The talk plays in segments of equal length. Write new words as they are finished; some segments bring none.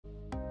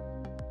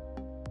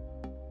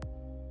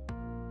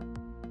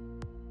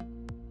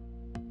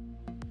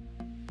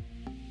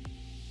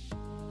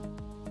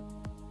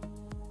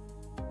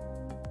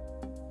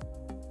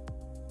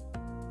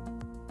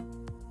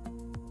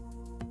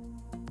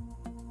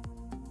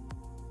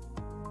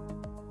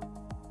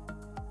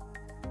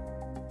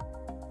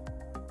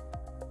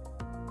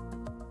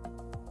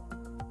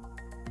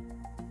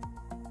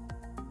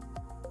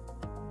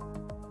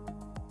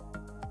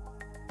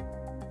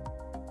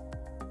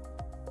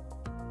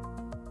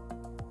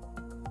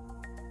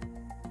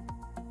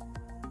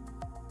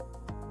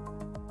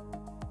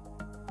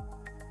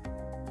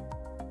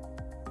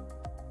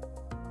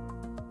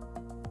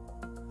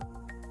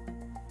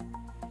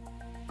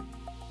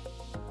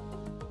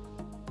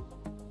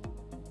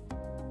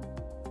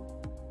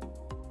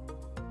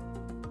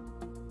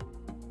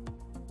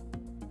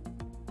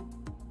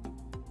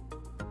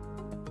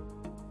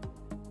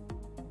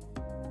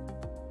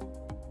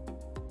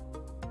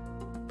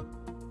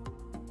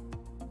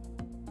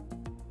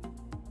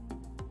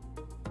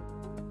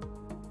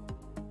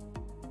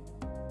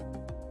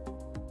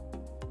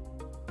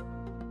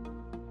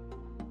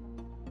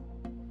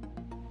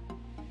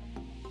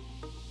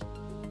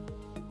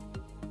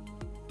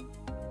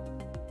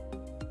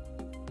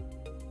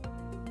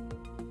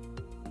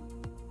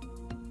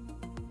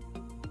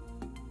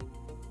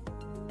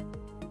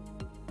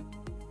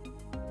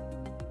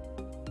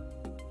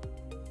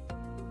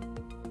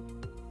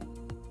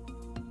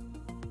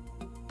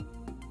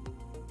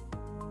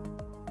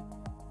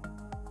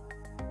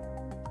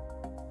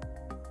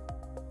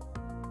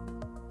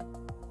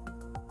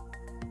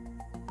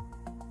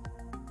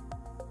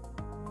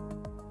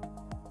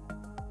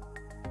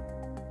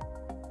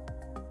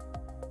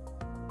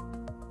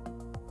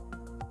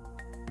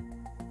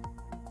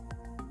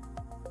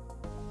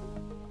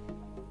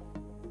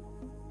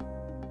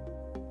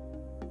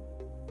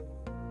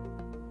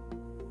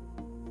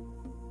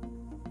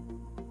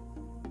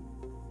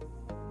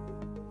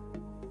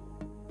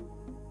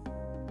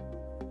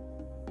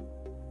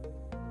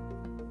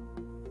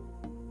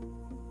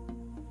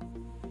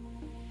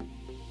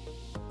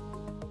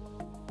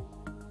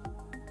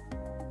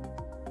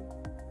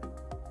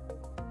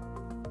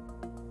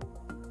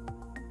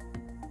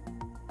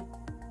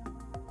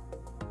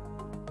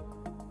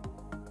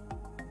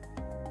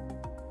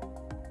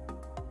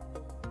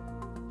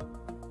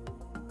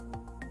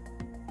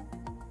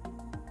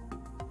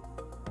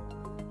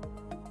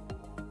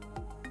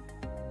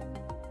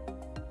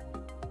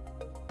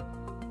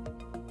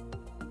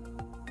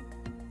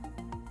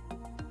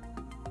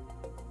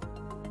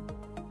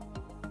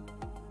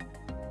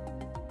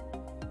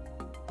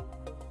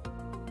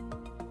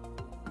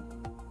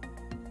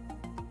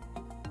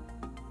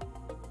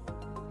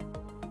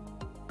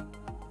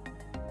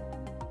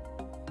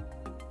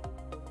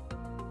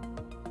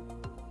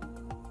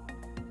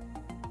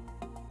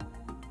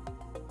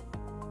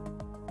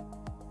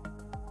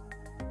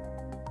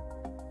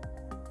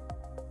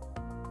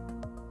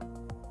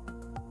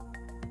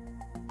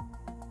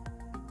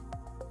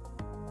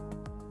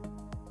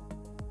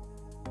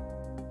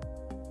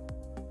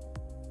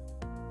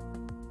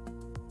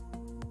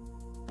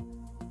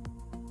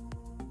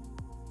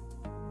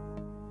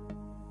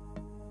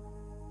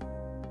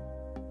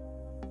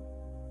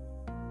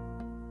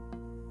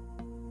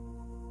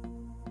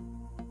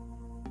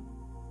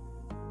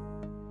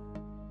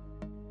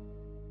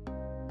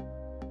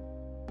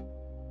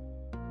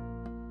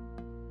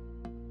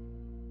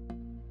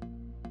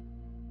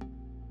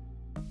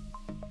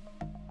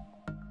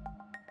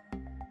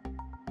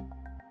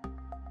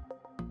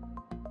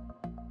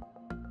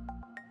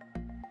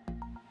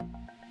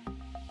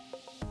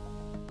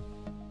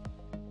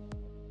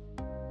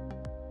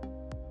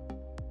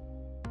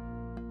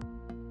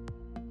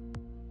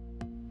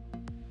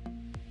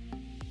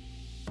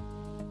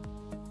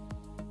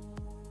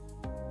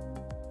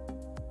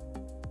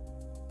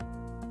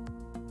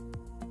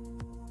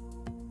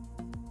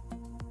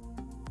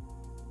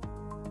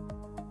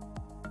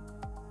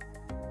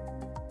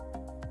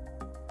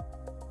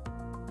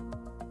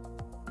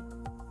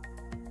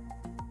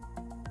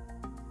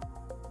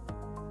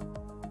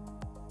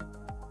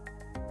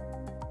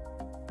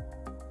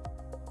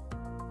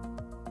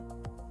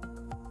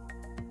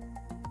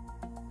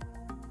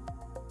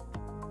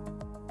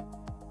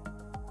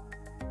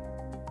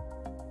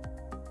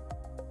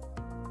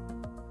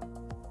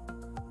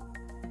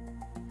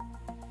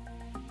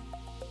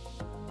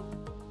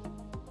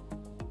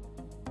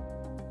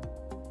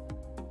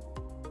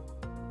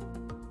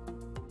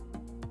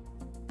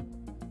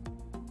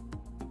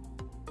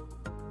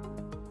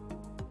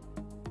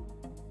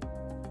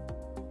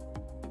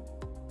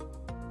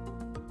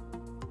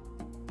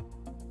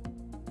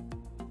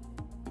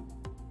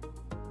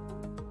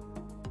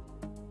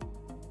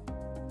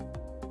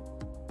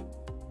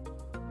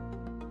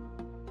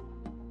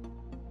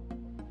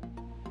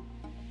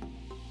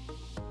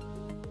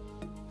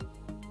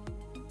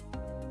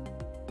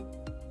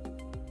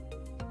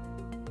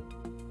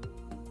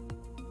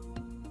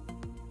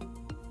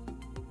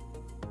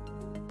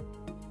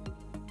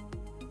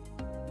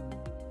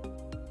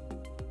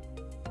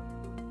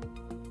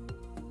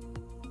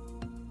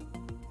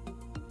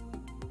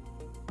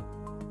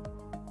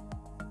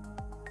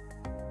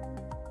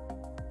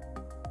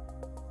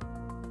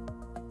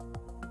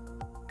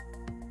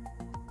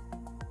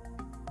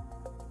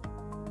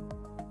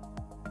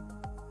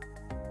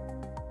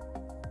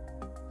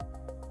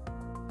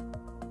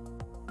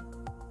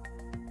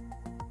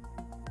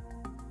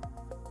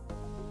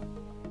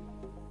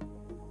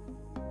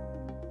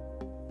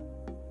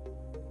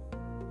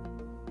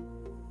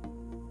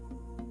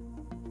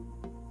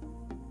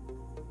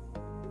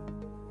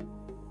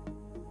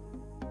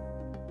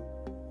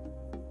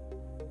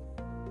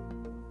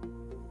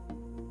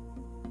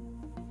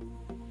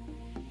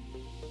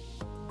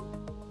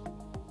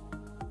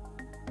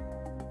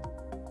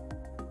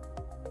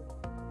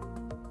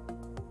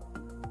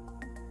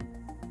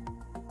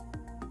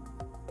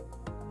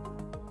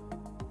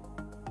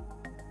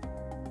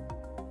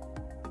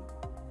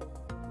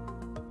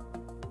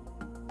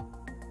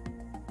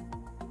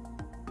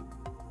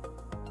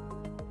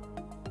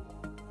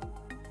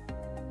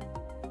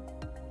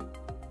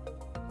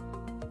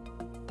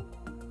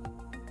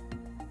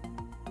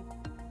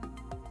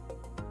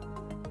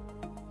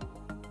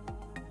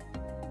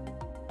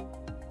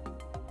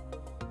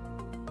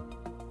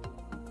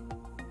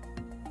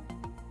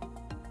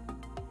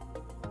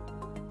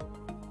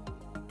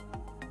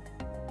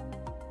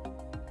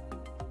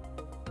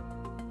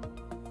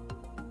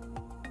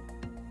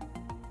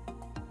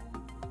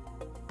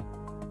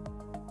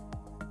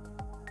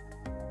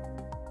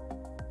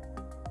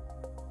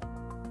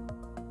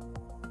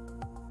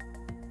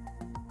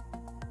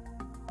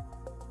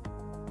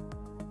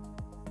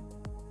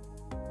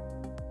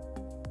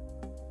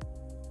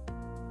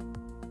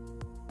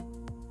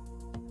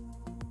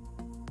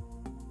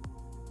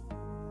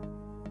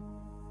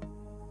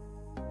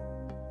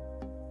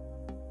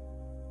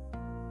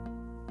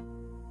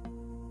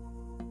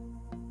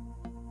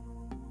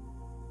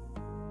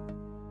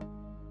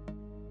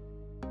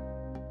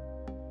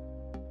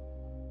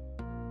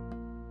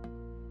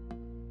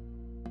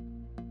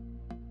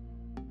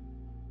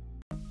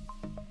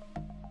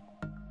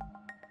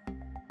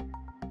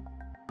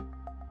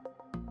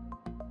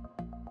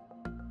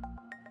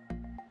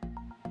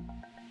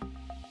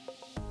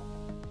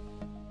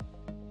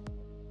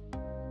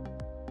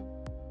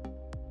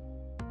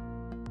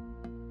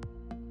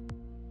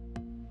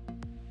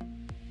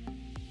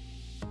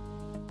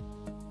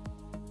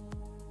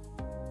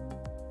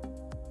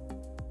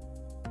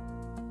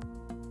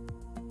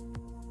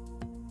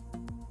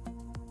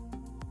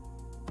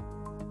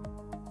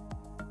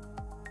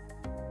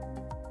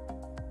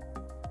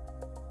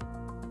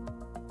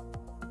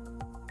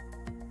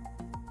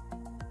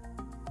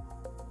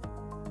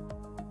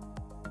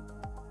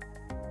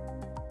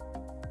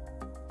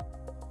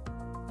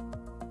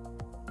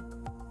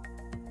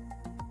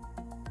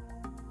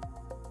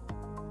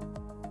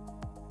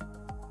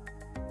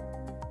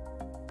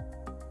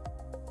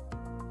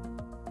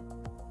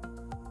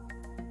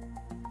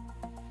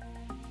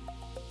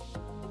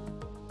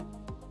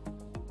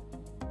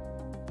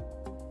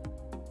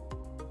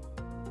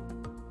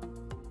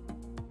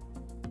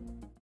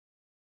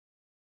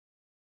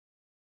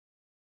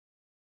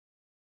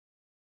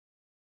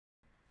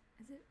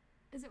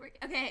Is it working?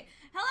 Okay.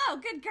 Hello.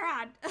 Good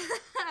God.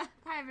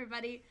 Hi,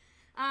 everybody.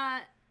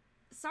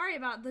 Sorry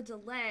about the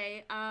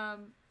delay. Oh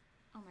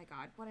my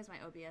God. What is my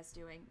OBS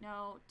doing?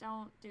 No,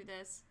 don't do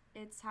this.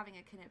 It's having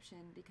a conniption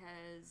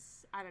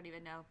because I don't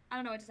even know. I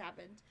don't know what just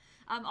happened.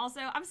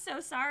 Also, I'm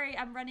so sorry.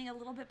 I'm running a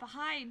little bit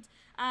behind.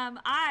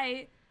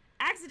 I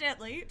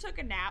accidentally took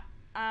a nap.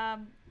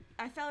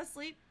 I fell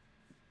asleep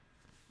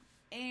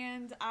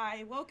and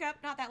I woke up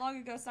not that long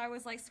ago, so I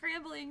was like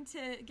scrambling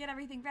to get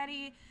everything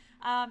ready.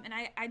 And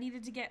I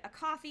needed to get a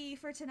coffee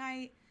for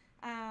tonight.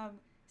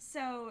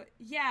 So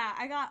yeah,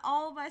 I got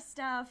all of my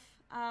stuff.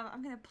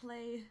 I'm gonna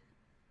play,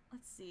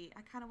 let's see,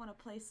 I kind of want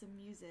to play some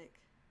music.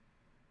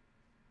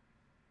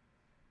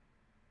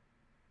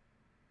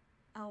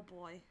 Oh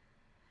boy.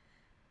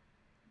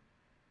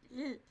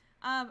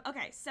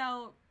 Okay,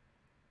 so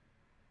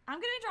I'm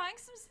gonna be drawing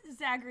some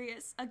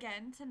Zagreus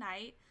again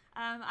tonight.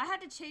 I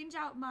had to change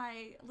out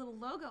my little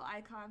logo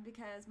icon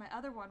because my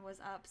other one was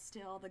up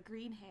still, the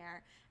green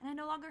hair, and I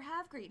no longer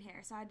have green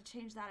hair, so I had to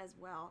change that as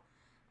well.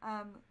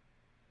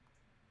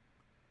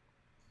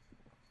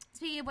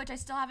 Speaking of which, I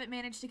still haven't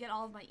managed to get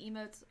all of my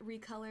emotes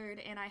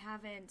recolored, and I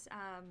haven't,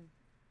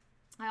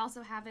 I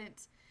also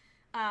haven't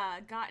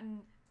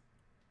gotten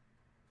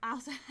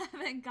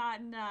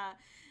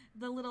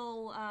the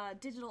little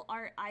digital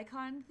art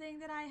icon thing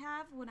that I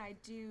have when I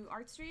do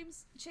art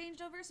streams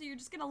changed over. So you're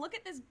just gonna look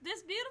at this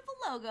beautiful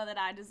logo that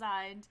I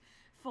designed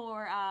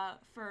for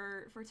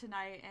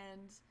tonight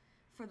and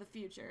for the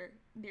future,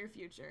 near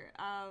future.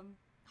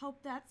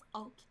 Hope that's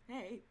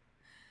okay.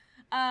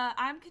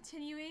 I'm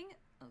continuing.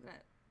 Oh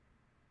God.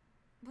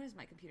 What is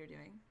my computer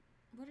doing?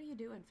 What are you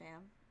doing,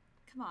 fam?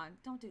 Come on,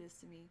 don't do this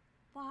to me.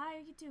 Why are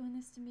you doing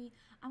this to me?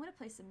 I'm gonna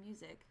play some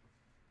music.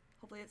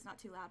 Hopefully it's not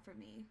too loud for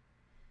me.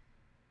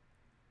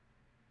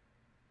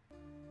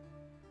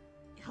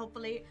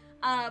 Hopefully.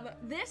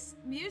 This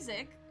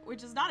music,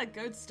 which is not a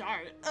good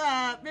start.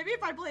 Maybe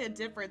if I play a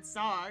different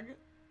song,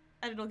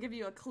 and it'll give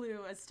you a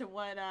clue as to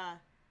what,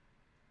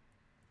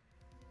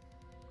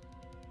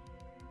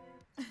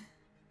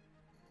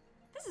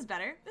 This is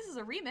better. This is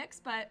a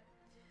remix, but,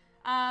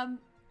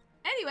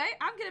 anyway,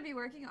 I'm gonna be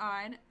working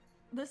on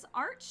this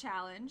art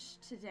challenge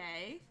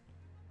today.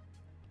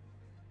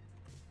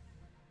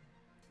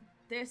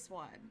 This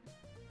one.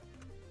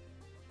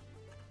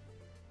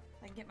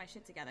 If I can get my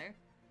shit together.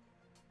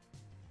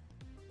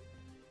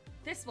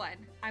 This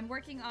one. I'm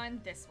working on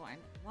this one.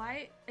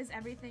 Why is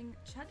everything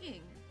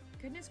chugging?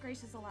 Goodness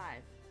gracious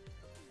alive.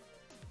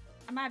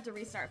 I might have to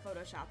restart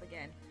Photoshop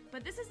again.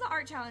 But this is the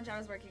art challenge I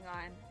was working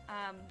on.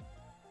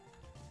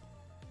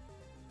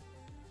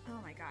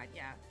 Oh my god,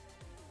 yeah.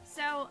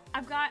 So,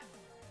 I've got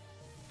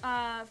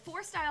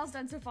 4 styles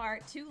done so far,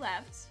 2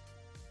 left.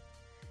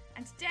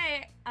 And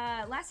today,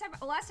 last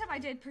time I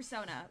did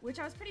Persona, which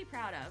I was pretty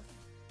proud of.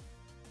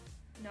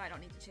 No, I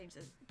don't need to change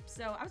this.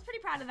 So I was pretty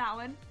proud of that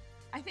one.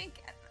 I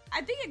think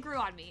it grew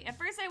on me. At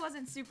first I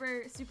wasn't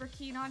super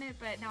keen on it,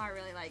 but now I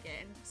really like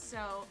it. And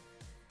so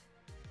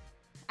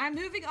I'm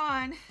moving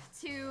on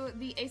to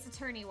the Ace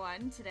Attorney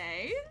one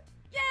today.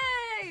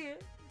 Yay!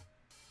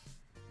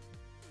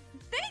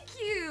 Thank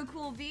you,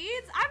 Cool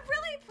Beads. I'm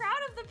really proud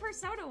of the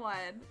Persona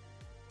one.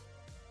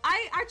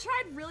 I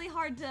tried really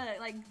hard to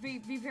like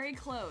be very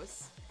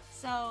close,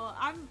 so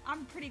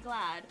I'm pretty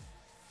glad.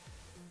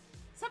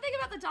 Something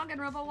about the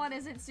Danganronpa one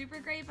isn't super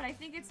great, but I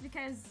think it's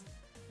because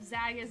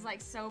Zag is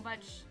like so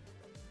much.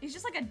 He's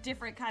just like a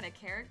different kind of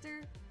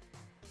character.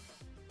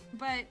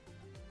 But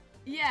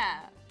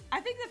yeah, I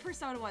think the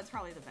Persona one's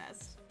probably the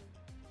best.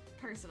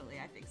 Personally,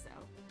 I think so.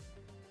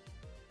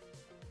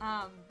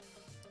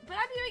 But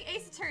I'm doing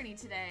Ace Attorney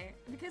today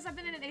because I've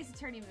been in an Ace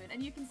Attorney mood,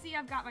 and you can see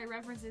I've got my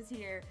references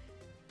here.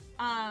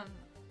 I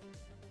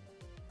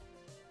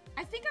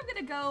think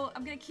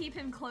I'm gonna keep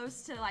him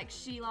close to like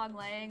Shilong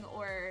Lang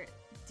or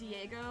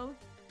Diego,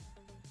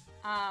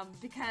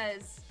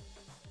 because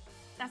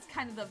that's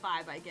kind of the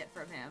vibe I get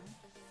from him.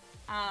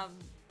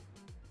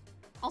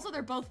 Also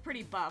they're both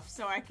pretty buff,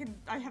 so I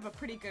have a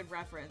pretty good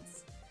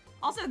reference.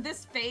 Also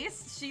this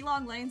face,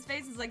 Shilong Lang's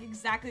face, is like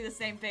exactly the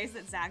same face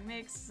that Zag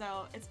makes,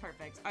 so it's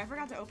perfect. Oh, I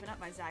forgot to open up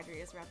my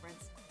Zagreus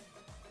reference.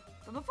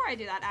 But before I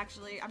do that,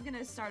 actually, I'm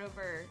gonna start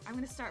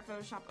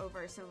Photoshop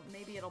over, so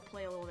maybe it'll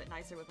play a little bit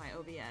nicer with my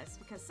OBS,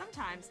 because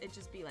sometimes it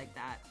just be like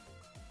that.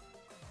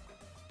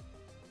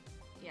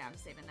 Yeah, I'm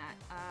saving that.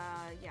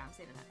 Yeah, I'm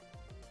saving that.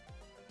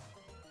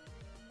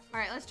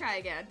 Alright, let's try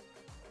again.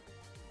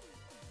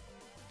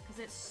 Because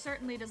it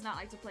certainly does not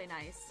like to play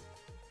nice.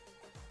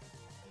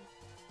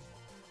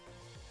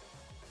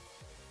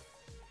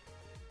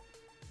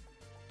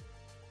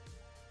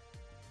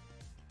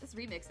 This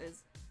remix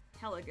is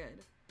hella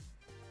good.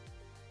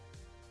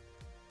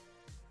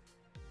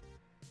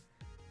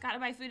 Gotta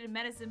buy food and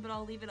medicine, but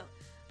I'll leave it.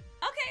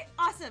 Okay,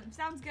 awesome.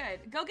 Sounds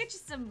good. Go get you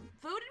some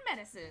food and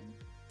medicine.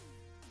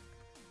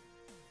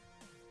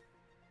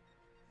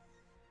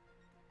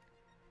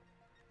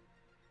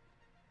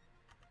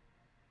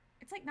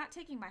 It's like not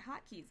taking my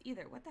hotkeys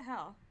either. What the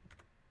hell?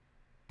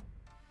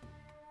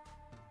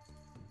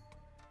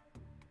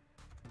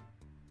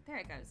 There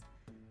it goes.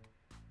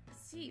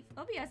 See,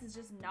 OBS is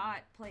just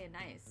not playing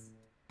nice.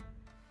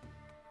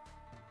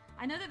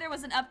 I know that there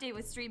was an update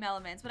with Stream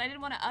Elements, but I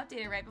didn't want to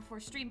update it right before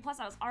stream.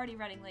 Plus, I was already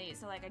running late,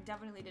 so like I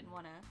definitely didn't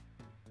want to.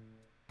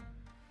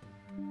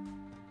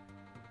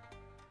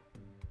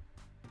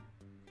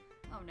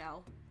 Oh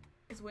no.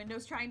 Is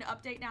Windows trying to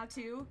update now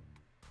too?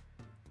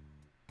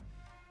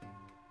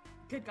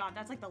 Good God,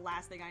 that's like the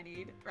last thing I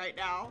need right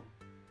now.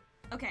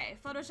 Okay,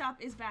 Photoshop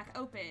is back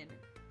open.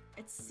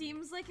 It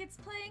seems like it's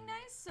playing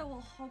nice, so we'll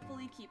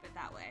hopefully keep it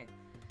that way.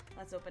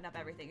 Let's open up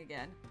everything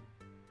again.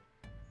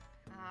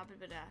 I'm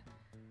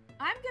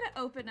gonna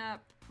open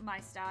up my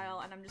style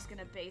and I'm just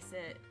gonna base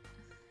it.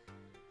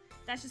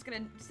 That's just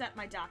gonna set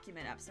my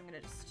document up, so I'm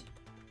gonna just...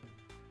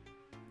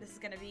 This is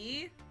gonna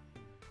be...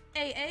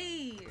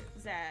 AA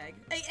Zag.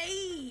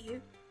 AA!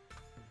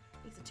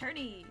 He's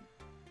attorney.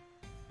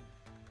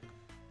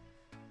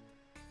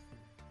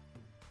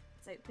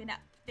 Let's open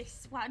up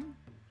this one.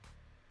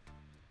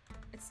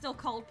 It's still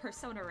called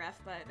Persona Ref,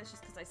 but that's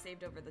just because I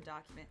saved over the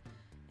document.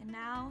 And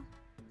now,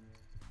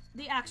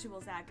 the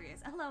actual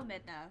Zagreus. Hello,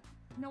 Midna.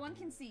 No one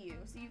can see you,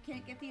 so you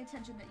can't get the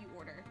attention that you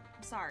order.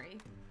 I'm sorry.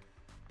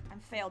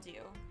 I've failed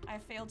you. I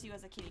failed you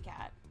as a kitty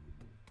cat.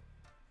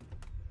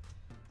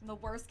 I'm the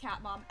worst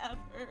cat mom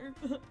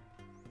ever.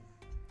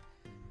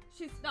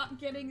 She's not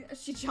getting...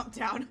 She jumped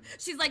down.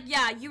 She's like,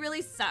 yeah, you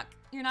really suck.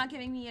 You're not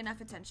giving me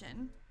enough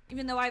attention.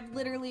 Even though I've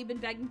literally been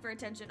begging for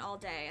attention all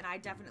day, and I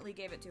definitely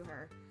gave it to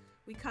her.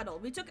 We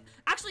cuddled. We took...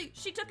 Actually,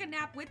 she took a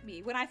nap with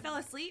me. When I fell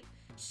asleep,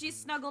 she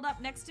snuggled up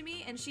next to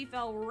me, and she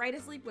fell right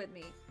asleep with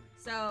me.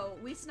 So,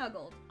 we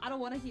snuggled. I don't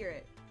want to hear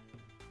it.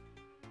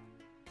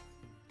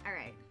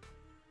 Alright.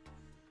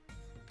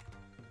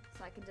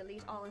 So I can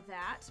delete all of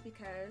that,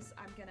 because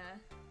I'm gonna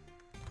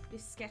be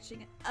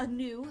sketching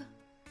anew.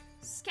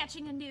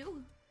 Sketching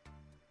anew.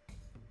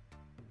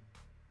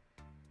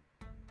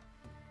 I'll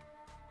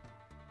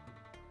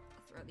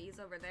throw these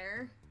over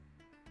there.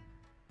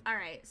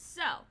 Alright,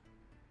 so...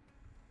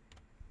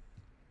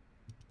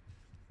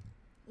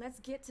 Let's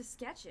get to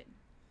sketching.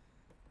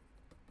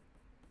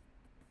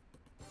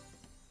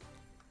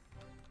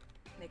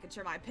 Making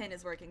sure my pen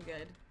is working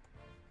good.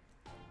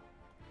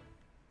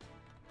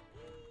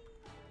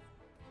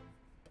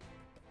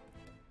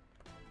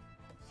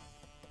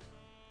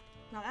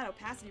 Wow, that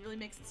opacity really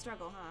makes it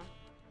struggle, huh?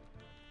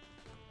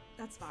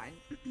 That's fine.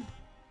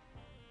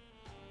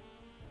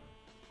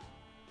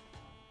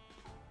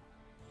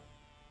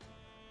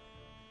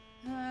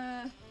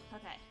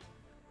 Okay.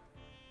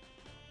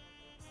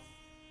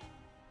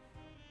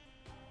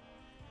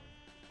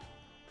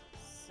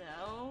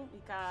 So, we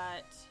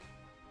got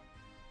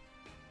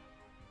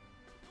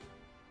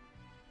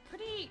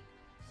pretty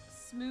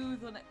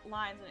smooth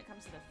lines when it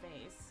comes to the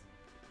face.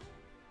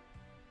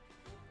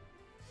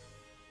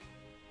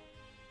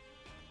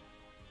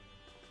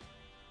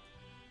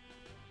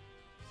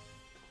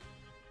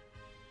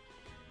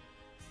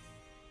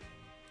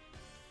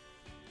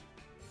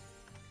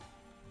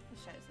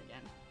 Let's try this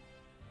again.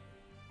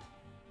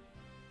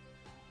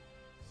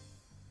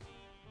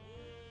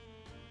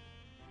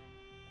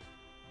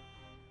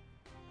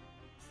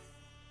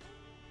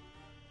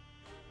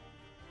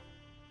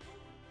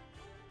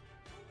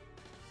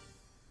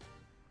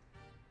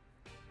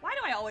 Why do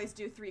I always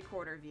do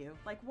 3/4 view?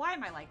 Like, why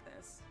am I like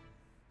this?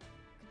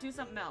 Do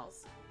something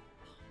else.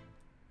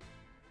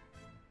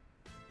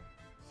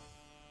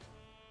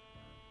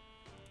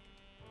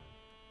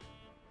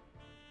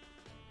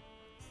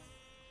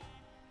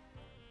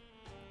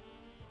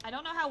 I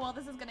don't know how well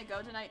this is gonna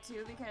go tonight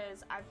too,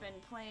 because I've been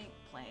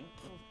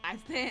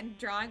I've been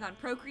drawing on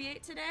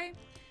Procreate today,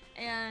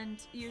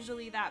 and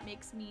usually that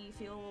makes me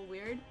feel a little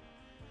weird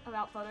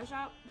about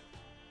Photoshop.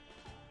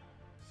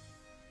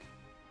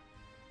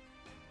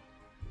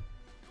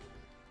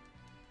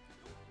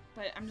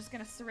 But I'm just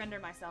gonna surrender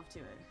myself to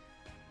it.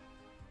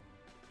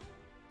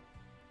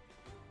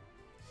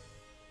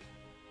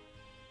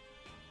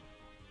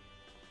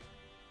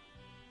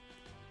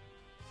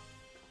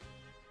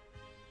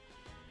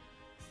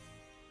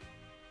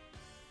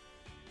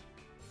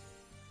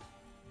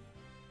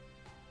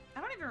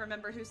 I don't even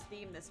remember whose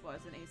theme this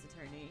was in Ace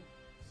Attorney.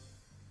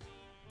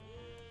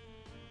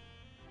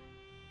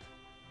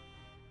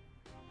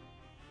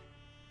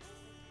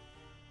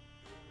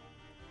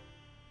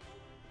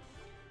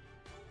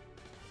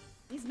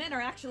 These men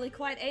are actually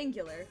quite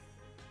angular.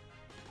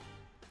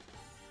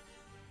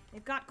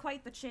 They've got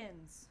quite the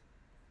chins.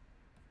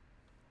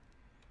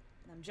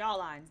 Them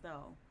jawlines,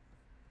 though.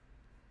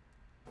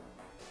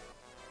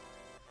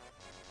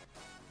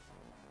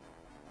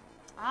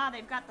 Ah,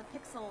 they've got the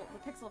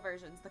pixel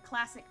versions, the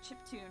classic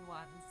chiptune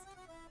ones.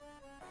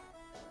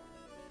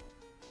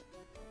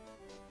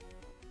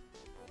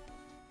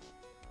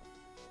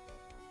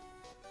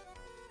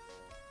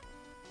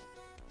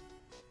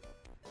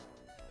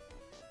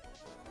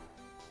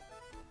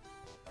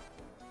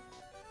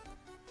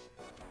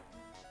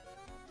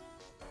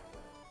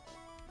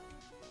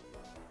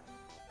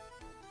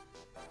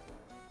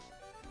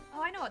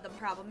 Oh, I know what the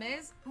problem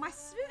is. My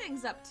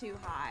smoothing's up too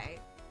high.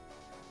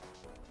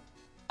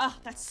 Oh,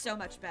 that's so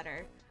much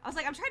better. I was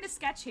like, I'm trying to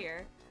sketch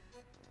here.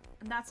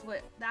 And that's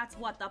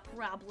what the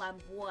problem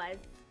was.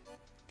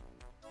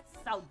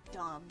 So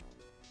dumb.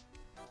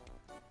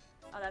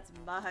 Oh, that's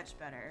much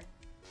better.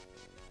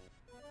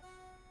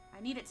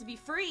 I need it to be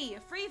free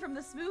from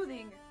the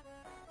smoothing.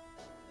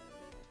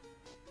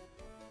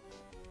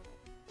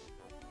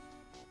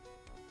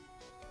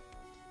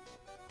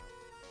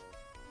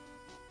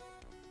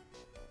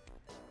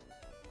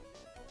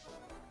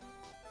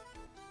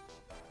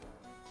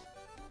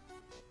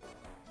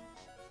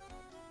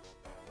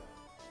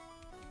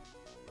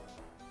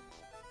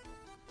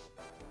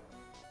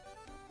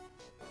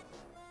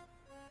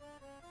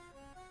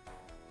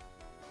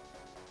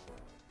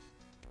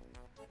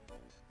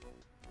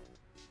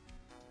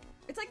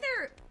 It's like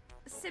they're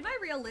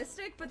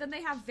semi-realistic, but then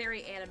they have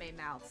very anime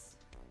mouths.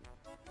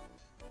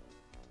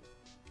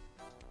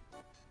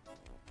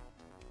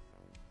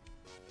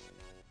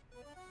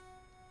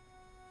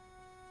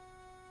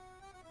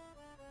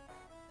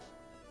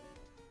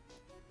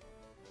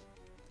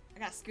 I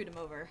gotta scoot him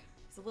over.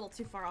 He's a little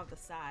too far off the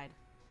side.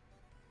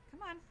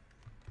 Come on.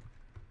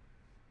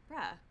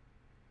 Bruh.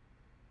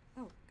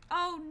 Oh.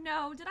 Oh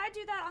no, did I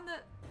do that on the...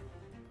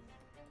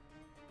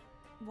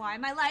 Why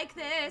am I like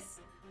this?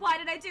 Why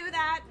did I do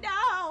that?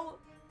 No!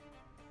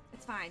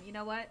 It's fine. You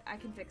know what? I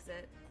can fix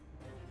it.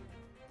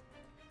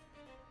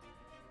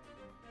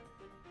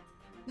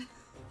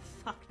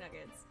 Fuck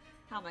nuggets.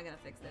 How am I gonna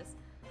fix this?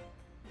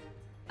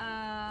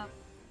 Oh,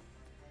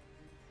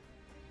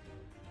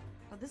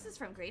 this is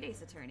from Great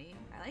Ace Attorney.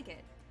 I like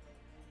it.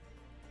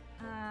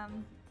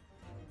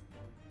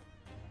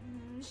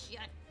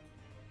 Shit.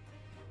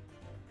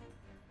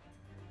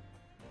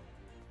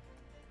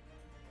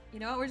 You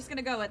know what? We're just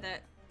gonna go with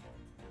it.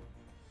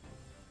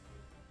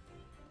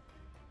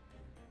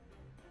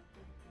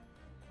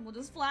 We'll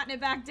just flatten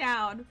it back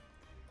down.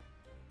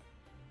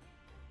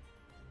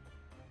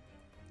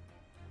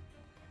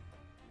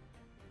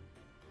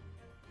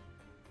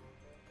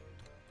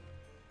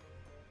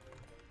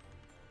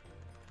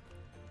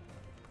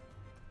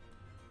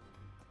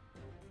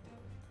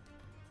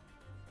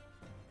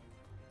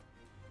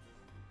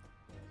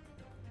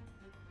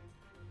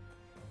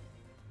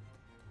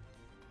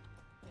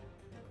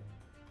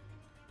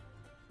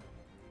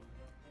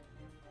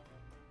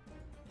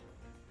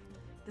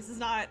 This is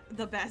not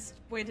the best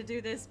way to do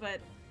this, but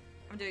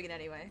I'm doing it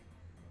anyway.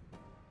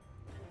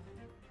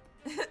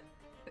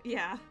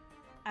 Yeah,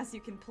 as you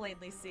can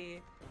plainly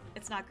see,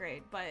 it's not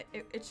great, but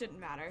it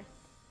shouldn't matter.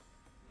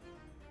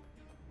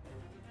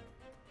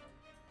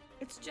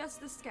 It's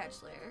just the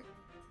sketch layer.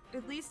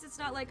 At least it's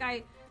not like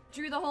I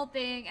drew the whole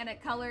thing and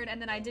it colored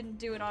and then I didn't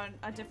do it on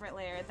a different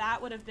layer.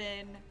 That would have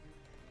been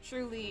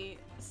truly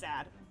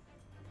sad.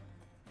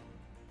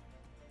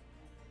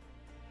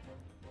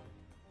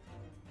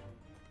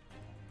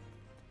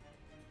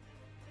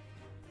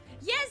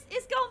 Yes,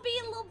 it's gonna be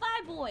a little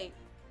bi boy.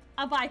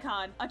 A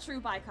bicon. A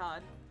true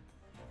bicon.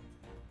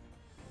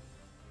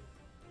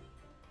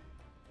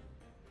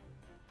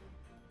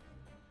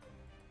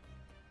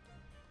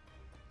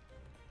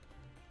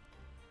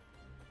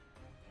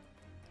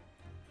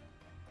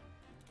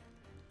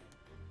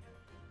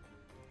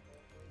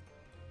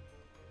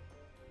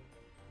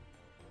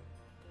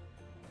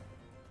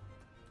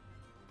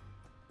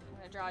 I'm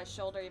gonna draw his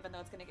shoulder even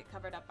though it's gonna get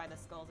covered up by the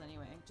skulls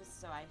anyway,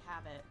 just so I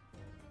have it.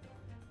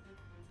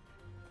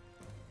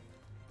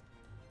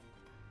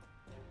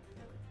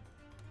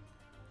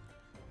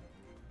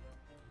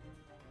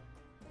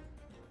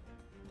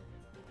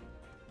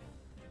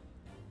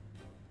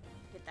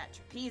 That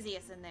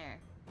trapezius in there.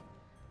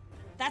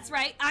 That's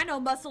right, I know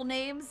muscle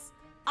names.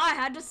 I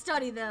had to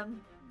study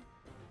them.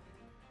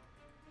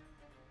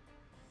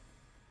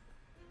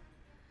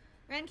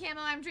 Ren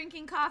Camo, I'm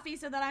drinking coffee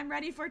so that I'm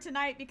ready for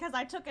tonight because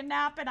I took a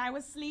nap and I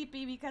was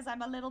sleepy because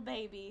I'm a little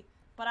baby.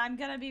 But I'm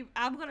gonna be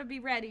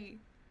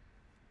ready.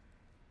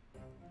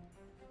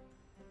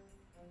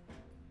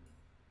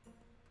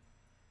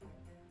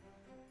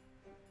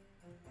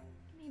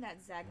 Give me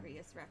that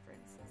Zagreus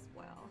reference as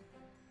well.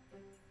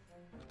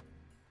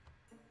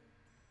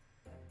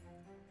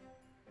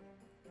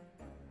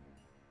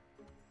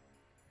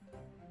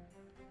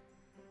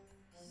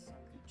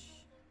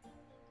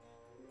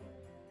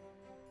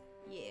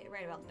 Yeah,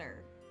 right about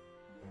there.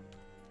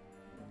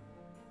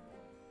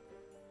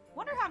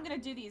 Wonder how I'm gonna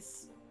do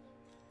these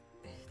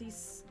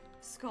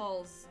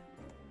skulls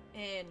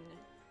in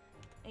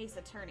Ace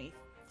Attorney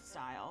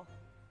style.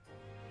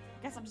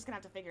 I guess I'm just gonna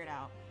have to figure it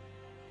out.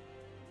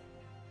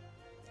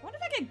 I wonder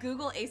if I could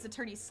Google Ace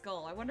Attorney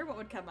skull. I wonder what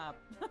would come up.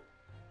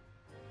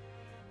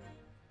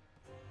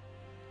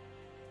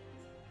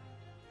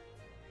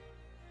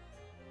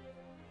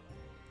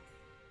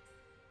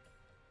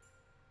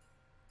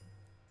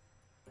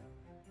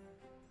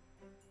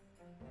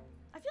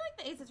 I feel like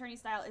the Ace Attorney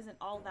style isn't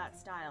all that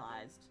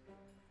stylized.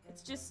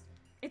 It's just,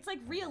 it's like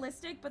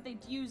realistic, but they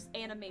use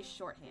anime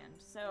shorthand.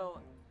 So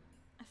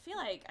I feel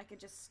like I could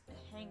just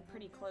hang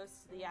pretty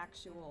close to the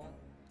actual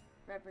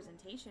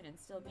representation and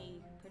still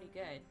be pretty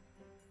good.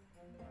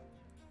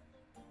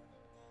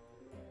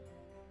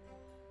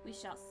 We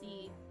shall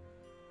see.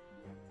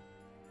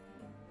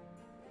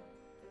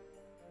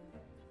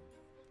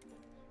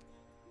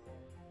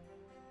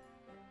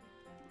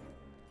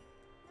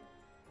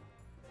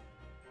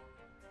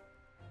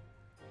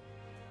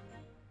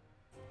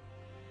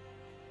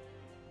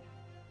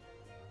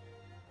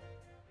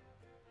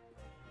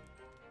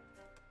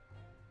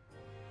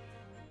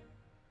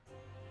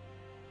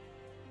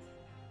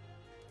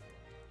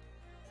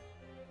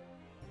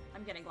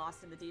 I'm getting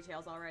lost in the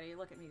details already.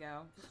 Look at me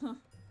go.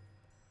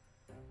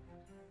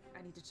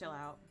 I need to chill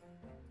out.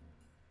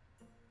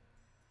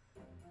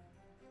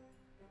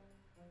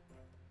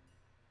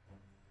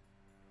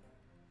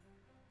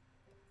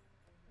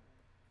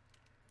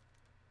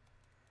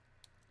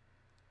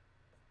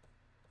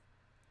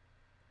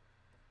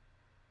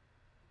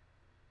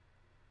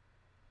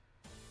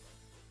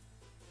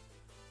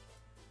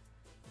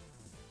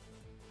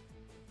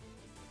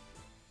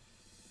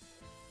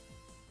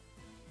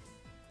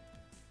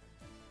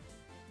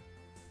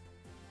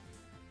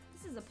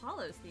 This is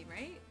Apollo's theme,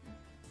 right?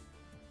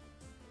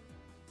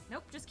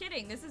 Nope, just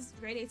kidding. This is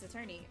Great Ace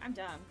Attorney. I'm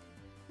dumb.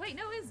 Wait,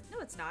 no,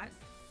 it's not.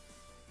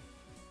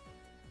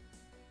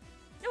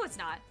 No, it's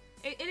not.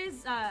 It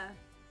is,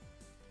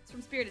 it's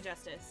from Spirit of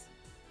Justice.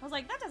 I was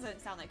like, that doesn't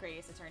sound like Great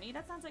Ace Attorney.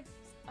 That sounds like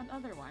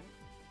another one.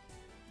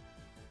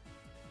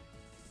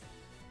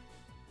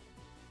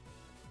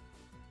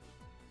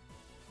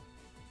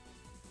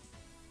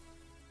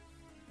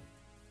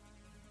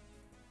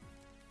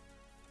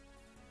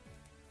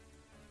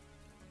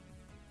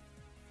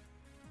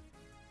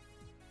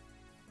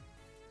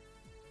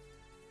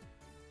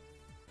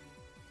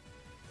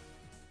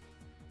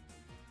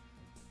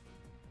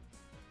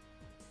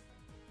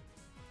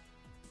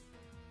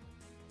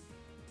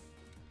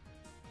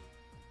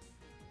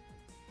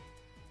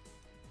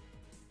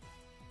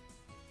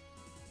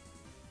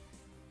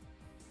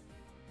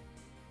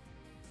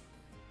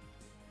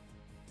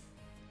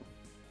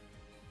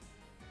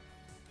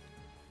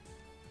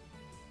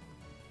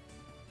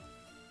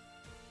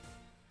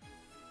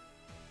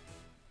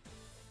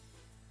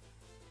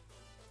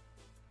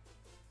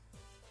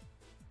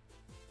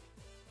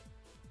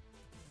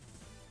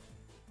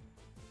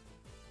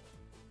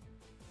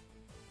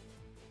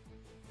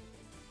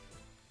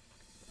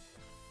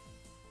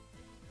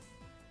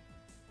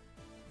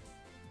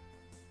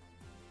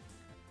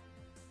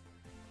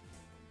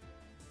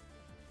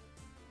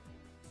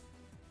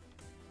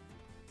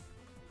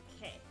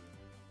 Okay.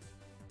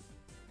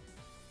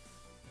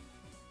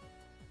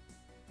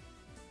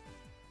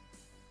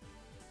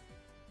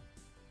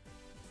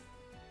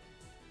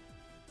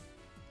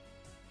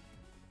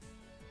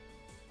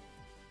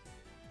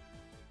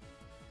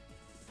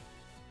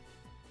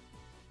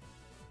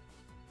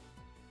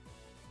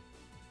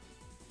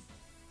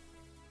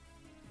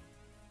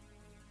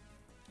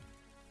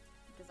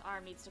 His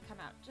arm needs to come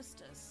out just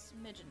a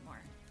smidgen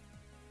more.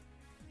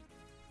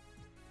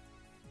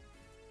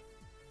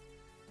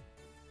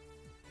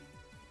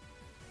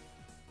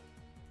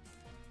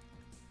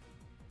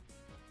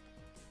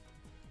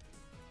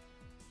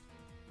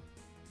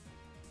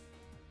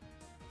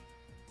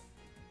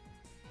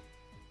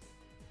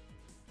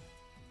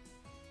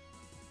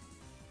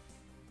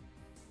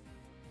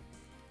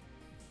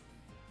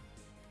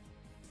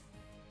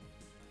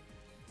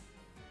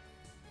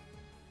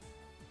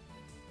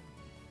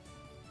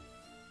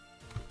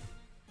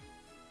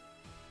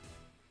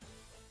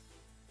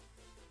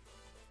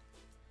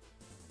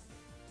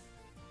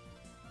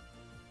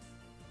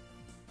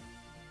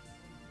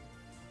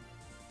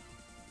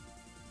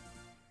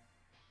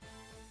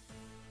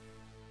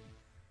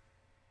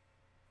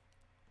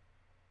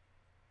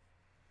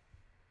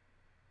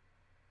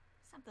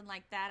 Something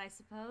like that, I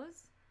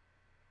suppose.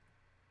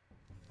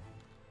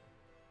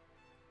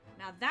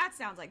 Now that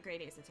sounds like Great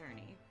Ace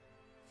Attorney,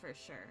 for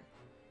sure.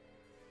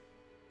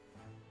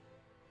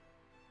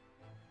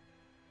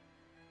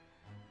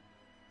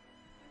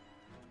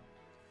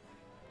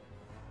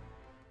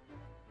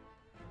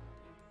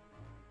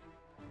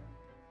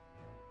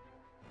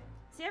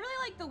 See, I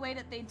really like the way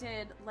that they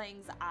did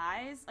Lang's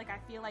eyes. Like, I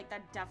feel like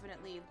that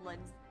definitely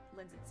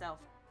lends itself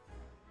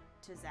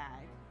to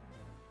Zag.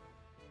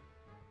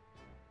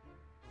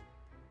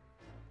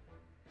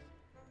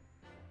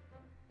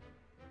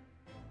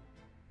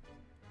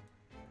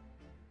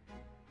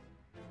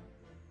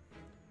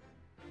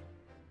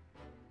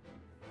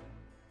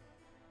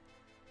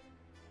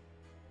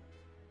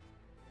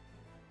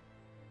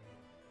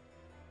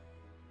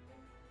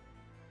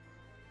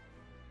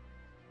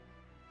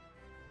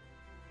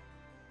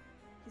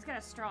 He's got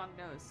a strong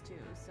nose, too,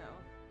 so...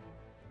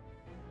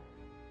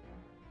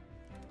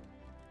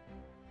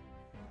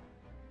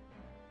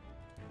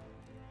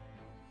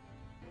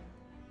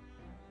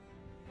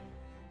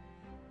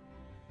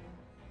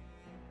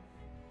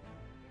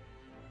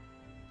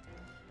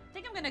 I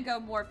think I'm gonna go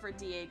more for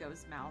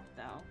Diego's mouth,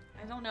 though.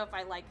 I don't know if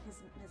I like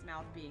his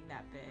mouth being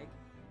that big.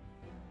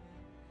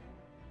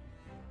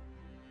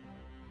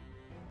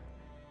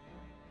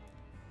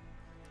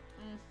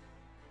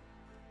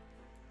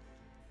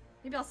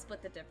 Maybe I'll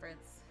split the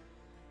difference.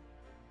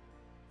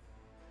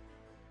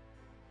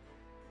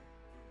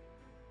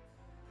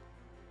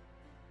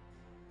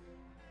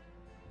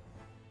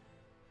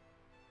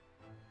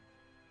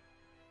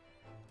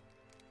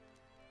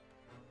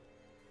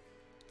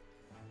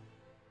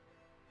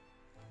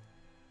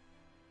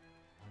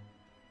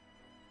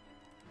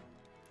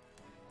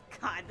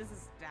 God, this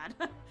is bad.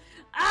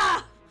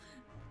 Ah!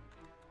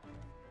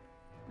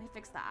 Let me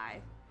fix the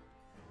eye.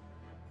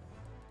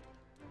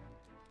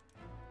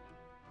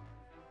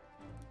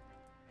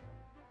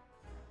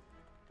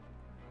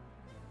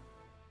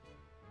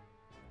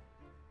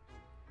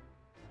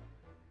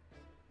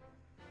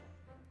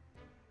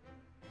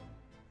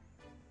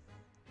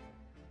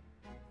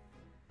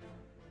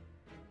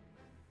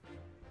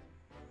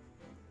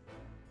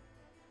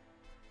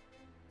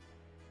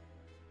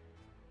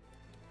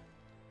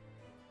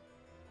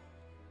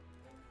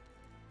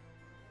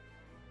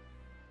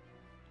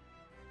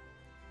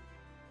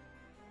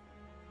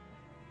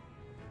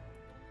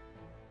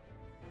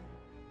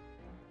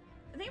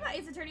 thing about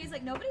Ace Attorney is,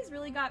 like, nobody's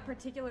really got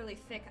particularly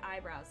thick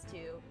eyebrows,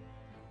 too.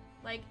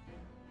 Like,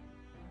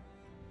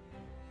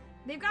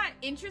 they've got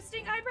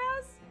interesting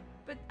eyebrows,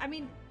 but, I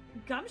mean,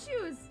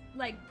 Gumshoe is,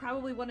 like,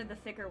 probably one of the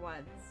thicker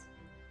ones.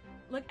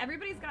 Look,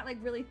 everybody's got, like,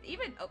 really,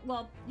 even,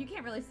 well, you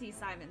can't really see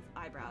Simon's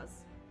eyebrows.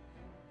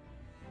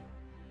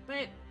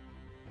 But,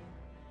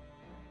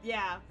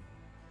 yeah.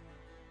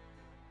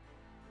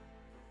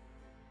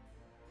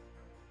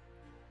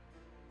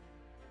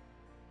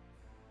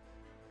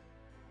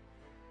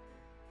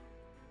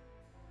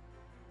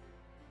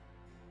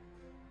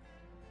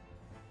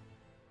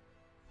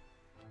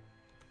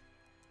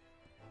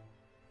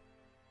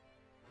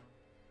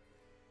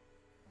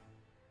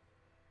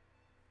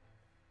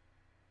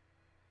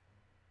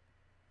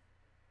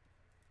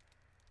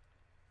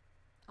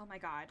 Oh my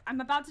god.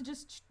 I'm about to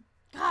just...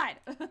 God!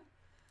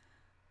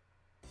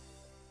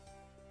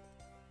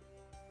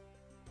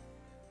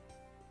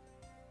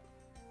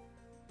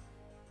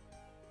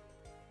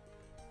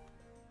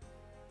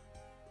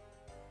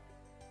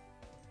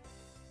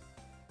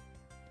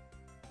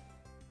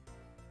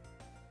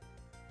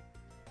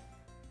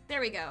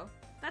 There we go.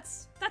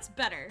 That's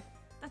better.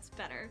 That's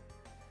better.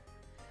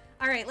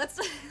 All right, let's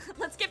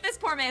let's give this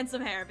poor man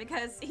some hair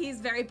because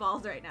he's very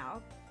bald right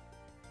now.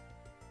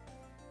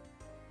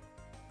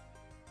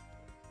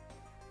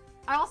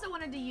 I also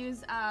wanted to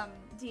use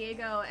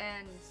Diego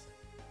and...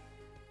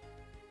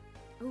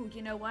 Ooh,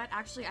 you know what?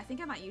 Actually, I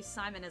think I might use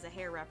Simon as a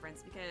hair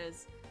reference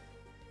because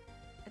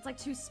it's like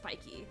too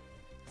spiky.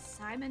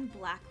 Simon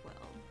Blackwell,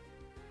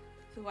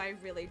 who I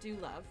really do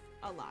love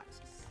a lot.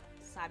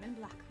 Simon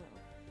Blackwell.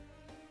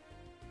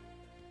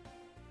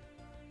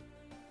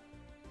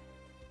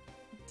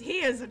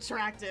 He is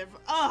attractive.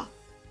 Oh,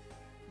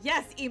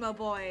 yes, emo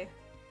boy.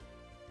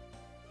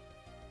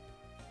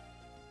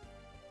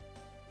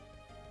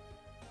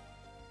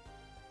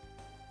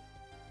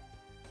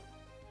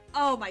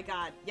 Oh my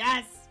god,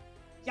 yes!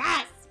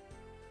 Yes!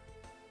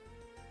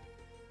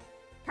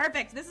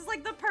 Perfect, this is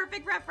like the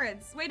perfect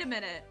reference. Wait a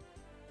minute.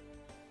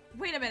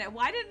 Wait a minute,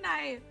 why didn't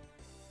I...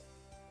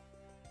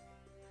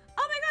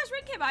 Oh my gosh,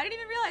 Rinkim, I didn't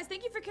even realize.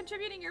 Thank you for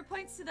contributing your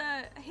points to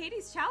the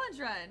Hades challenge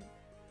run.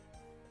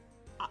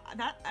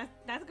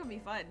 That's gonna be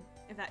fun.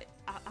 If that,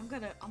 I'm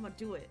gonna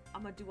do it.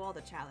 I'm gonna do all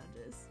the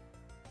challenges.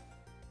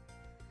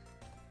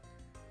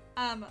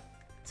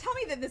 Tell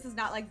me that this is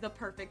not like the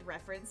perfect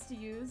reference to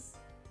use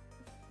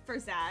for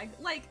Zag.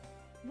 Like,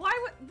 why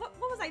would, what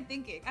was I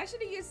thinking? I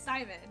should have used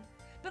Simon.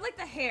 But like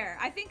the hair,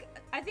 I think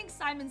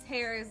Simon's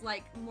hair is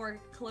like more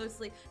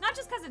closely, not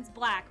just because it's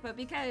black, but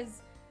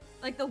because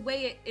like the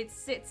way it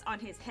sits on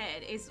his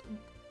head is,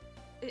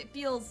 it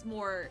feels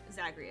more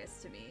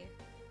Zagreus to me.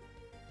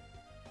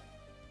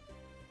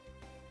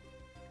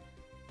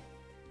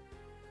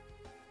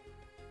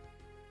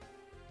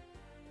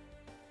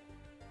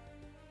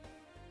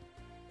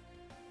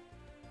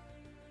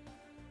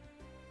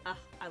 Ah,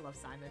 I love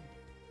Simon.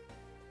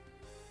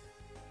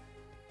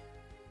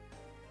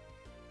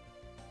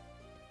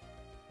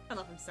 I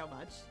love him so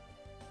much.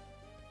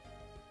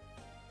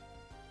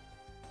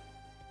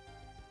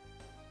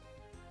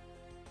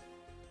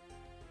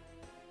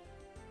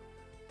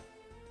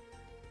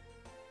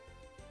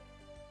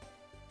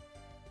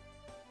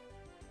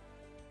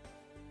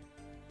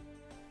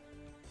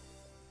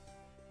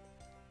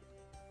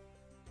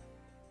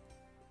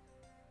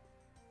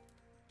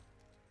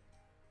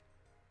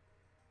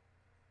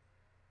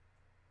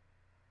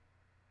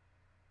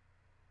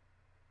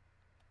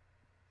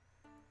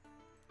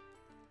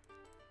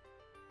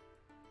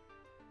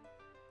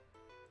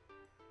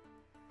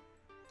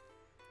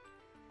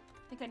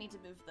 I think I need to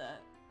move the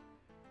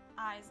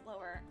eyes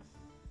lower.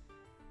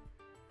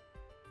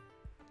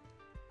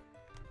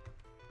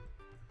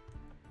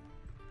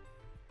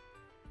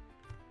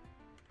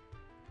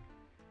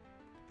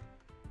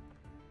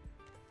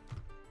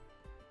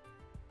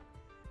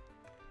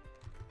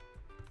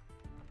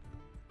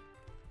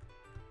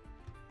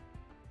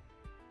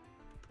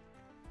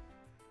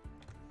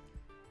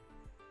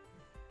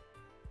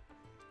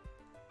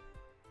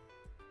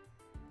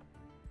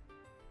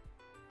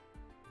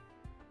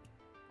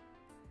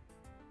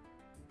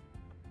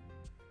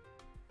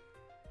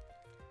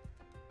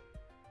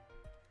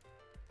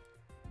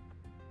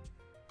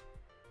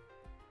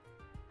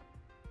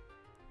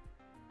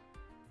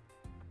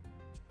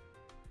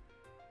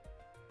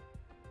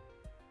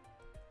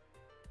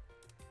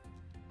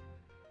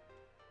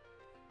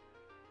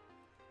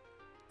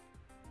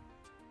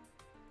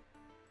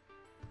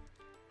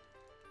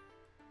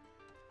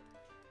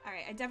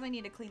 Alright, I definitely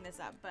need to clean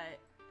this up, but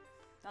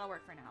that'll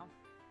work for now.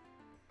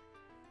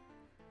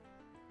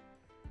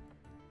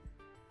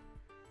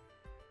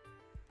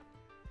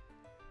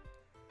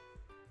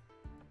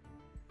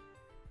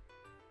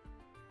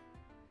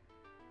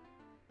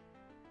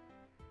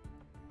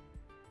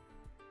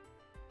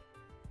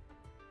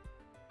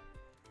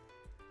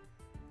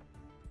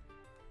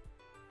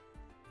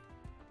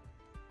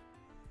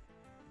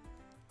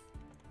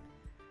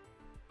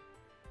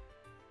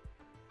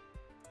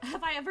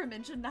 Have I ever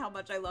mentioned how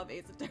much I love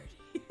Ace Attorney?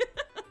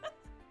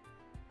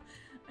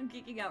 I'm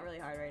geeking out really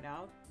hard right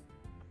now.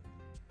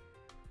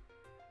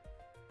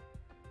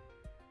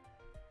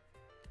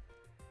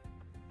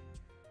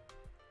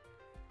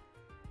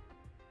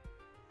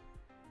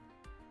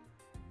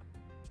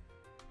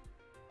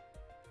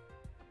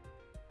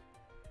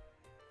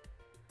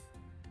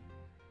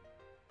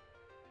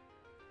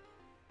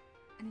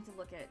 I need to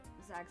look at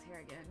Zag's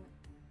hair again.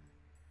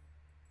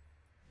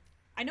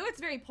 I know it's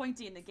very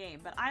pointy in the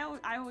game, but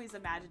I always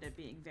imagined it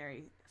being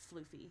very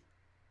floofy.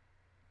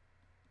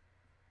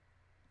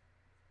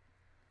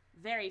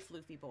 Very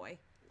floofy boy.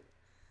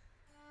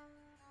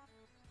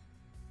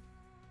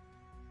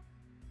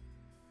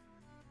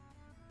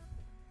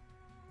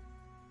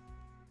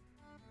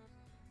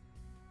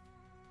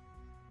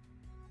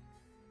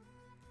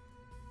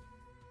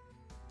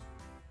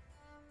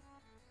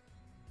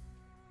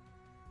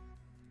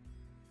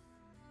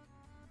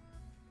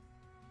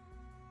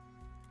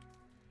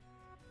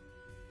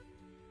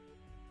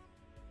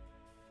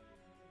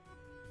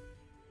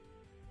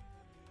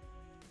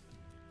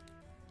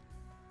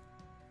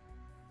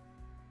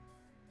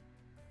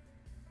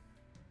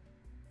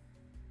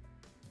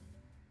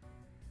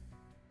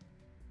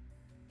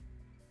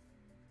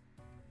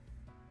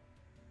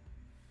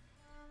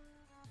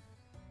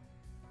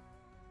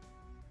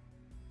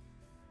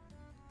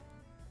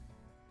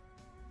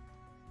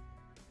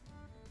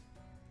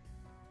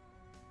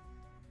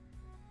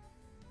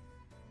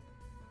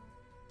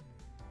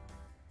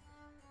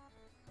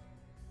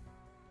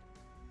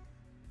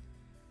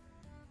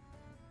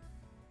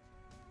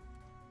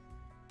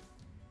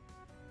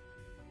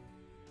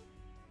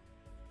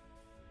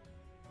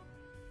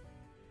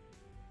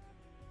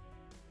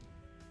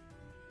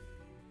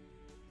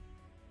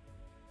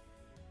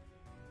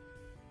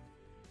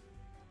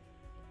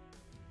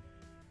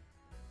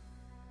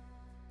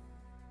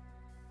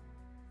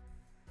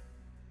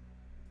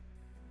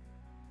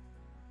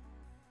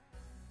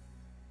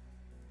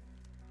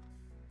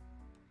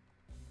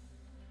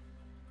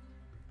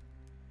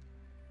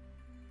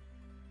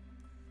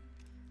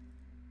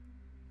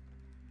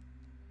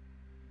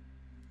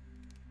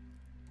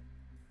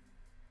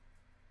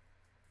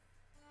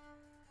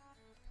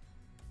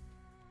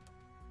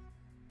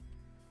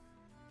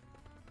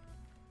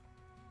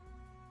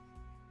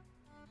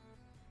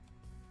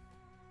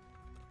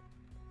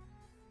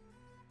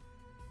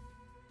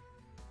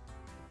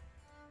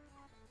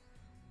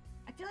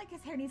 I feel like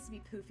his hair needs to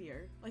be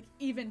poofier, like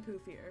even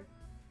poofier.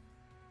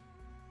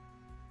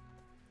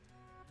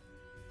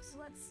 So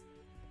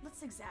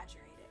let's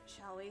exaggerate it,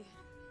 shall we?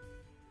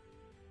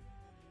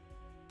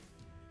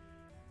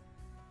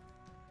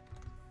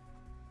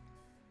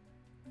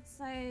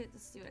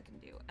 Let's see what I can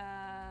do.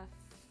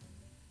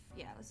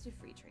 Yeah, let's do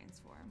free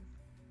transform.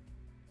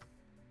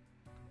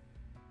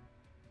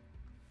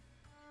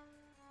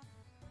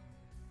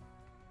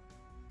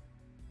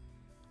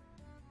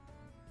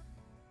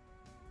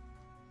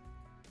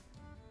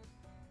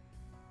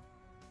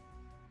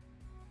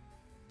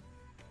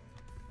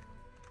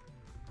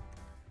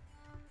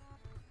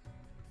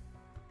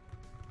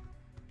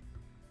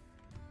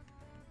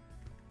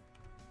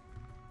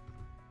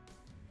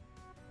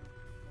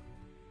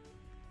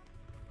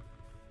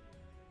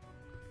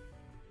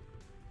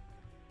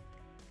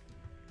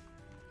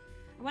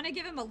 I want to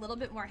give him a little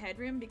bit more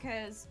headroom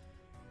because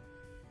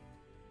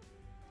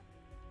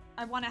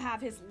I want to have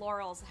his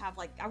laurels have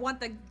like, I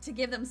want to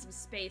give them some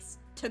space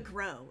to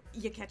grow.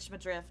 You catch my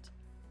drift?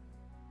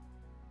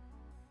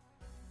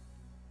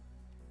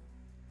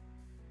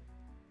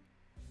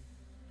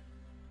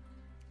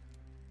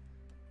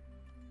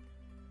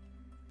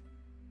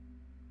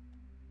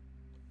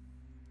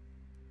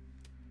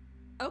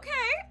 Okay,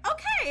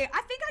 okay.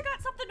 I think I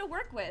got something to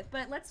work with,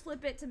 but let's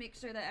flip it to make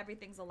sure that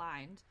everything's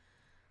aligned.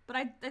 But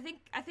I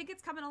think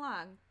it's coming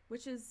along,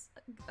 which is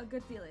a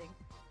good feeling.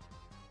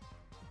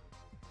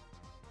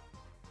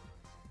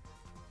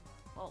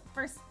 Well,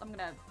 first I'm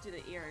gonna do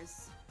the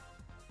ears.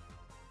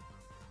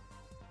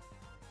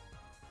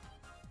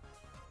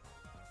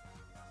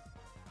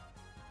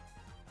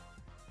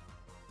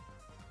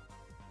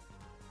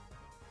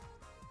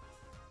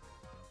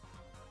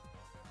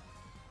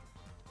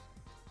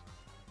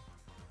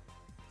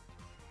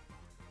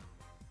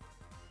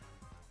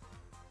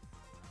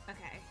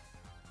 Okay.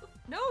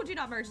 No, do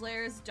not merge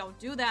layers. Don't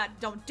do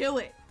that. Don't do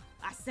it.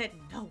 I said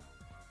no.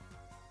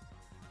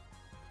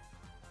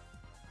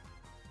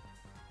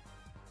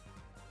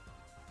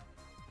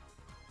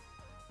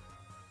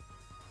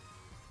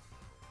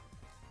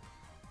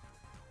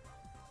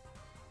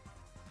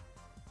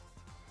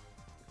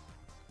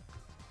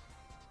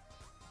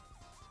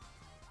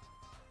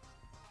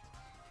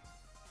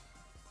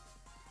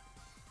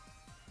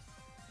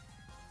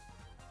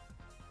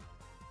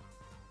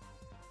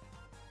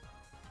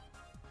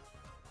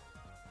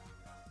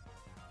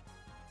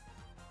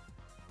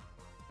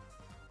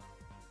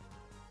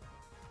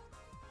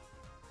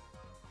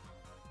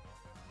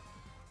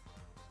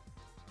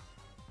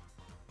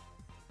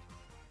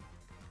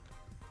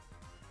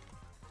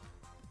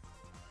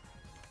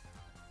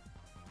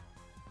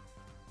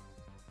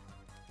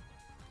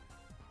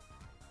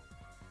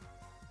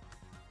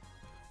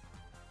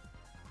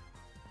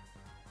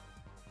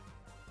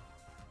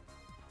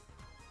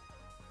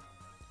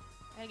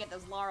 Gotta get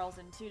those laurels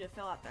in too to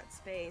fill out that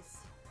space.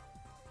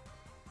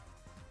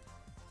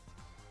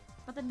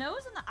 But the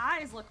nose and the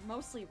eyes look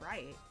mostly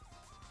right.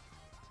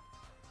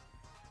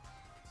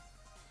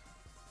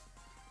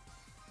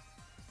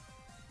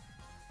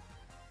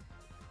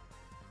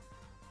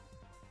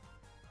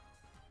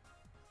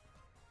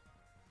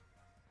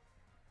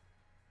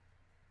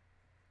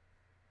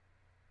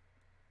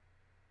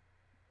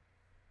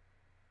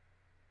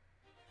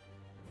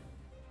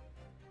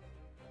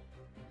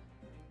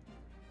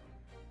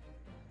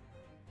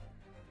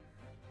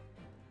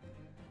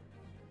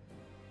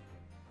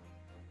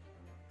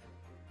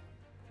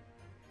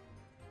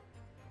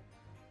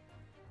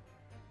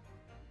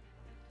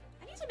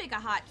 To make a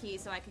hotkey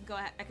so I can go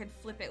ahead, I can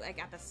flip it like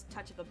at the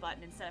touch of a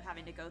button instead of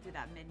having to go through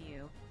that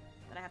menu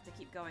that I have to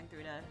keep going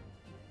through to.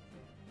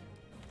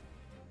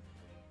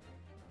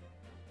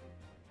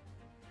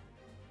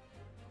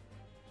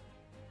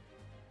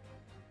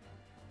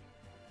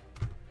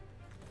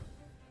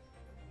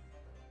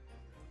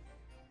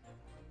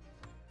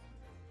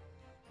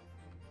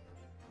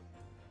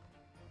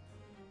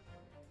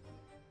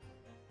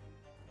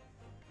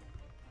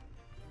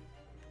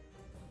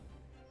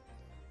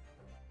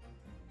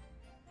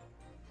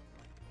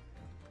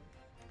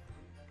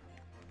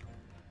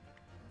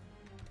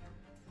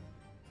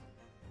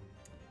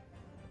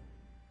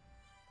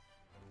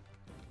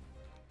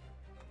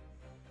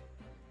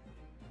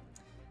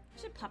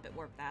 Should puppet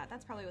warp that.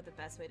 That's probably what the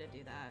best way to do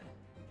that.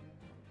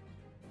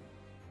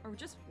 Or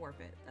just warp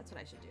it. That's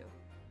what I should do.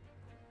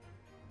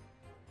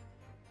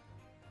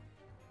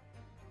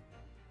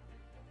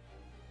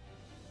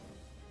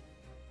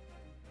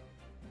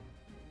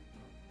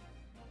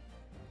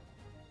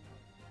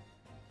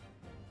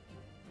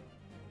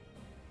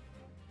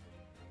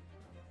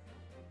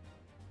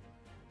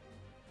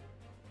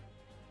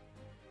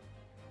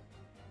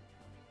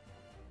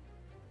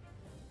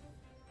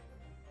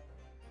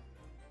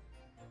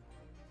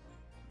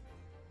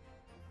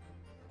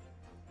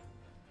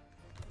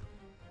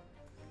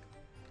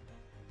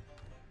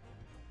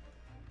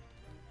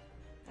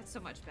 So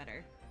much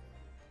better.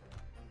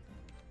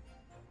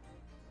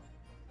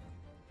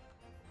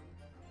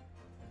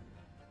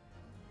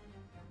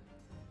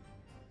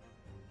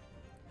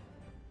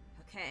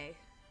 Okay.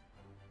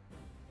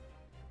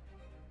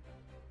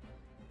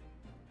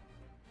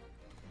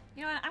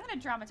 You know what? I'm gonna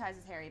dramatize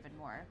his hair even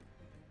more.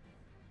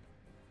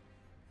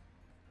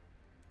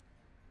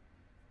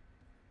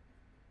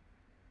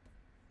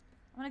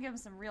 I'm gonna give him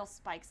some real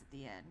spikes at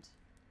the end.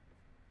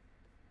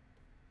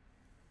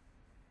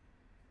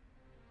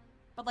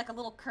 But like a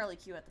little curly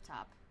Q at the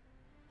top.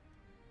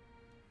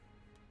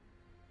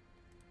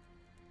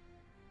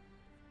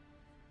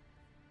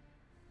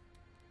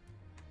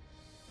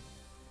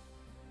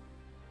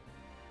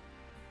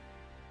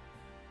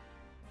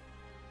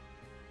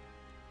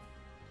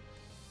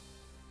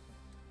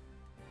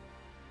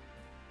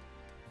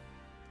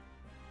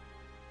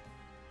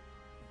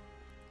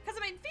 Because,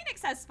 I mean,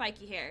 Phoenix has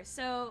spiky hair,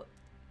 so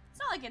it's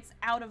not like it's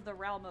out of the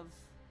realm of...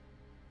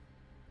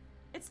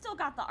 It's still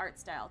got the art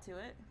style to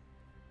it.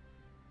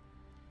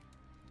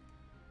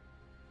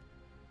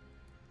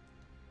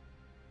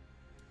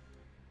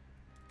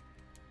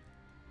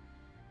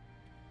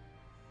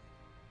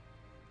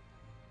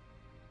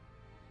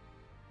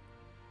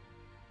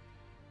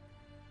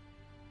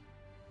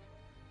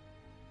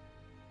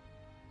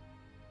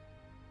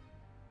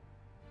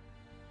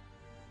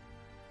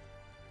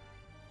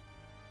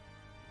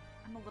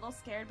 I'm a little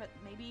scared, but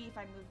maybe if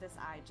I move this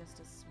eye just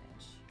a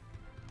smidge.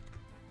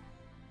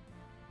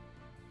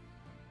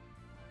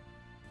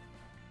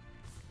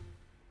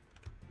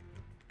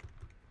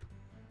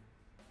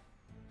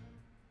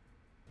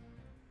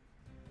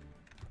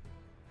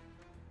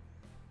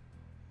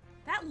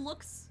 That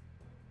looks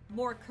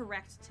more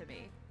correct to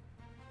me.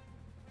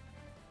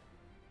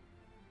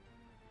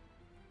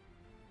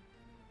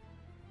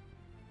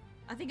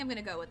 I think I'm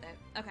gonna go with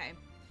it. Okay.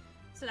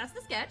 So that's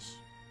the sketch.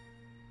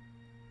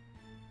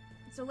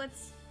 So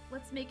let's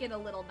make it a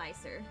little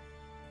nicer.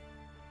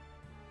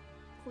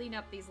 Clean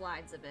up these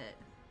lines a bit.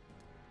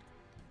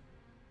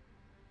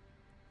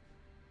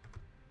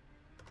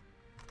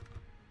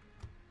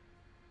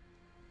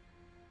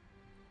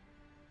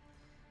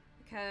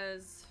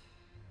 Because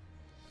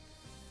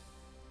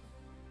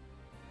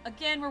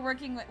again, we're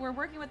working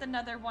with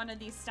another one of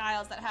these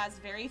styles that has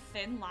very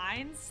thin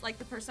lines. Like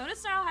the Persona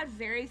style had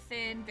very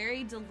thin,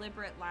 very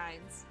deliberate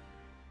lines,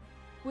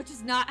 which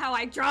is not how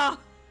I draw.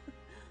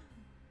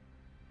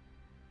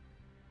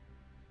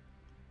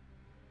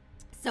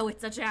 So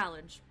it's a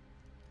challenge,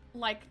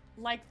 like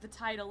the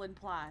title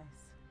implies.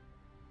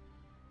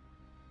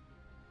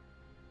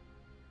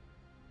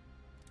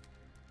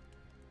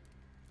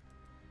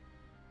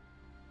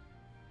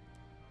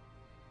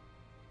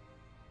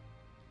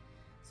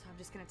 So I'm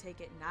just gonna take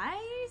it nice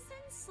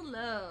and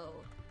slow.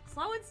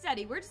 Slow and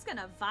steady. We're just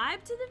gonna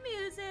vibe to the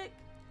music,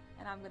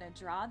 and I'm gonna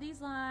draw these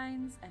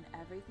lines, and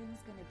everything's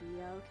gonna be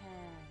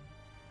okay.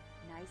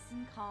 Nice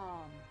and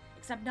calm.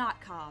 Except not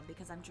calm,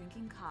 because I'm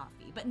drinking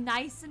coffee, but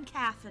nice and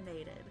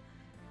caffeinated.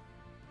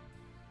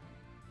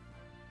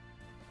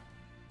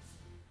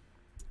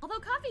 Although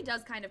coffee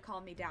does kind of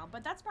calm me down,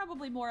 but that's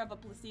probably more of a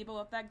placebo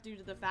effect due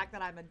to the fact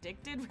that I'm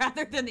addicted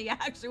rather than the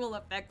actual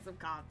effects of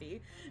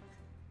coffee.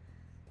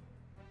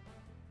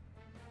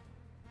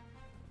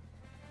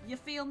 You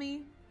feel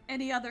me?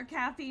 Any other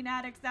caffeine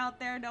addicts out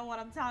there know what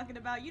I'm talking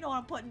about? You know what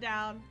I'm putting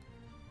down.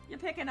 You're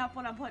picking up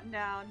what I'm putting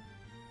down.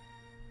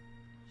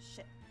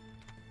 Shit.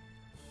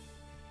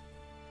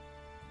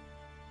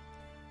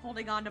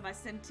 Holding on to my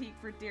Cintiq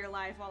for dear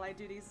life while I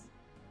do these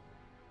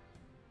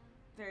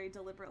very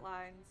deliberate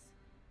lines.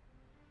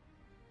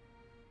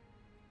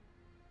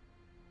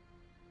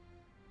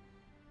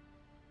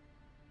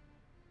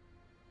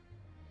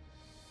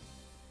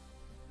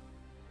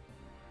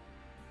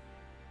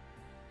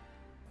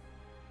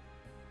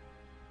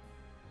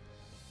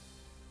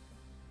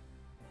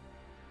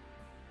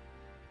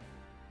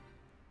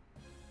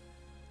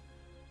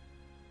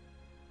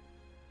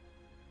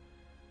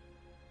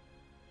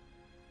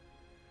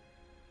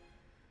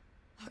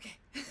 Okay.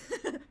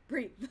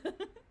 Breathe.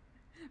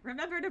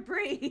 Remember to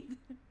breathe.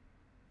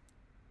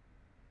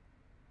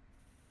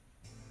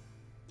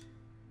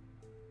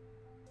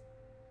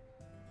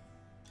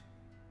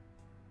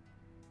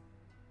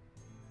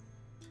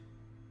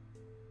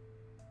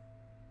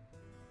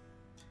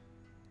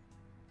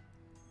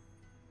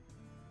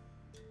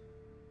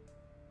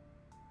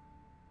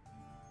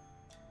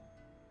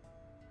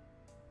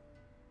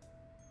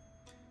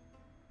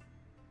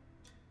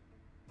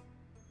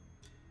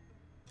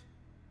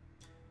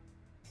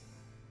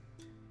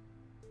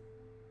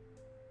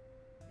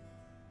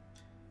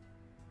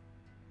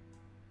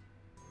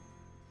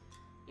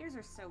 Ears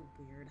are so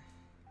weird.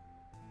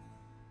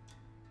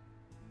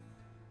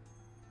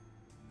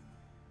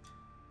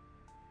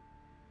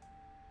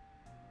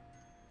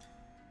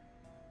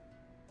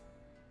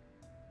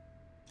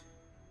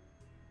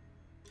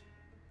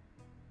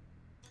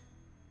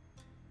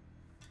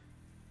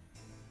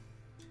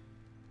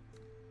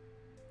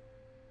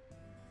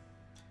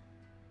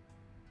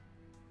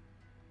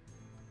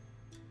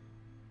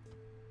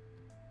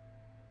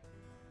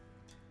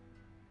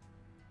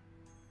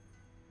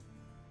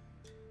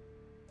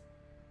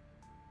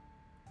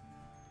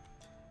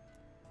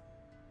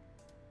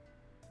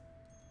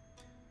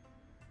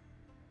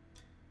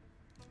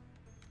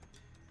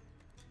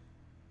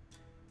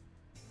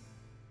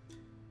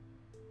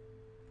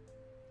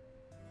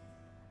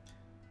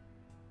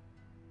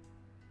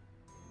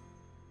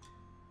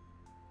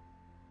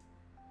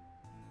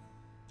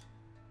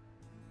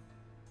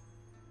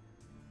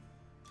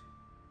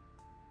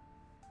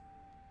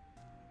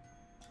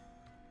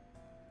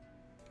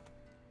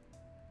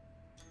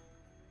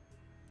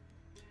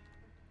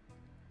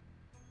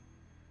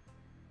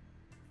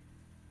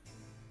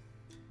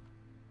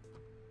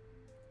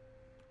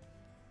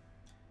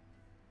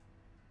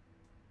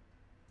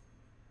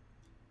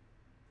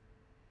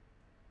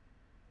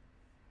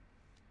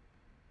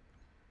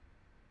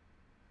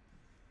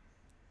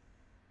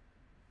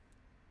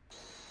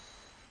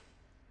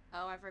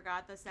 Oh, I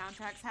forgot the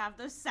soundtracks have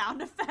those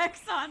sound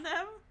effects on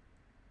them.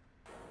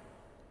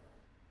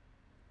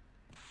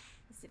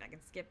 Let's see if I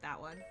can skip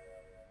that one.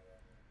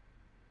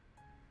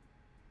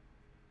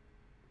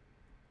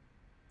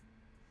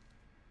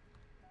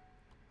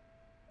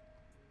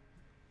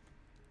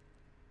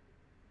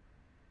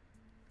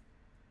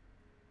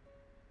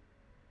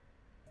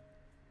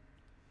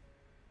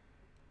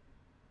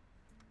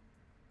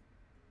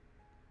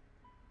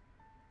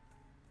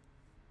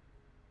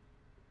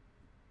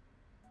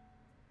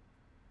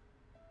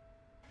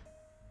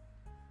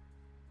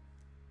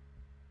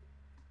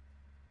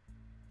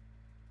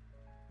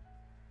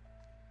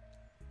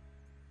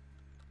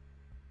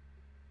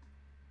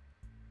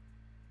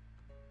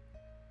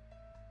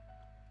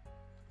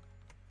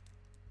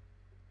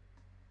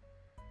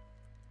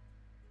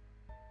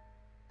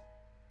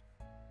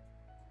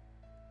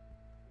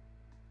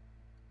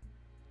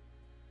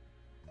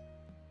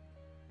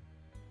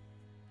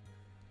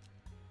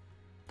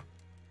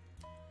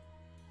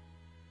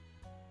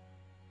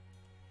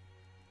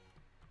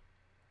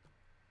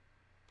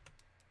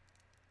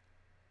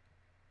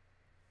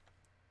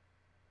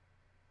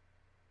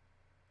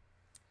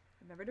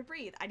 Remember to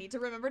breathe. I need to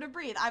remember to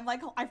breathe. I'm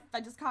like,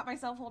 I just caught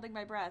myself holding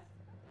my breath.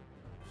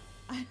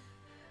 I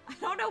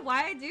don't know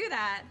why I do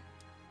that.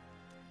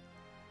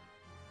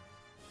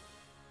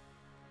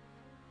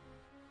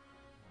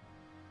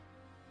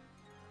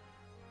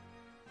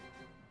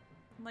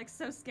 I'm like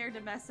so scared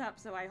to mess up,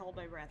 so I hold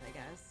my breath, I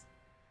guess.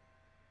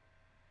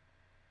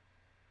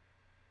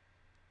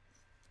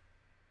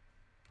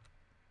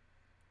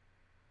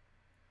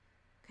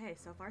 Okay,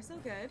 so far so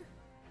good.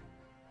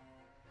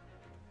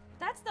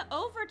 That's the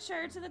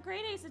overture to the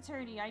Great Ace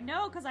Attorney. I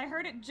know, because I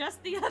heard it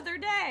just the other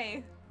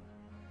day.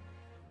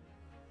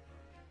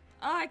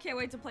 Oh, I can't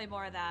wait to play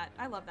more of that.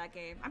 I love that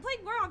game. I'm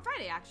playing more on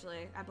Friday,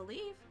 actually, I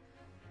believe.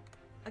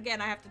 Again,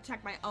 I have to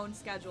check my own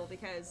schedule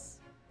because...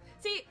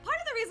 See, part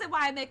of the reason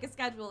why I make a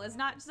schedule is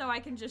not so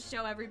I can just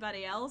show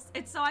everybody else.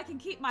 It's so I can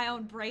keep my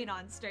own brain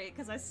on straight,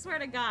 because I swear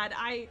to God,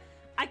 I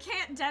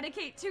can't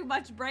dedicate too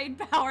much brain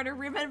power to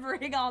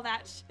remembering all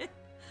that shit.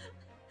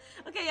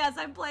 Okay, yes,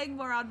 I'm playing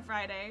more on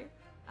Friday.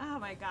 Oh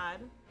my god.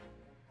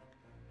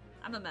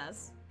 I'm a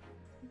mess.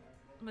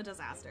 I'm a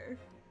disaster.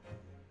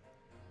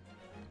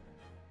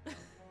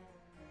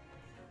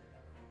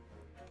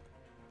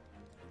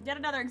 Yet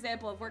another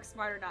example of work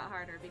smarter, not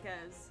harder,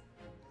 because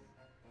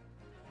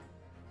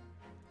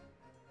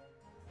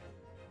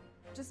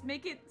just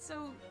make it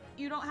so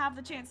you don't have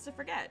the chance to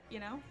forget, you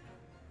know?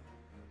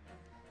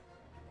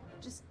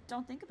 Just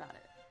don't think about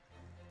it.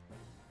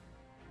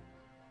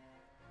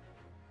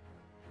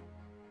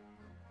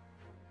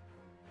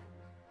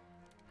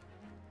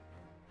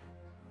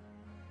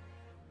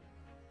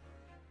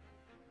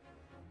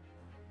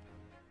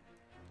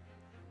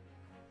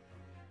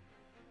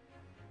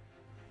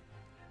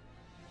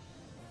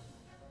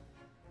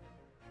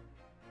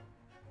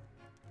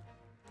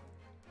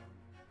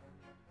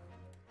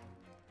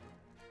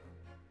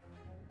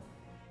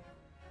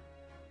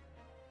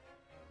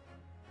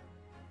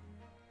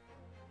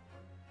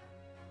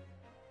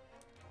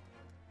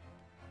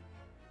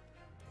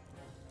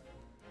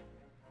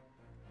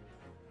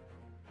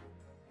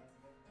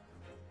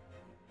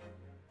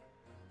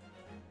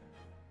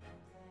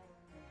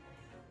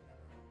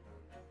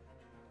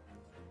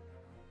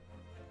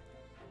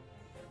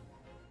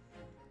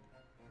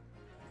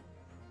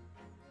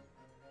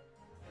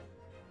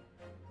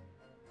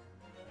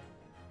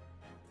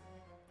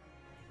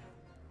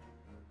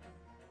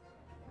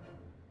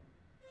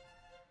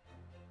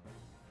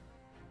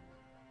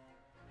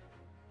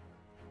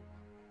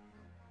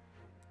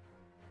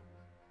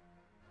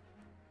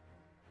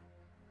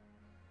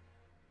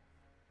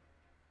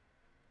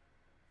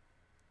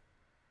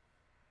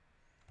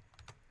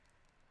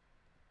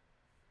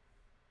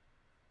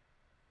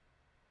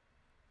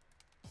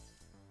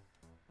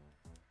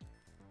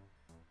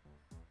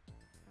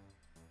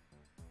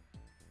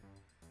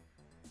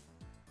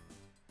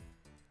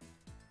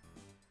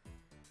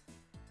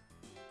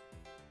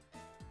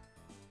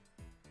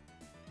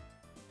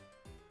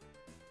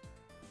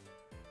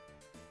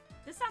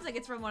 This sounds like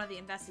it's from one of the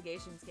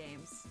Investigations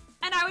games.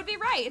 And I would be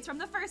right, it's from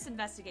the first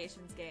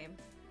Investigations game.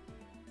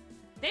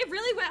 They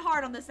really went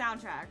hard on the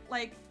soundtrack.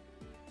 Like,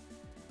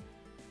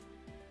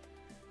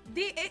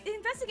 the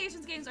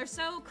Investigations games are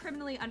so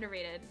criminally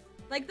underrated.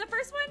 Like, the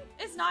first one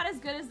is not as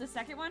good as the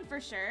second one,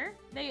 for sure.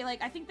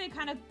 I think they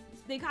kind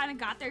of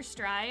got their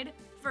stride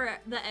for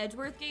the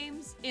Edgeworth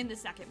games in the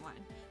second one.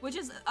 Which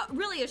is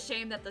really a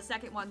shame that the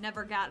second one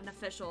never got an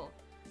official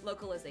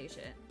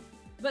localization.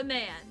 But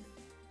man,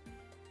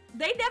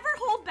 they never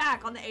hold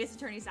back on the Ace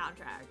Attorney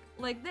soundtrack.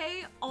 Like,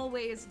 they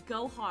always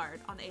go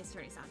hard on the Ace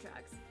Attorney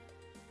soundtracks.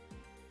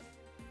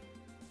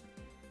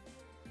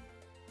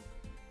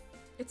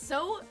 It's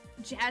so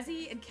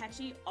jazzy and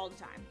catchy all the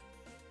time.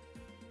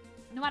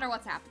 No matter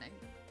what's happening.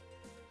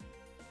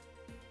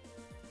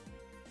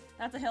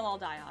 That's a hill I'll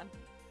die on.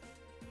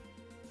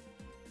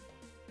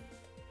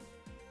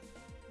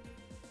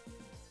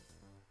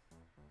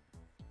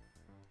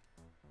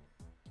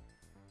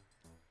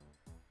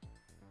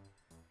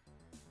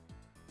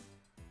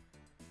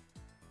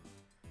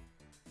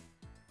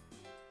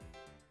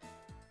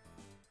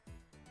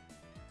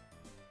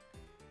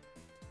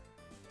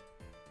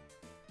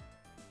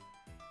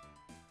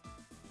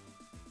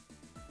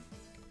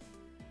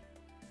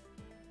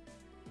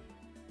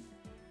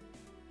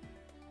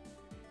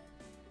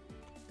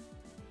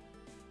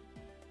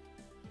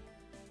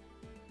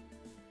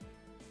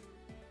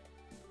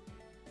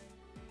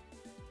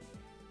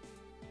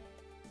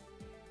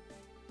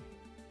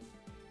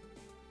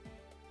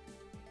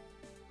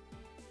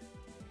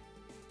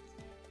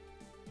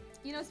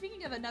 You know,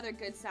 speaking of another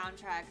good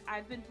soundtrack,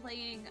 I've been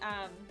playing,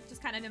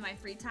 just kind of in my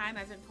free time,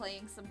 I've been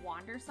playing some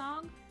Wander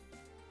Song.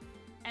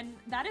 And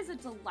that is a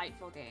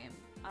delightful game.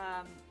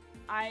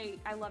 I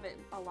love it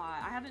a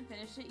lot. I haven't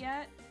finished it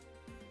yet,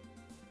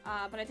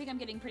 but I think I'm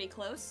getting pretty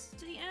close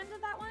to the end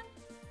of that one.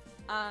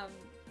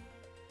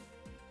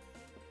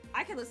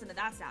 I could listen to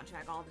that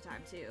soundtrack all the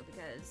time too,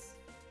 because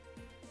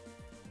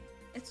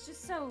it's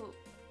just so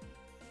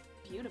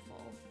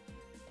beautiful.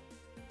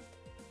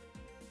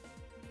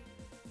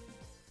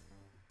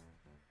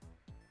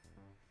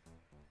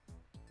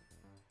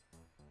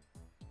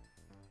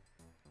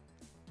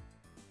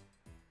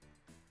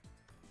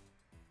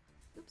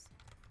 Oops.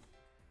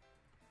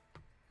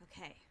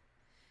 Okay.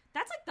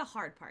 That's like the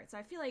hard part, so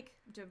I feel like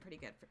I'm doing pretty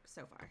good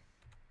so far.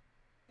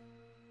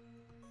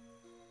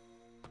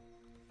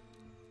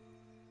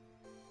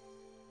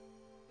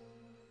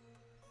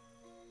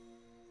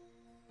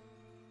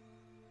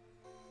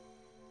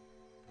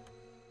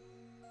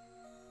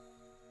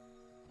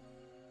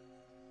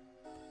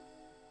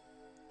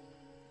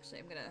 Actually,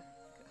 I'm gonna...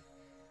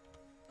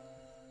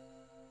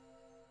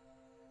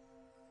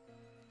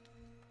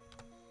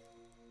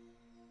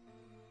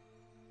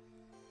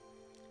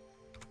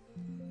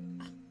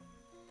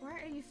 Why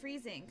are you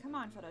freezing? Come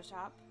on,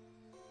 Photoshop.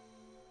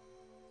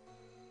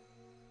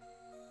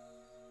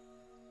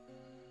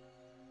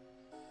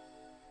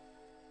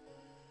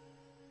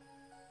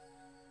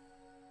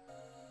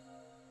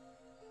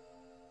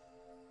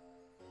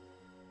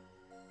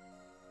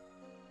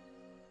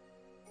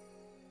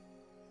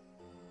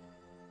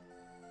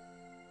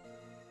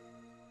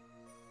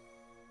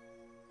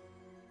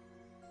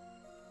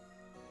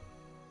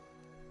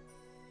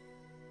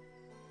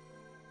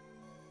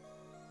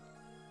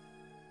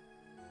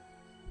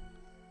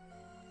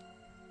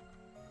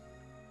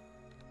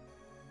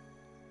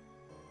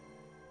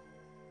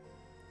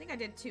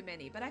 think I did too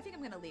many, but I think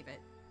I'm gonna leave it.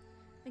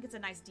 I think it's a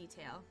nice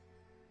detail.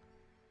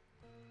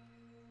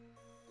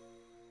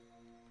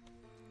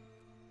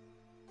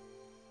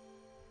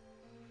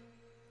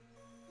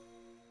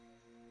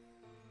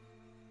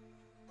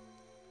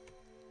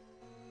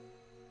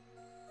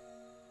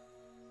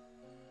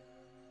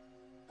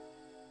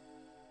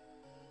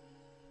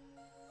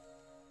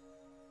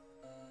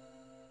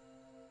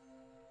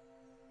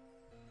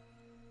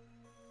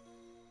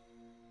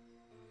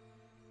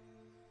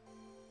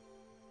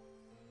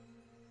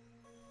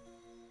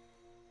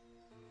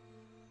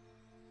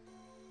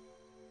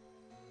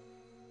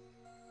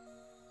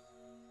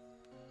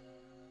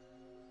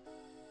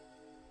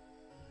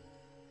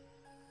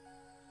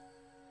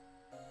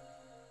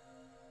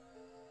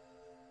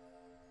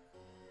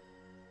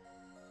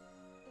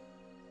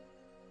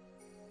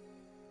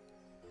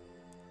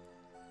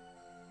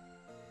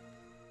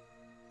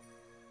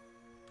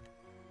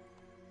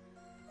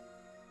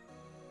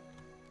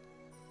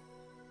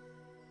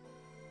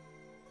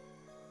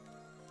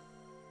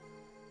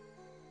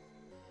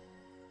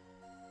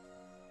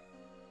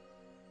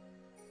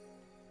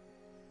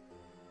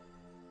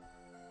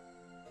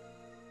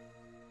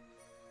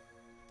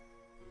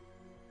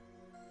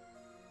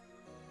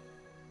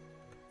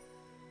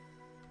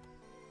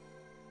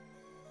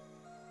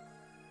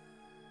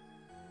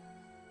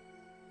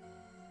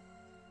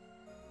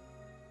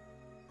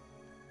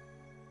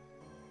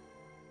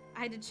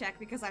 I had to check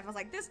because I was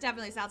like, this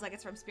definitely sounds like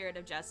it's from Spirit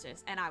of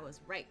Justice. And I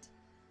was right.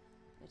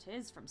 It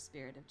is from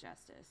Spirit of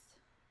Justice.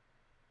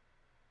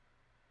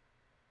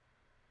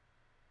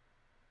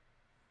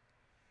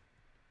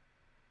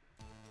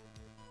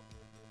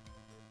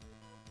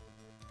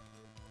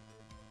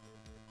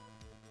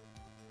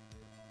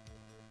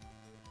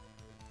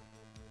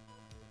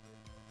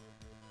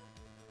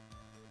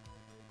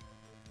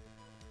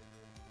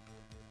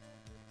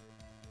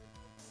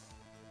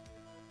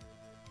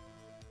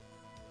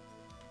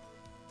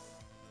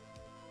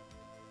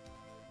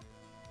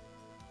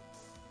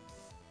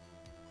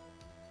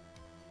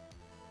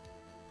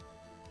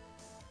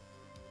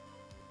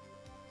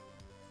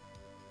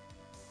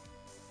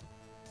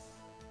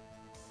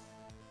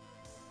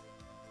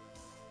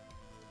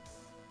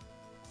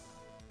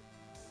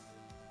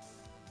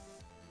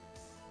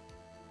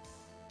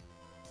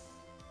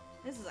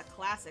 This is a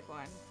classic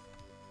one.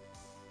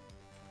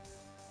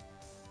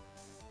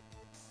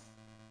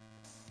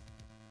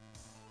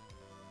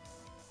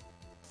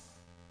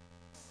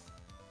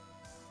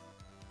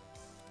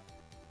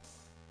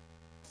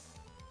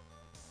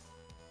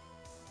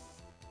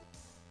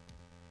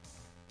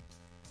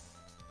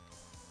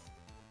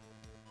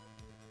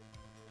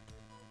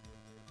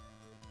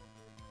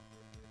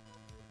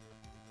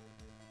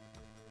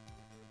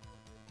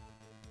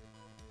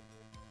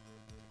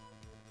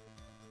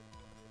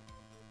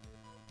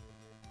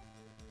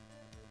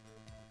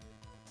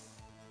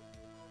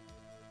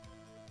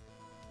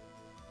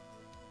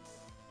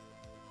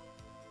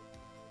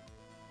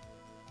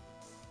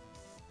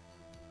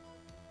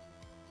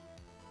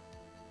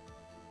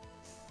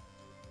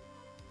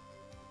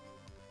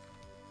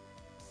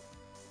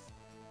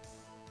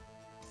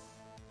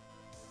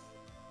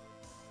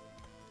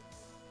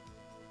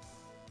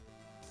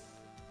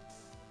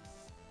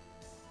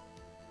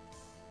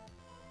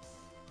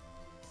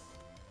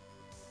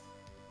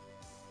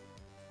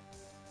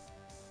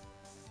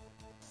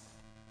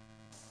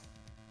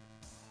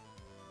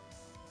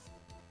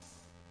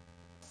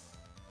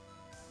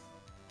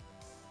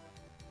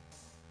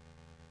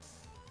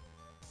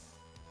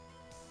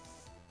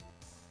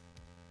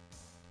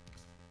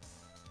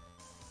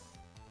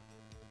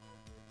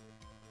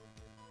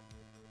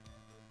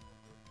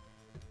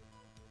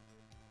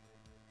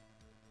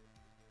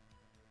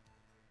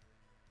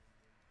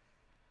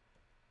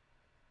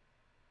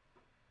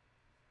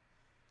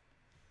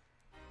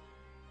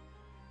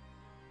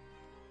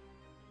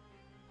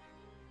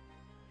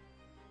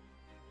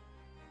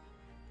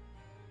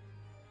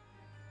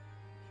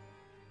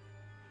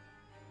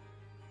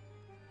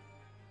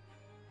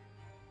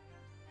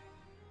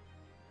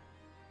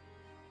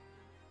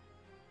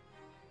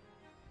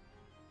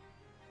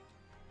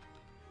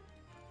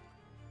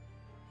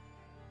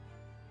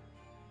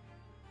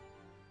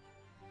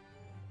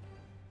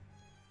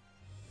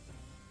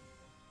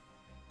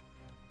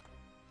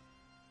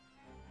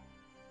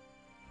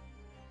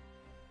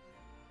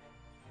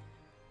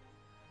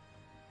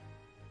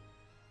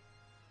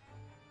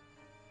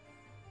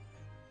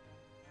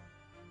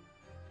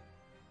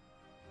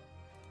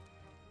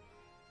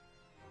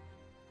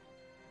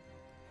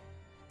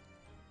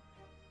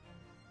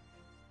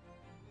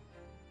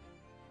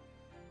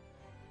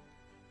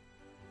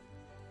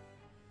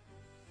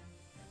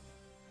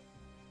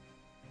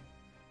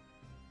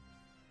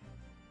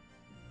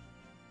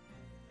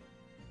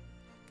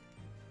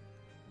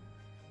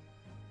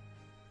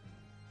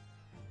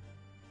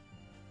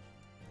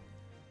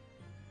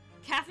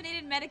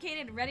 Caffeinated,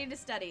 medicated, ready to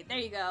study. There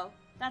you go.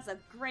 That's a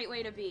great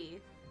way to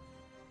be.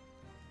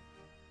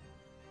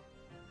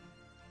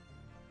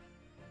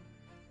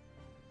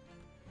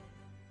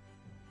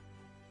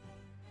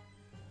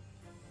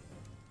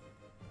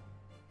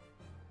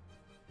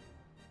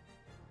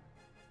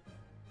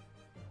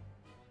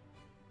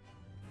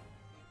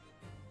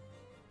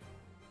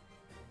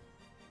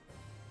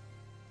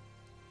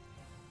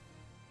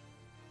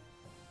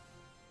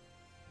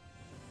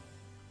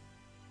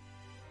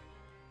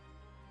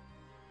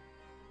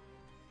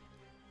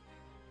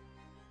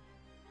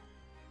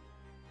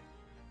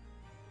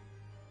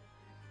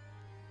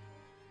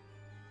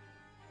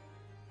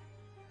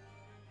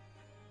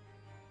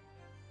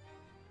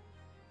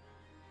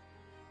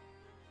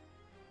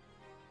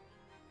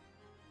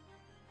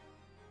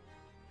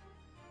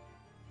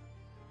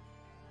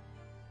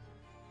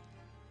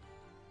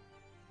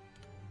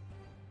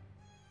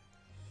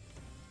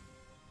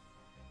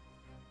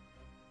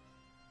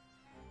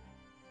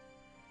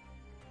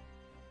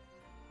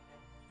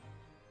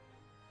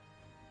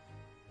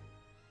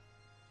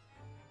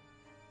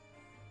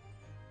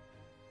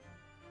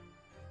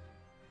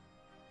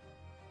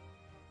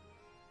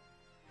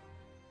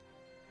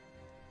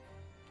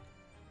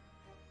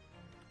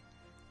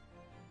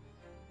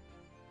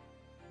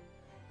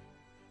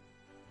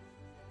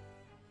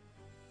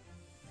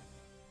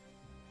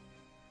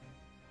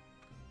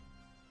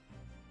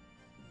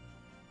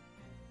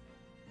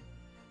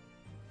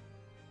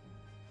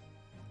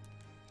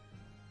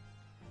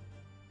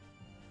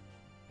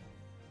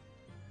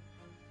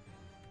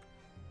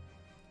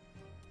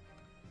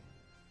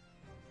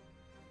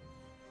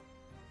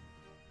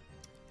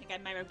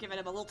 think I might have given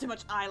him a little too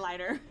much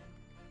eyeliner.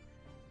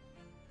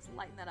 Let's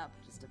lighten that up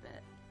just a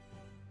bit.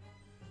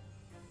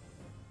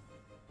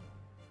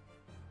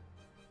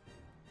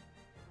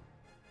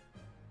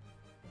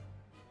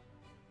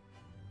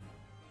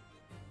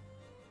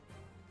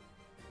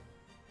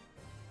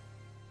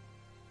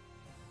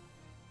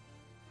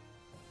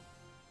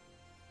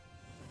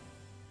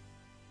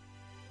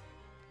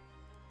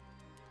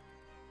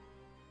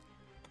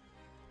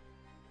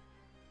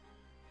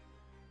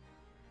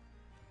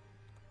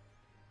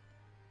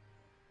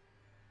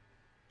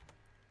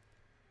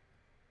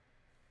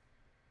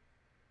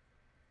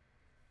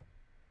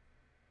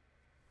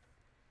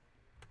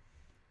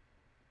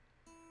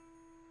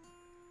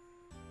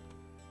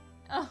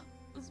 Oh,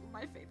 this is one of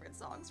my favorite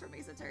songs from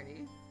Ace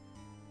Attorney.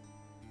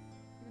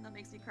 Even though it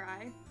makes me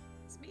cry.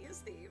 It's Mia's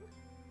theme.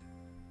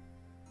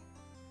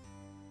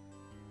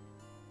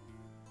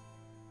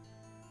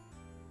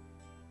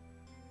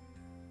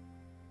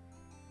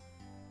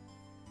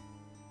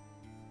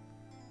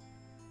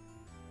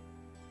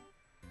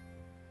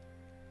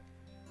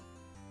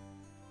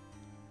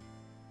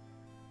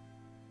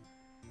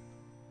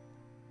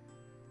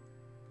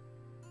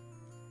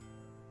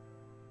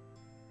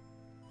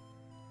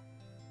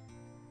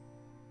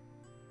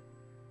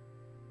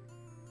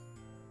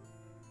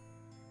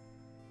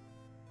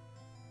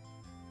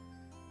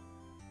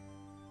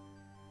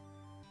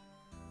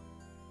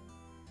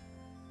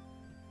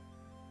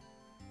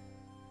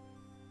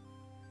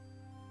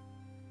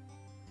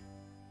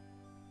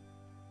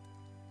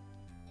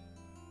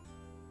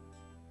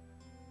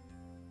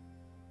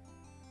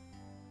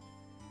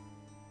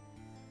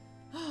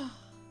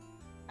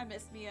 I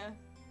miss Mia.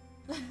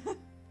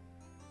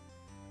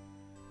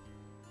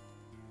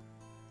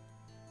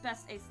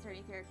 Best Ace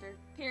Attorney character.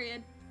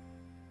 Period.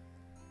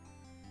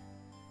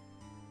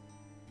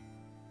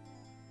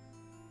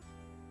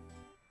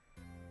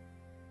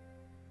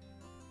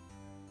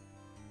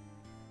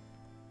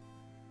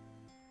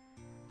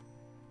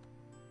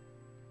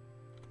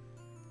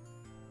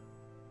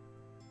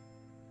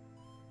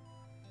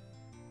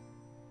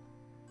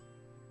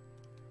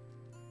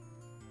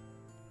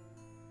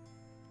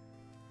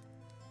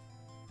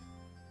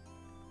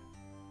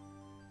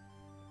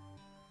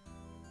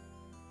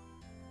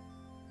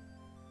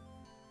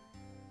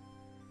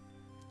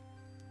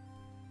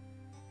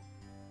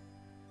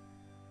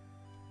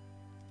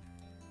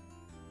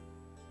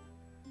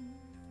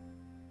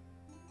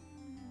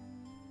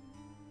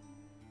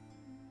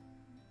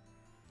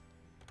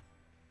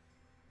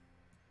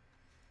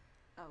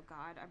 Oh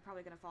god, I'm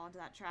probably gonna fall into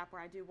that trap where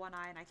I do one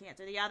eye and I can't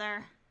do the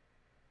other.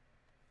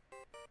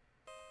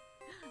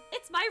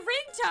 It's my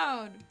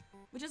ringtone!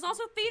 Which is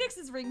also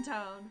Phoenix's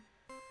ringtone.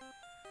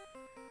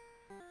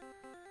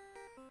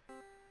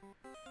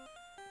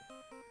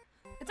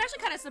 It's actually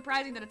kind of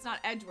surprising that it's not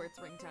Edgeworth's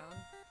ringtone.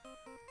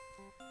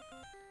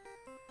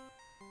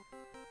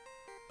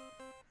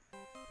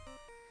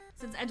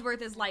 Since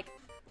Edgeworth is like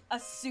a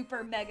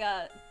super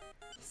mega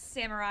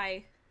samurai...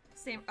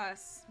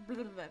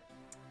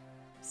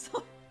 So,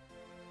 oh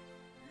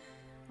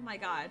my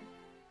god.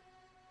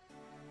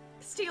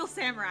 Steel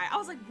Samurai. I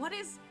was like, what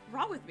is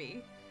wrong with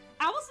me?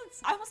 I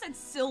almost said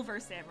Silver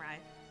Samurai.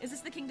 Is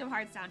this the Kingdom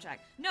Hearts soundtrack?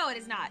 No, it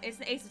is not. It's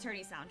the Ace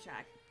Attorney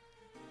soundtrack.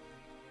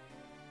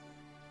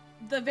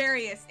 The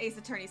various Ace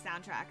Attorney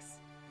soundtracks.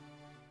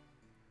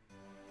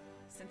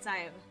 Since I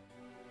am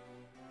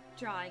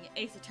drawing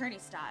Ace Attorney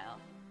style,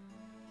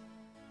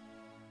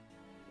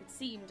 it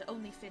seemed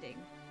only fitting.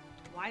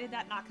 Why did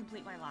that not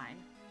complete my line?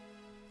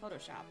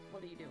 Photoshop,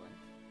 what are you doing?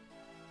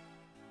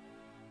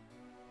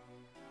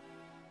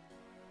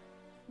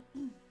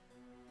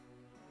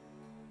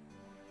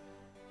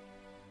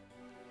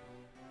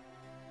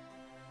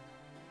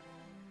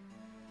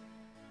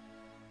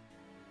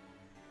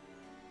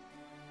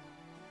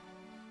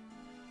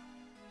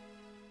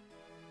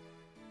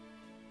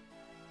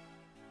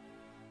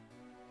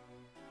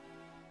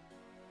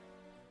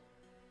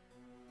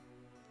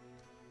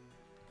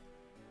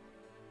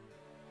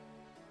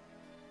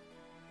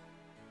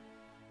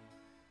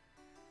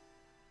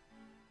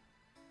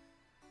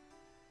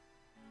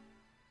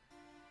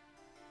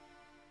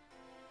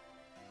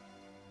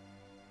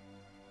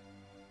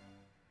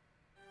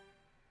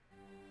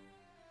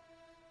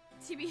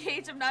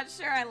 TBH, I'm not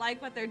sure I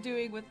like what they're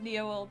doing with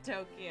Neo Old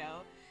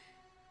Tokyo.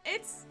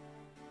 It's...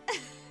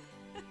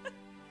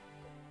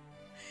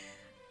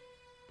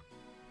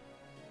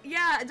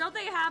 yeah, don't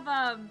they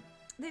have,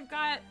 they've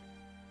got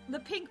the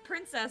Pink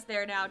Princess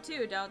there now,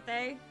 too, don't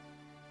they?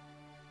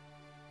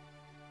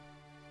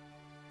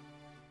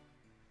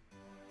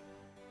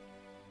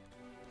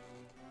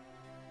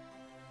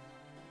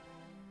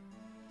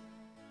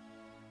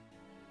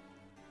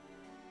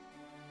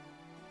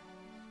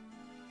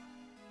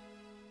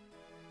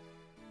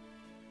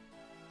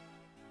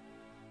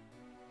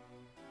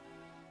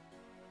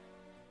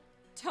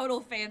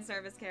 Total fan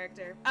service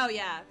character. Oh,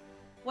 yeah.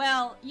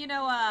 Well, you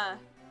know,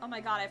 oh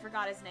my god, I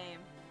forgot his name.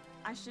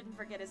 I shouldn't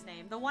forget his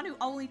name. The one who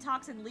only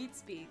talks in leet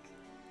speak.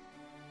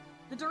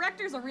 The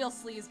director's a real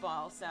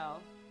sleazeball, so...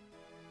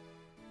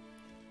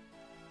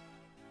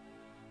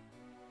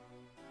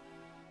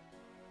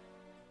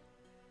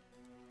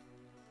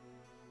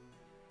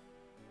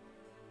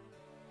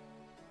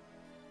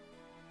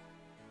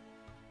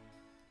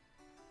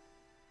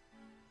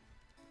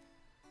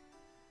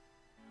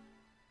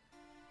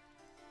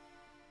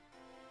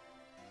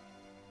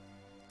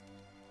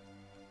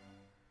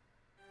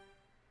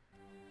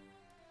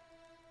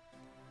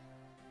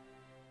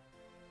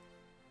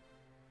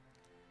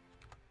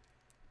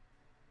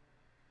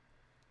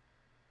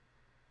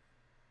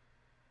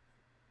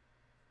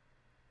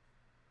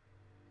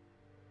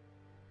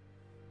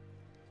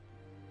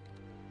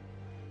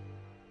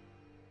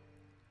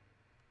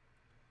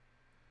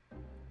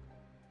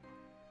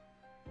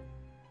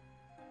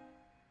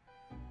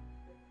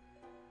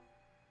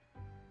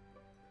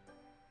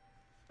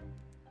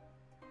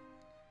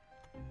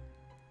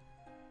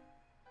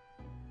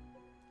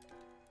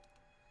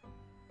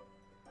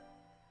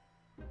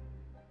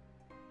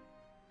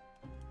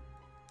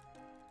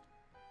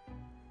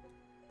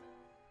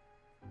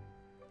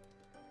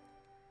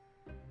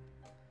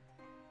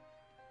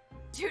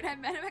 Dude, I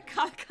met him at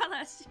Comic-Con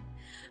last year.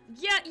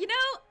 Yeah, you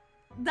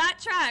know, that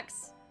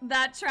tracks.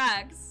 That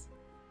tracks.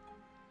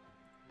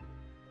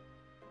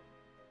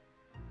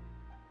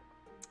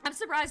 I'm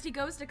surprised he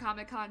goes to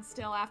Comic-Con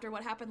still after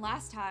what happened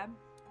last time.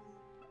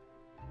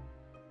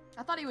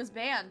 I thought he was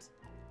banned.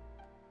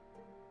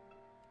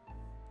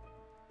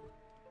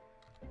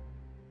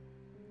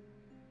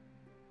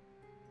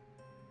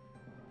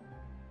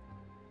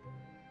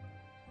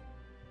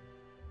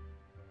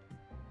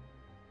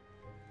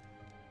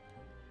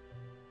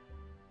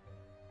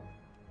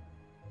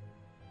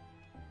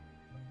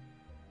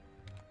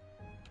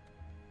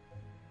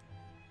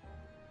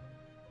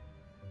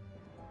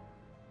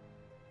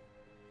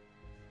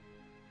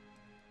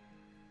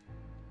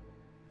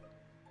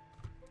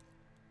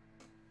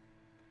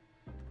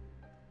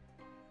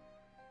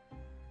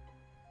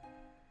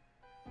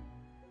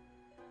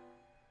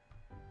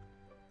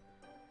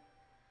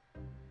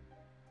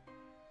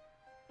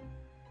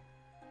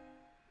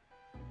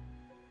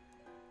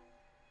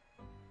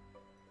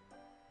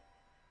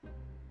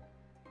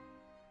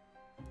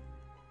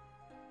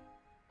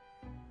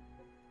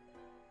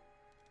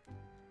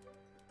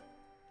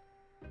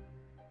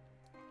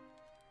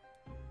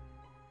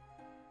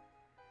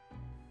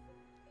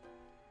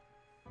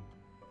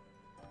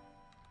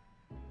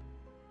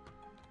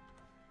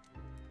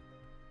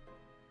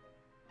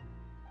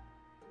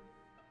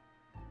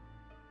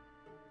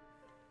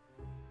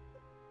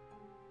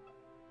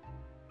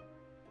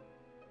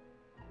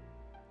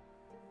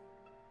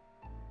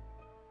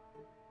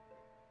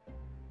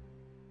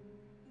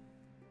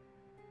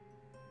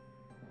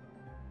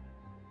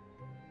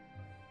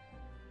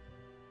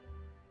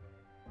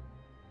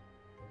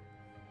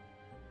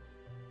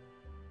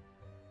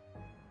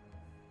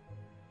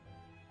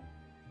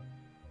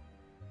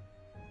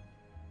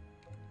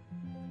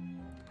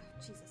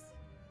 Jesus.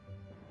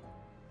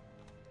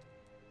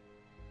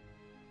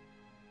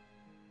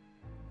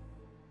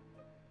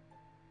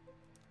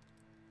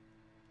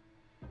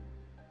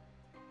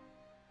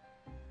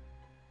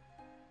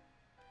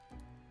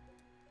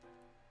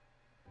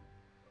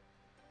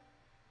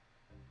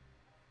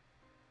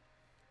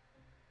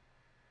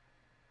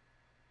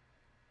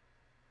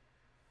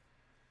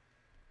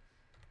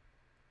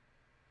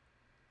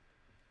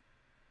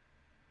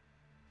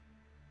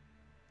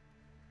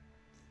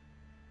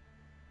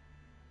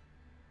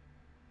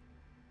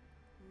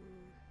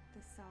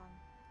 This song.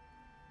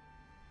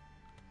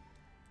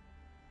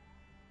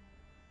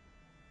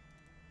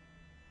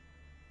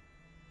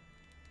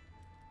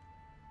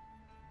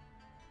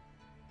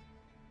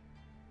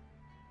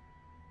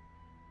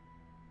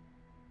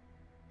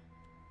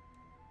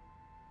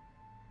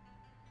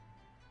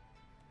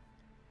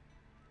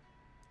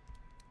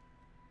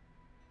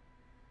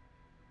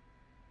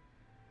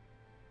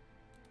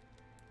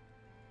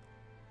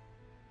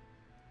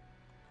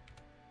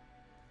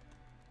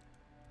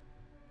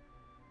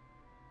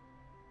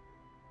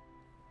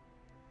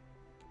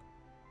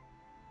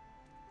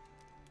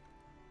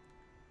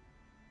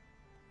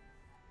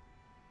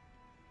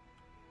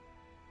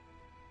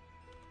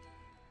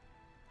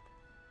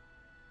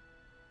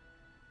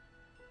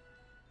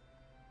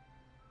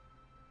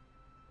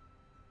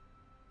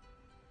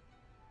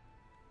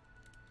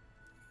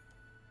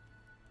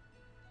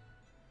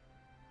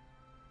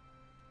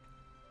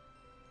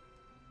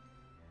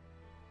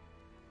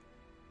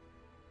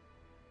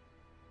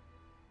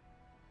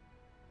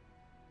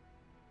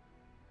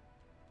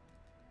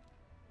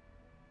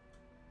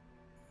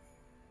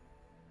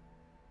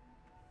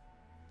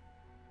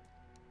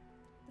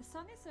 The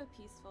song is so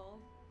peaceful.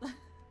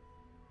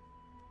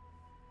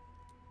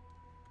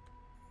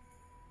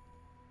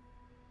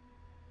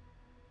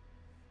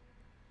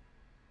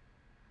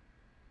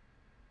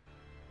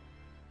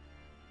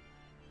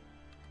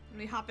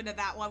 We hop into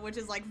that one, which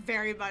is like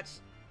very much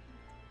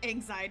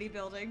anxiety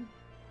building.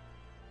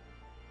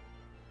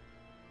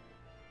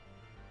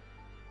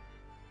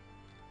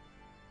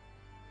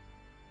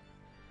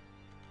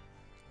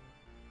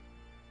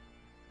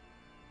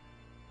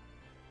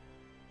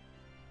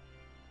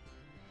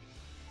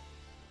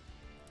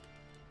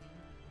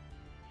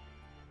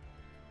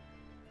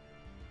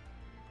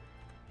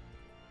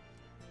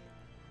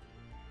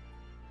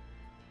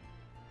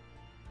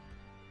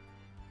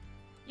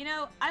 You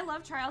know, I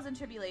love Trials and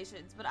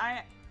Tribulations, but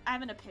I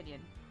have an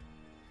opinion.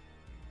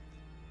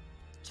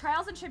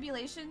 Trials and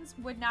Tribulations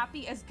would not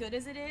be as good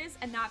as it is,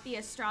 and not be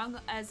as strong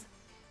as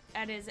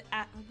it is.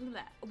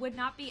 Would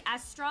not be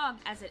as strong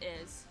as it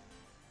is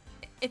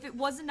if it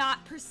was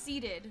not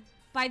preceded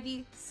by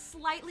the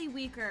slightly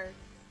weaker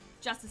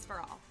Justice for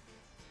All.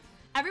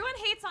 Everyone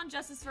hates on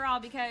Justice for All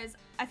because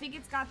I think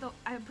it's got the.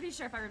 I'm pretty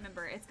sure if I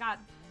remember, it's got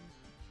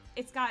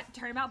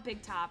Turnabout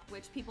Big Top,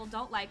 which people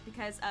don't like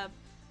because of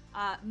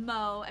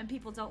Mo, and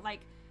people don't like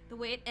the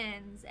way it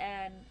ends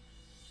and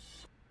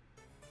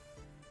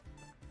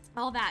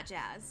all that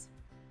jazz.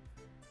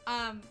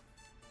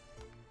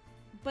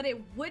 But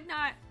it would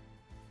not.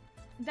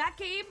 That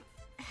game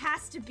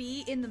has to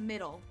be in the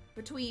middle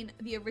between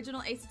the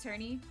original Ace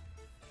Attorney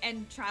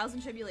and Trials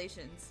and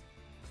Tribulations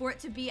for it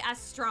to be as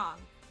strong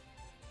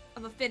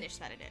of a finish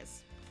that it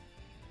is.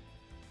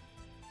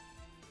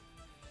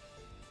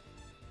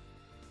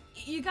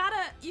 You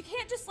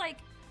can't just like,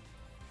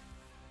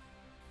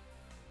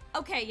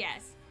 okay,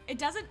 yes, it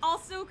doesn't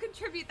also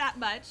contribute that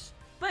much,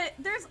 but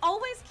there's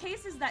always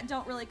cases that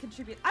don't really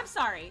contribute. I'm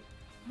sorry,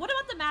 what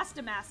about the mask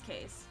to mask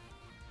case?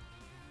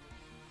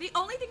 The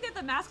only thing that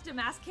the mask to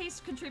mask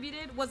case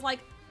contributed was like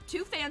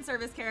 2 fan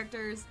service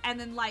characters and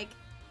then like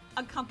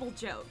a couple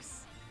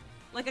jokes.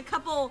 Like a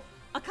couple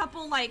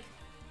like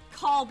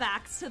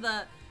callbacks to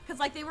the, because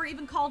like they were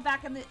even called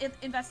back in the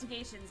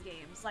investigations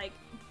games. Like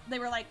they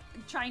were like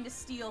trying to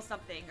steal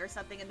something or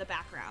something in the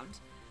background.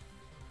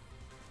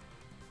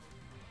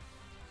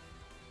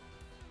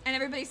 And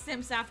everybody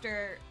simps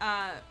after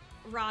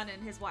Ron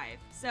and his wife.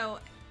 So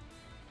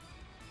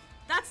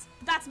that's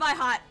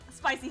my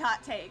spicy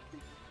hot take.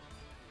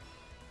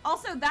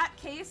 Also, that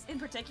case in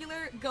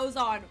particular goes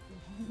on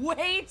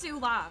way too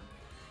long.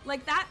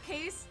 Like that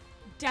case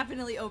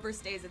definitely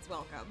overstays its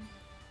welcome.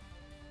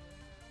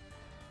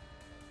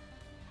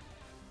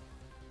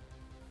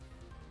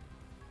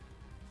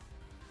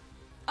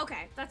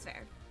 Okay, that's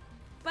fair.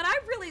 But I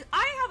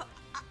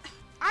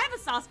have a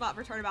soft spot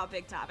for Turnabout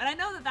Big Top, and I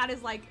know that that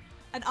is like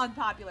an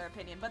unpopular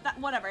opinion, but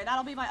whatever,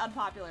 that'll be my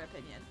unpopular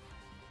opinion.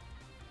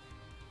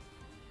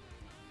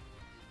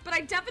 But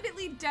I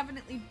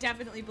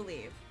definitely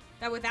believe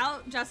that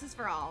without Justice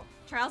for All,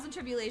 Trials and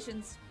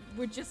Tribulations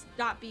would just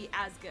not be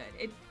as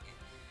good.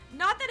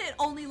 Not that it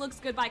only looks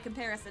good by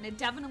comparison, it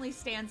definitely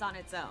stands on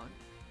its own.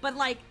 But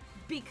like,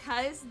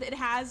 because it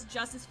has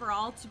Justice for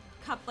All to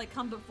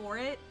come before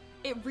it,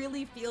 it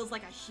really feels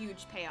like a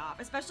huge payoff,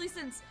 especially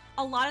since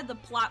a lot of the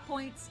plot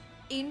points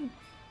in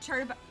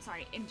Trials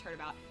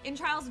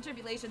and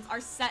Tribulations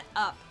are set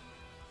up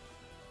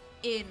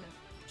in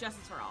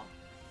Justice for All.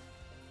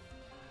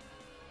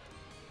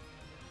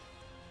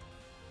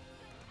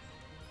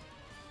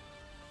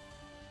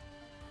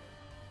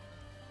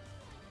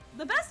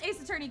 The best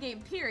Ace Attorney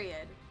game,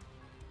 period,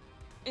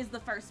 is the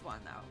first one,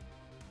 though.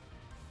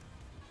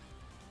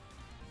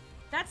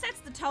 That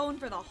sets the tone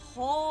for the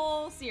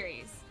whole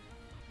series.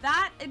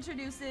 That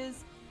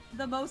introduces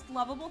the most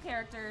lovable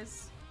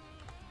characters.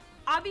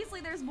 Obviously,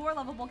 there's more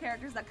lovable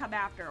characters that come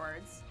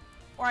afterwards.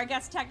 Or I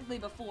guess technically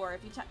before,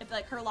 if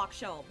like Herlock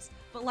Sholmes.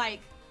 But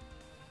like,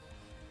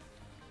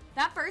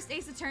 that first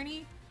Ace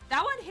Attorney,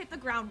 that one hit the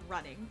ground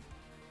running.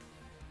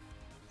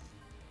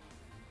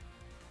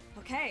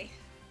 Okay.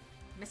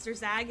 Mr.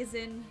 Zag is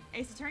in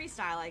Ace Attorney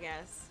style, I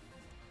guess.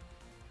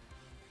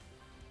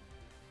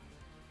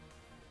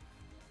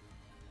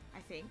 I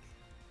think.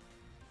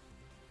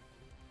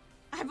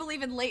 I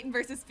believe in Leighton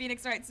versus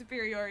Phoenix Wright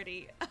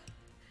superiority.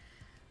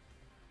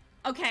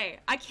 Okay,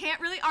 I can't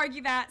really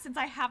argue that since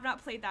I have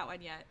not played that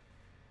one yet.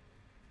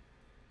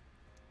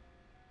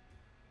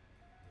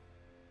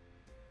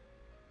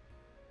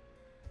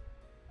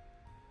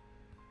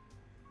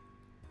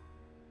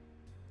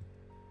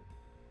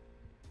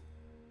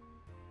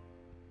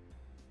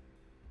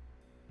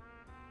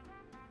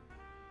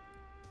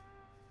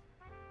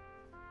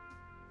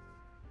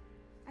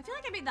 I feel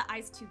like I made the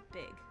eyes too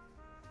big.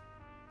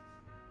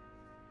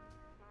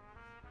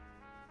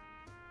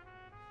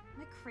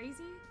 Am I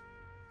crazy?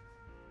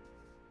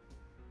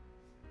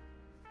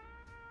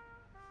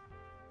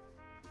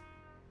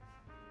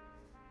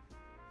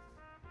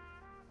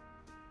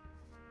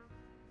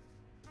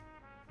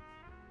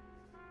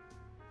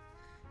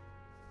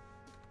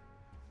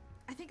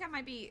 I think I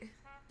might be...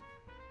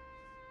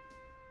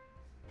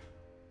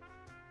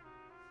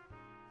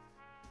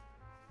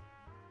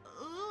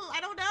 Ooh,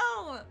 I don't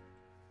know!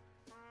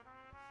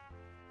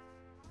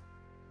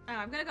 Oh,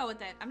 I'm gonna go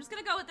with it. I'm just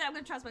gonna go with it. I'm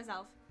gonna trust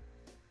myself.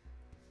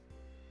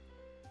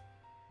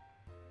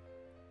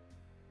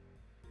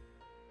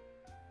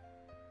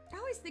 I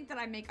always think that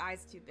I make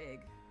eyes too big.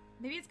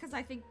 Maybe it's because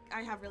I think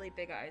I have really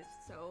big eyes,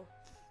 so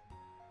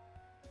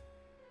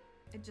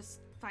it just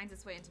finds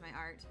its way into my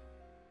art.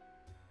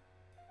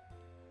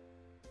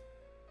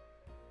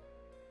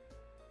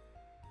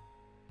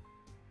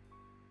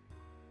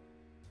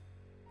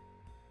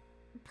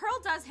 Pearl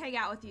does hang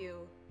out with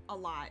you a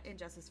lot in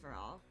Justice for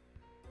All.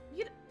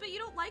 But you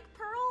don't like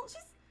Pearl?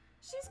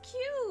 She's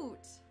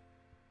cute.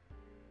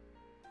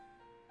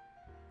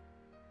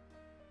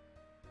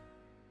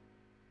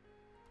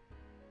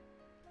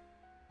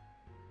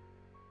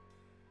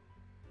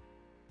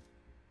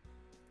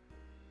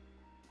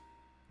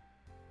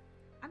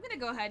 I'm gonna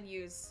go ahead and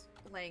use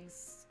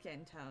Lang's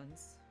skin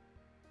tones.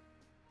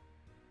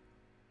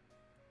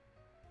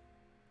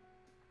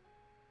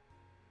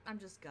 I'm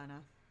just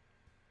gonna.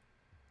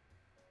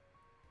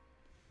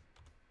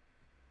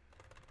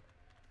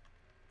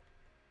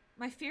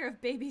 My fear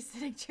of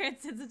babysitting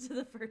transcends into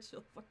the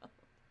virtual world.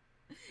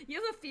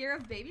 You have a fear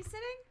of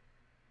babysitting?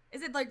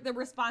 Is it like the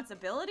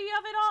responsibility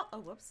of it all? Oh,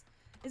 whoops.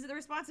 Is it the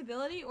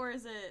responsibility or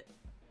is it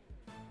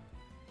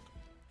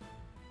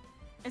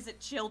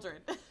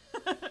children?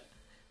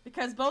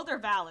 Because both are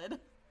valid.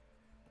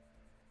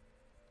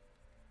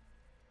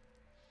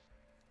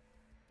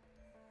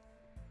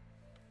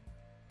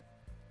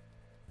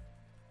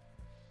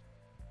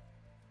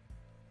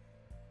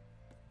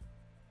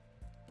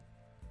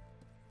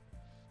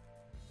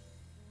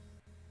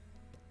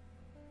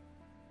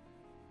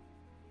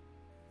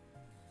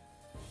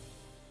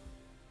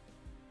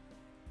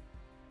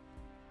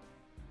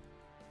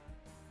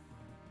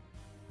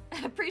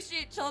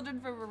 Appreciate children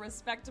from a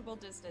respectable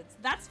distance.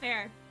 That's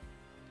fair.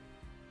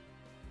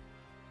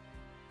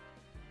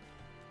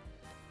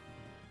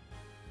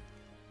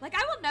 Like,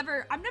 I'm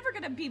never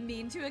gonna be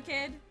mean to a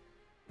kid.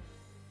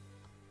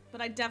 But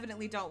I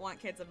definitely don't want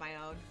kids of my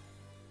own.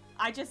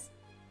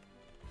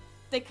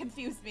 They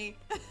confuse me.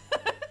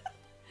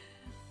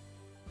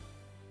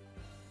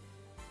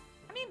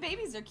 I mean,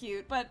 babies are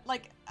cute, but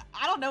like,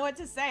 I don't know what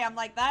to say. I'm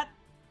like, that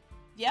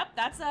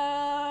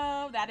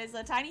is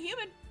a tiny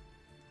human.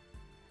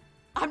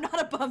 I'm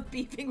not above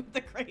beefing with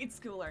the grade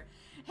schooler.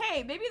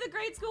 Hey, maybe the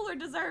grade schooler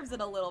deserves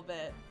it a little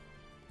bit.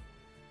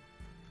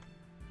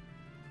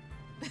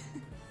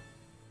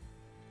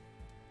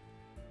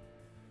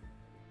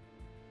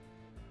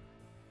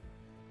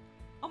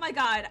 Oh my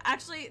god,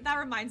 actually, that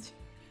reminds me.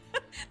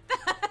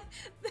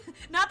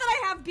 Not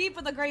that I have beef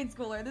with a grade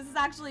schooler, this is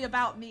actually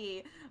about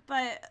me,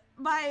 but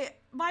my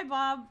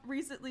mom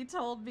recently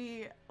told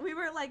me, we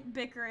were like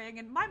bickering,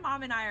 and my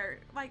mom and I are,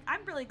 like,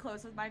 I'm really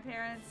close with my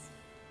parents.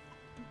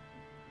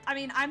 I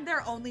mean, I'm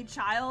their only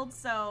child,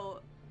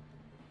 so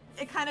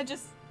it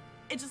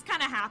just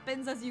kind of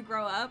happens as you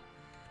grow up.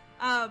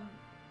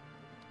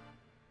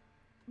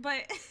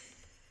 But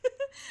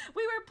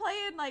we were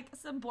playing like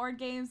some board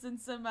games and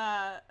some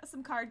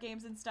card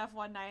games and stuff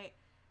one night,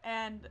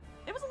 and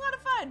it was a lot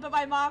of fun. But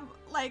my mom,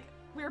 like,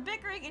 we were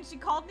bickering and she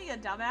called me a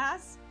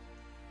dumbass,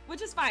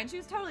 which is fine. She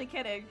was totally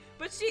kidding.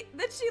 But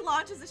then she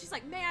launches and she's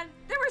like, man,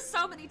 there were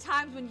so many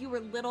times when you were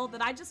little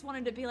that I just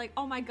wanted to be like,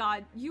 oh my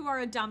god, you are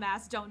a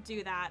dumbass, don't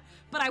do that.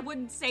 But I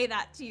wouldn't say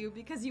that to you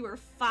because you were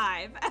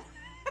 5. And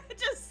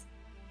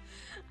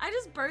I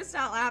just burst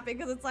out laughing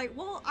because it's like,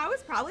 well, I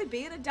was probably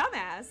being a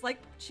dumbass. Like,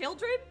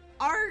 children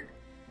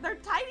they're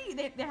tiny.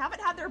 They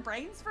haven't had their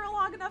brains for a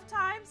long enough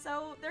time,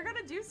 so they're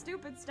gonna do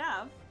stupid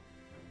stuff.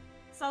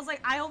 So I was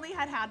like, I only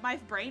had my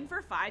brain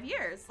for 5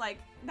 years. Like,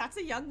 that's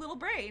a young little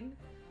brain.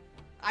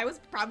 I was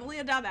probably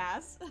a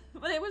dumbass.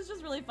 But it was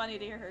just really funny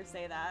to hear her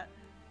say that.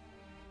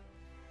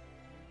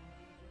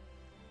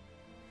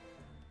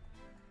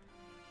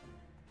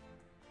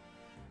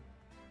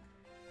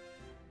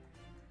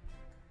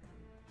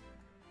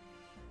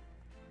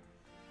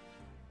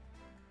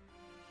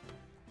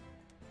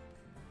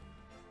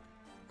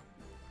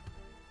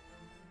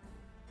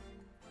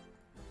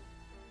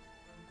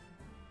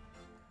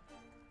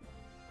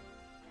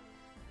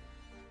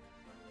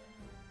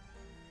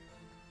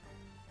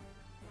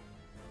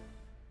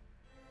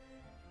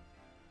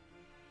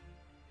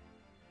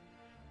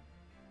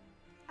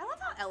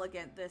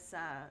 Elegant this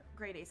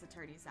Great Ace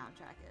Attorney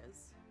soundtrack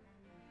is.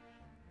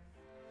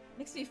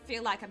 Makes me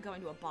feel like I'm going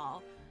to a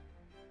ball.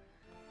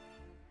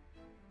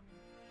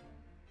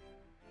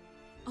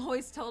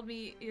 Always told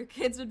me your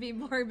kids would be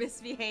more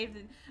misbehaved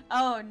than...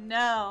 Oh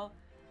no.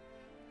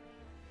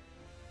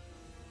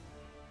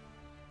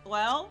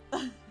 Well,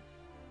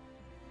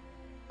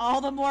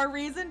 all the more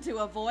reason to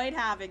avoid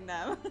having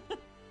them.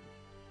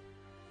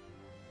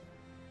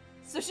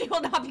 So she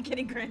will not be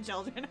getting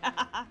grandchildren.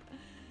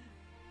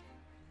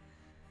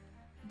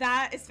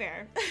 That is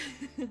fair.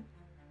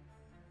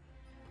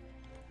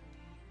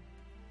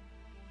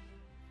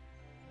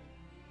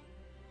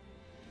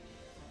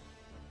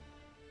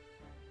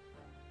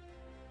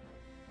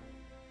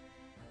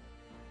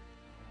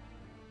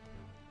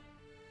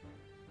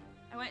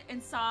 I went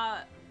and saw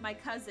my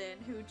cousin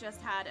who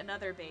just had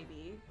another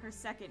baby, her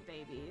second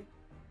baby.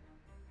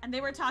 And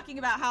they were talking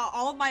about how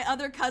all of my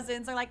other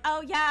cousins are like,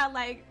 oh yeah,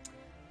 like,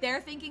 they're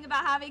thinking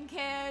about having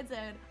kids,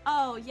 and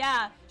oh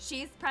yeah,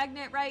 she's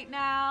pregnant right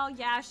now,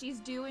 yeah, she's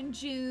due in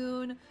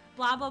June,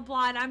 blah blah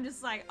blah. And I'm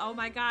just like, oh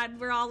my god.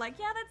 We're all like,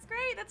 yeah,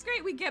 that's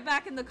great. We get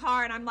back in the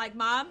car and I'm like,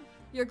 Mom,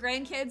 your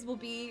grandkids will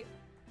be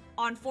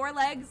on 4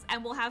 legs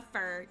and will have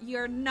fur.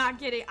 You're not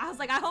getting... I was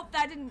like, I hope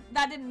that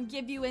didn't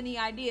give you any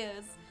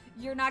ideas.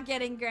 You're not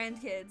getting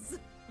grandkids.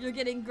 You're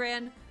getting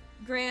grand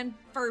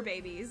fur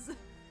babies.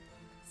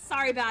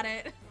 Sorry about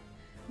it.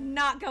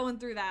 Not going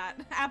through that.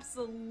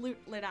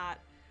 Absolutely not.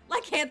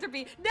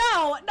 Lycanthropy.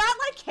 No, not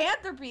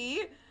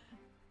lycanthropy.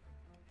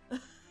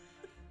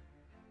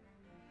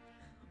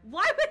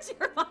 Why would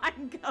your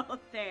mind go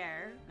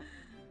there?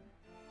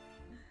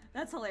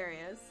 That's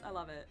hilarious. I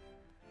love it.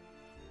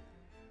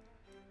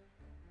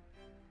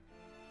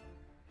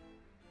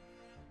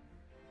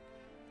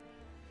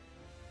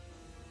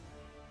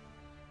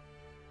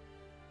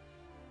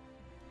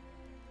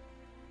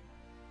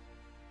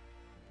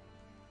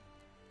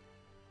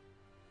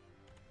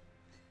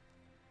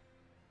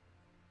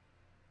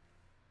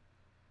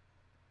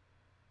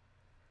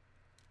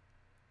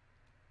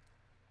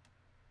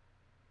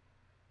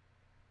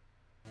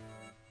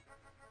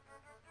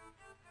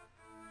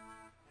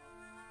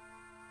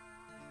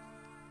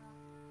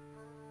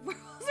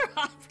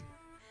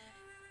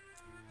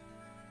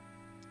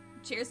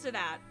 Cheers to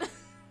that.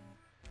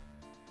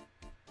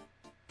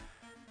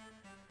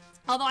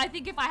 Although I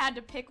think if I had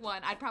to pick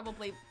one, I'd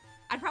probably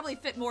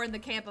fit more in the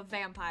camp of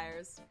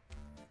vampires.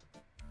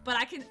 But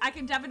I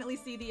can definitely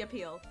see the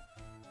appeal.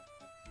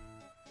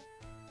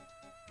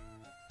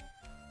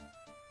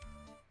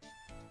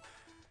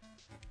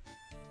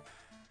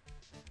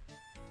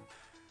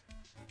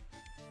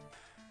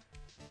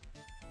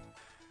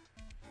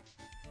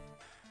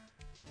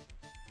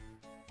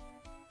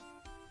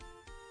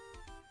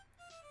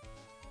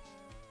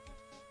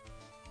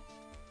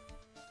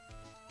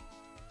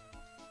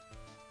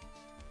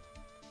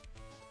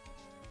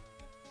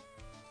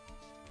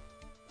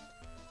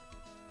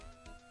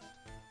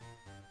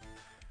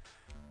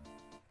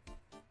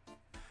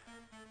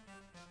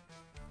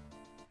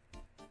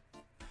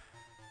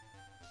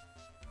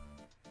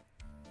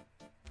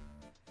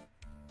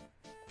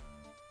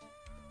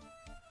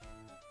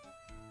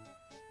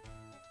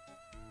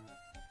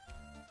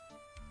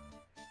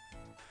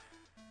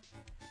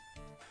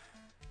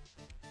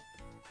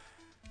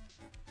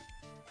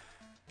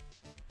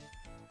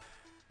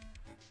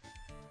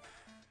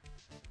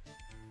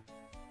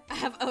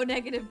 have O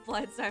negative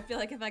blood, so I feel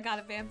like if I got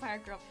a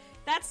vampire girl,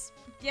 that's,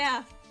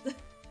 yeah.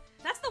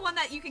 That's the one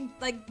that you can,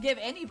 like, give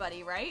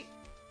anybody, right?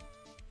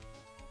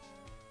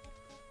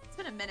 It's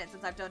been a minute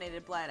since I've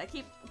donated blood. I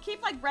keep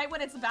like, right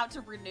when it's about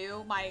to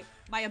renew my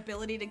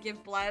ability to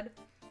give blood,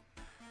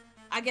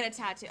 I get a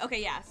tattoo.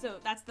 Okay, yeah, so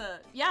that's the,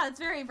 yeah, it's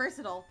very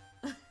versatile.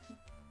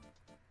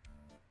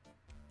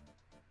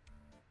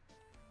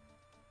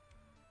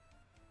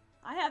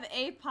 I have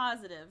A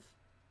positive.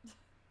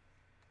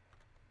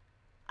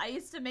 I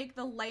used to make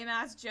the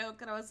lame-ass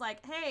joke, and I was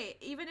like, hey,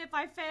 even if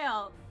I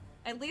fail,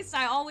 at least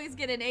I always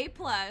get an A+.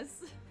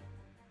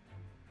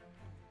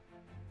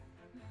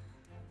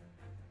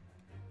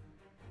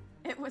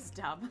 It was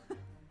dumb.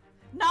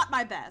 Not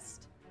my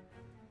best.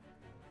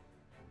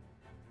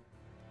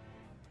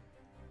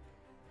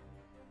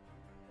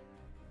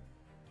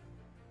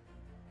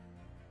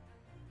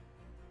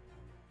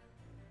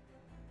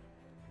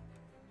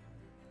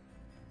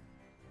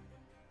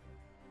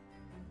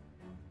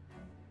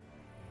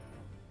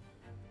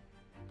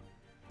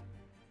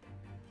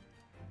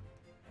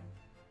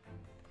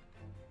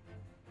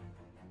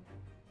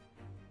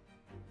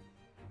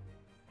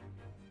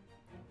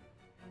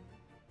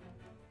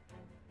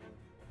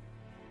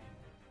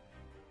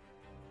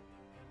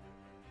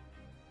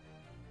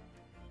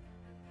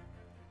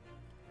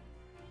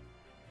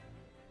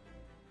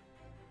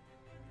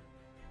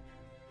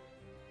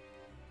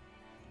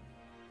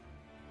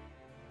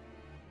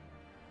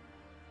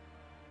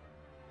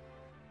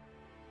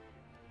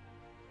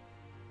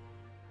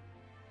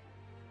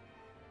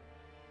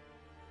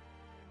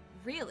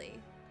 Really?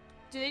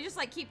 Do they just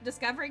like keep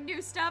discovering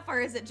new stuff,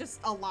 or is it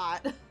just a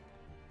lot?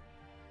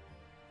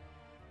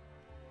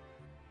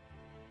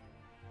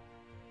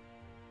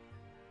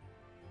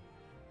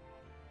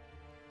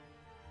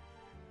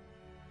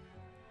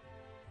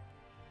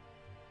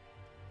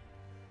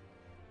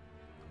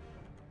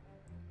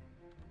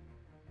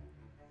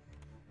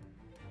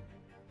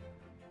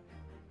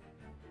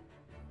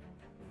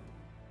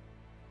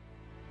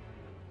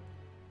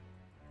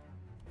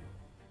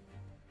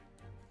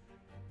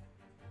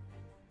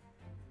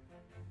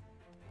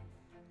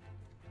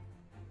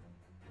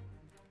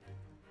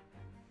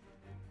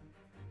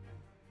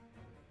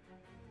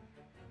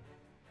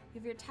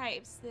 Of your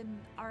types, then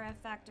RF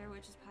factor,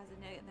 which is positive,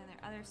 and then there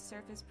are other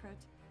surface protein.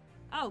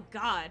 Oh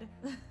God,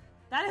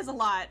 that is a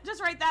lot.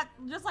 Just write that,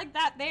 just like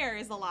that. There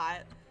is a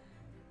lot.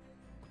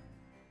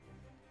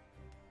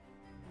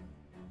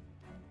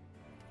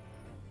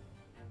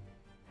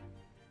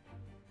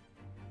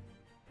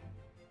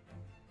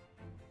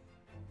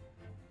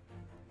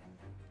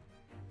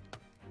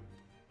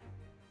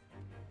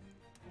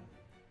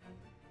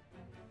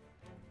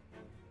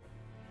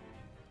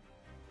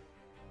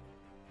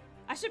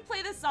 I should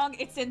play the song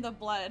It's in the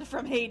Blood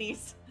from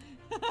Hades.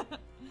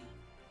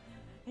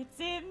 It's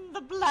in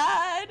the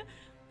blood.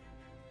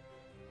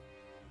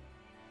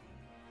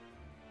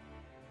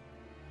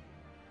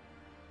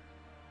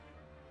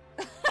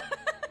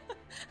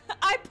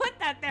 I put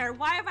that there.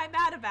 Why am I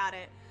mad about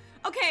it?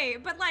 Okay,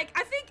 but like,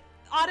 I think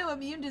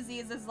autoimmune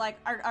diseases like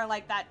are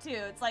like that too.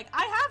 It's like,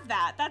 I have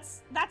that.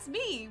 That's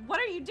me. What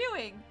are you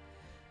doing?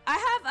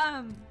 I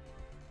have,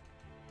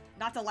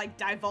 not to like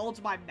divulge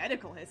my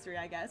medical history,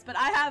 I guess, but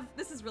I have,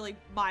 this is really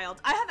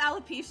mild. I have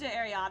alopecia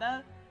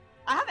areata.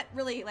 I haven't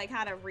really like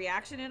had a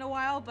reaction in a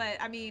while, but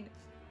I mean,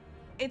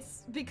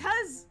 it's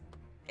because,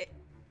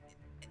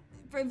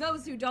 for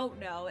those who don't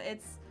know,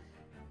 it's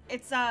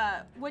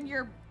when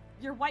your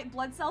white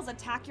blood cells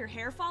attack your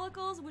hair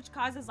follicles, which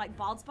causes like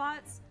bald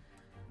spots.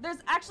 There's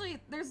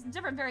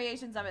different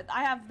variations of it.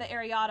 I have the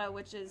areata,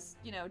 which is,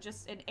 you know,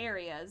 just in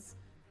areas,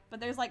 but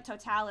there's like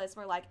totalis,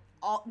 where like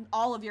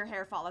all of your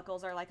hair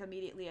follicles are like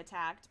immediately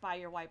attacked by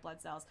your white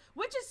blood cells,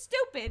 which is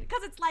stupid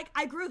because it's like,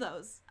 I grew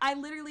those. I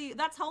literally,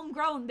 that's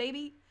homegrown,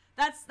 baby.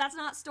 That's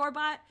not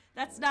store-bought.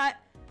 That's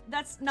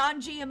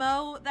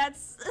non-GMO.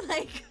 That's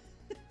like,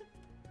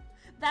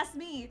 that's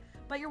me.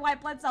 But your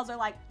white blood cells are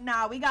like,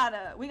 nah, we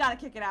gotta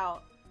kick it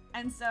out.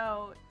 And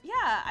so,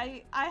 yeah,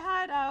 I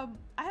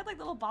had like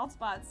little bald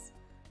spots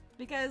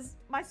because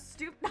my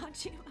stupid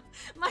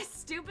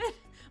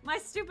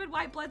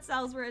white blood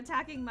cells were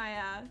attacking my,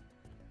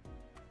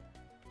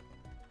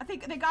 I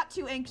think they got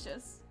too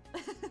anxious.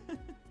 And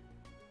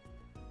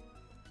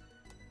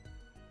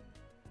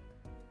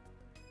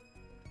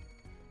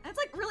it's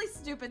like really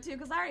stupid too,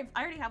 because I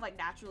already have like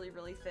naturally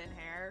really thin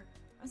hair.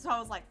 And so I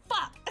was like,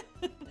 fuck!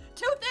 Too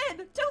thin!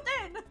 Too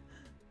thin!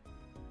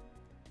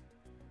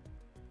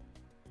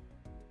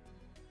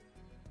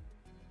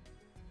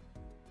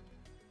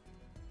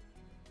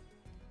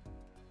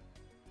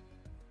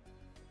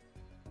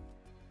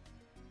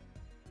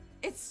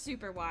 It's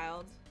super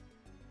wild.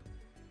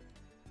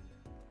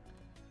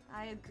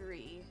 I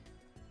agree.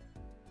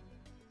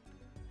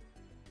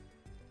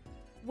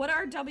 What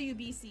are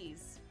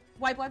WBCs?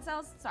 White blood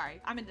cells?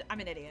 Sorry, I'm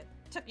an idiot.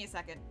 Took me a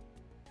second.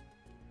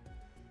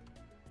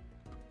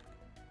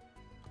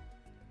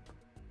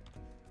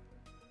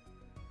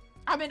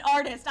 I'm an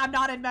artist. I'm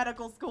not in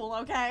medical school,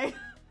 okay?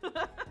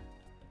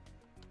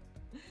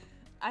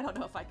 I don't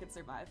know if I could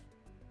survive.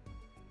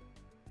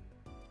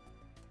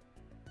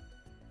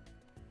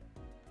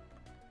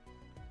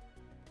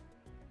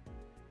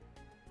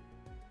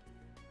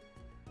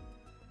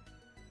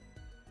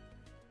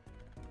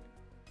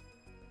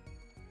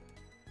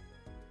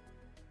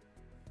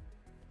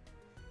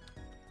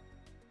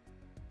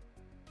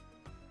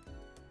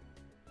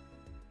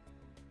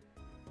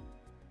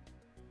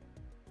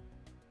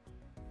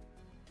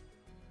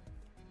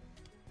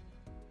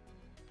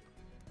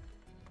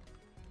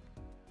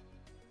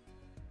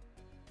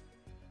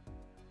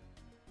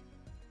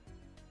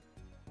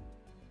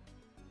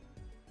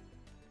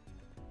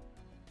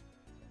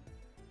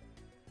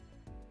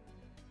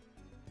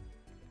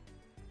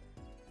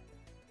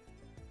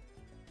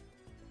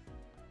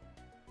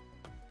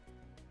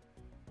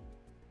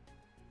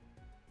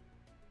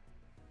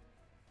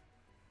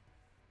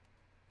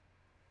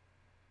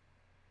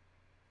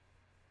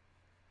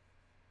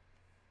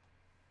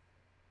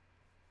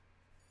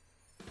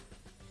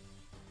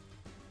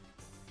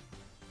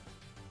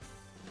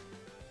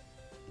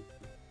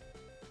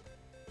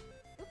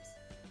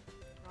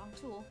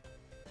 tool.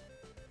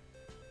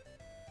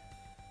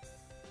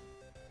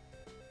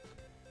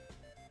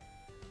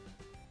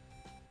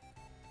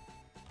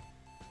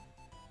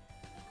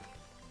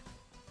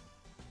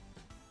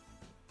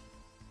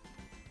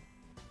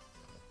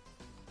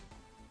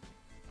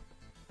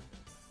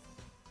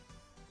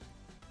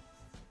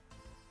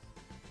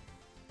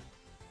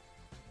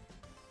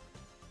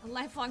 A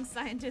lifelong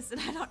scientist,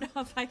 and I don't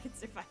know if I can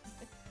survive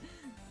it.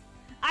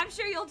 I'm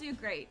sure you'll do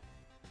great.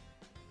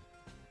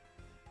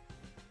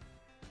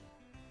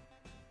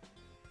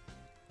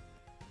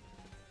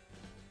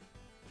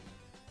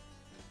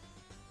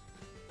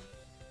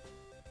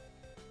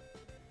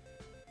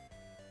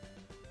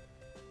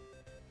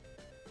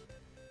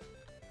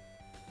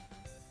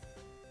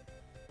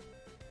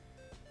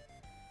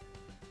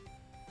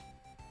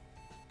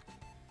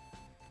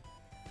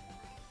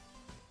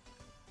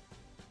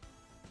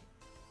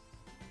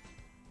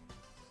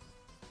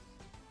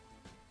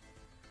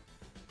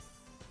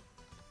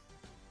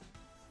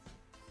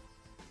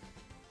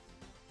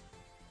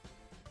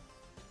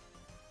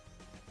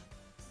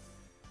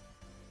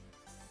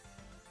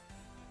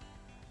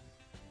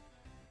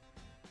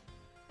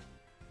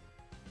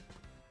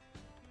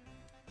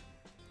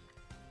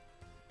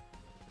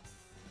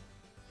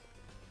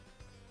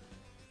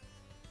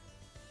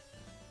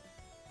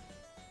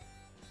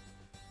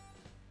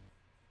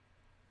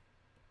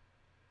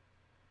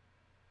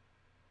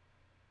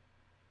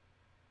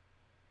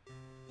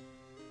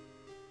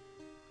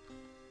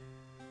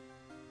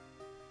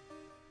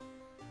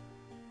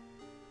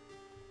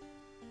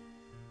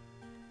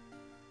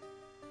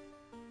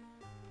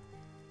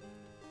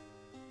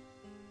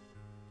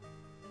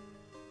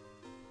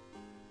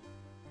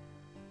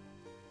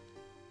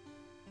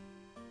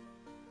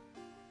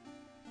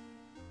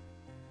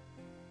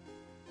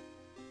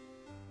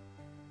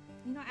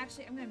 You know,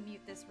 actually, I'm gonna mute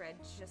this red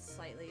just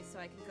slightly so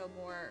I can go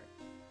more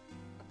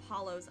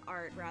Apollo's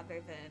art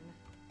rather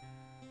than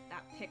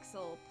that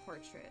pixel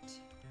portrait.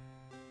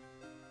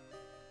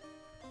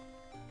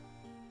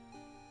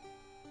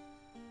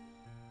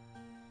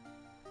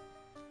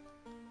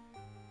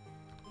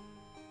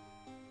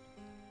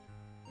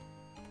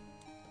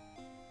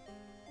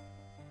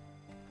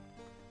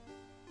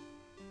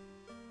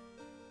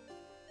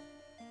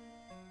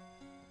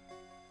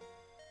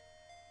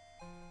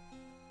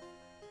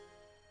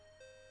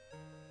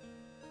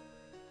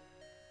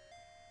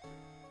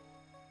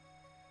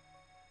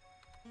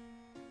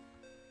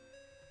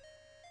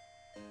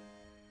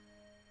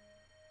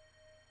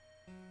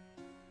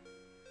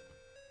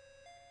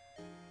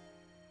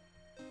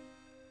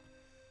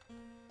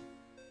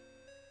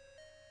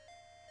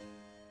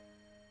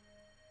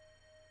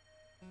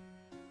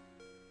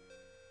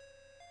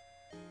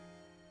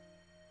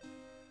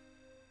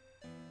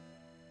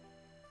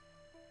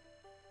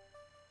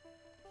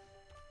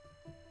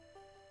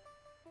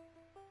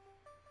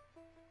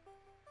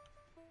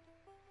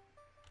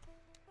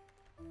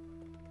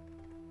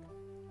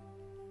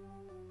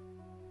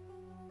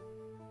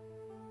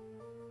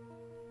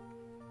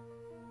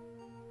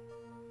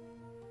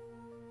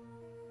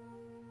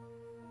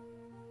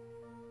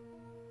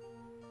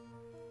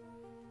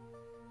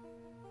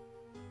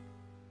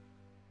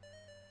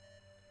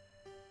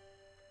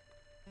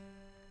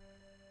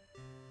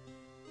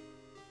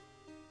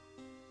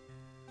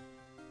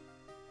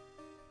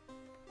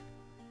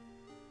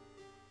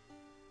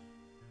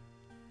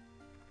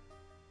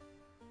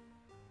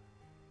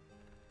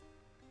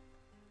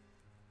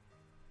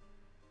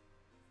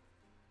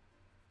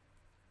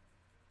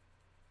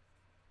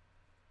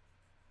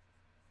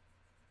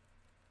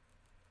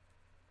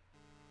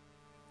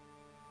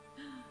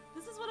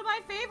 This is one of my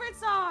favorite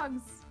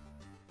songs!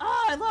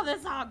 Oh, I love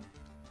this song!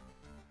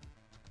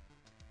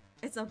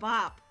 It's a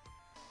bop.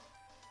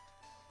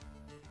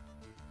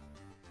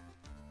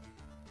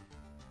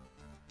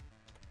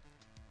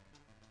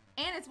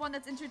 And it's one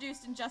that's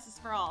introduced in Justice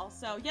for All,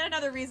 so yet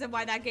another reason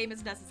why that game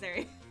is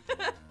necessary.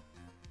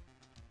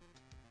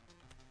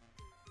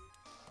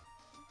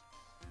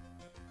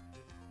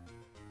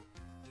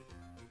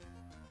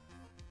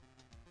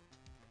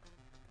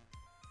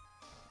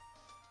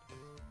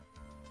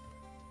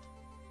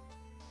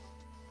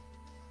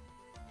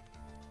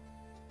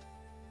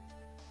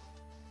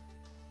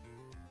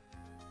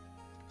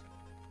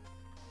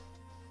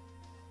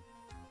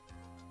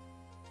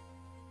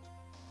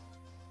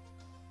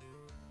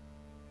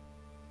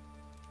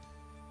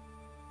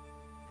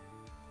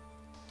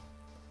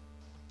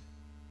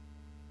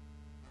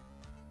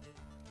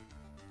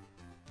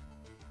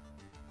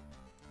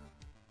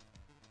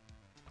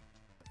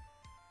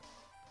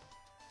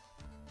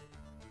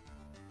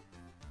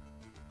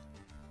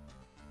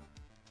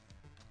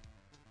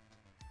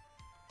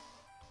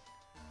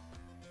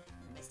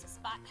 Missed a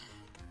spot.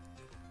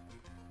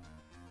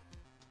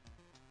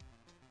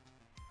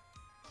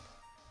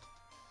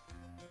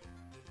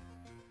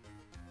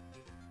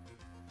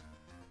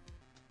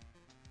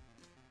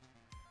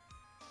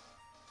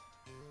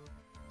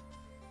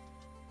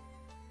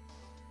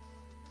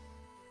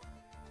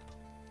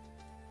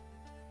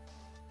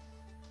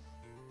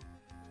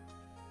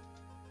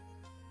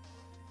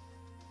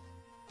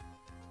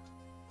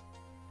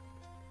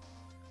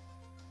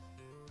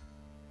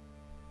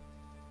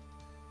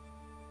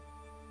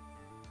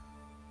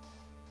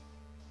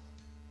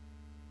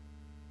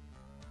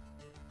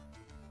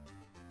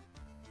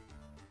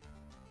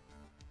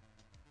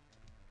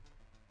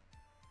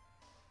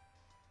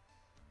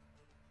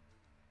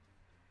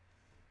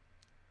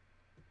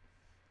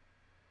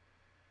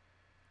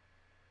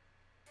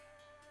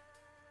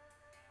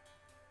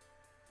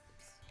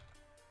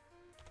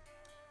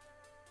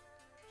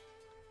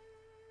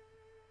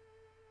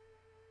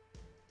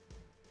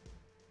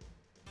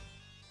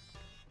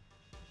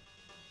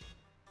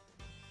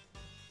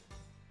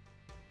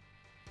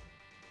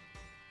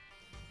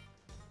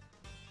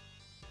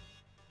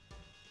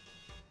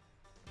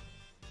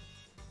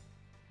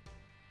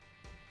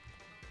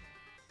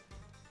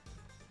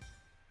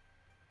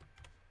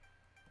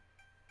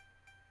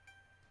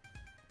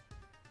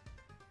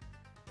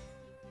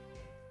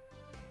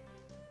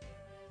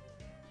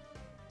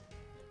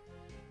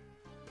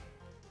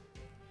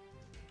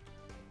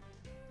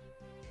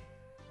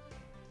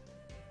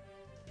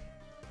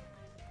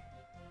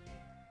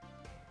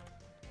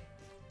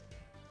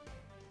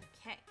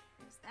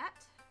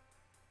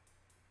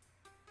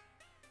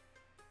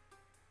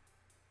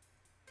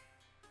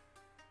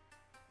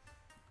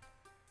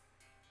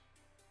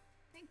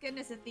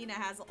 goodness Athena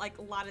has like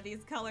a lot of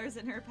these colors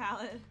in her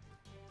palette.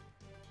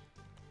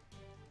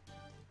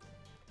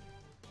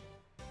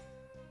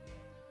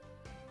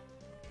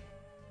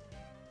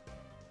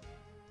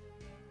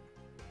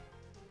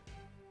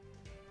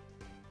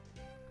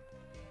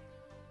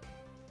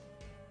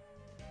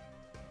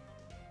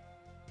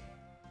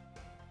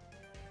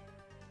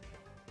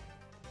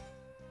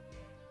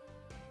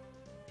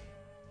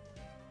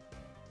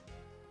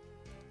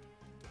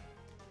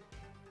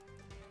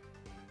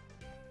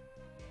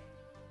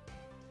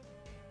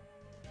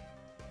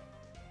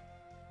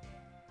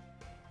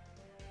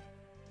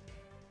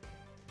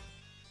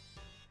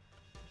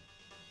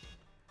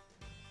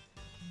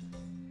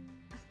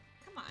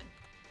 Come on.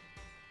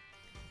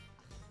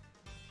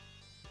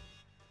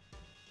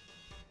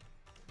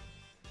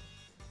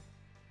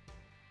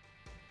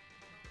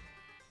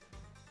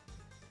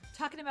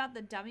 Talking about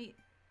the dummy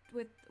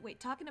with, wait,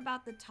 talking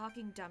about the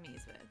talking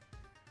dummies with.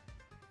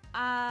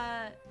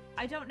 I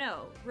don't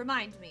know.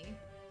 Remind me.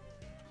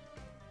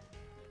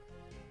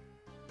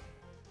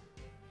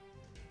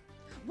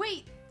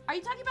 Wait, are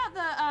you talking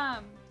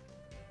about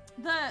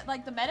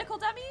like the medical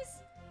dummies?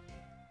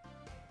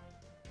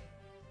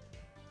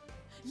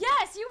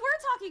 Yes, you were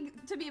talking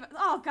to me about,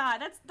 oh god,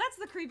 that's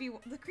the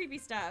creepy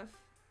stuff.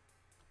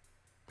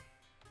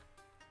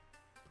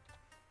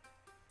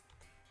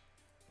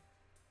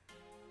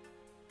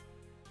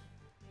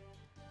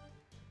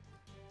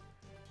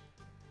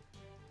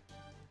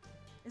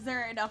 Is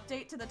there an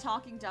update to the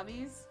talking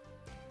dummies?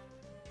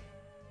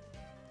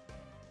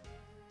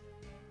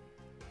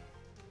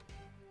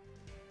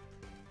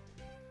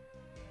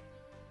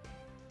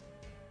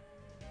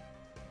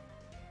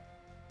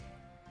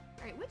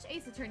 Alright, which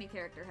Ace Attorney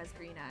character has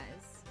green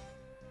eyes?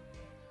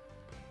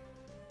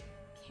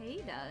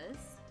 Kay does.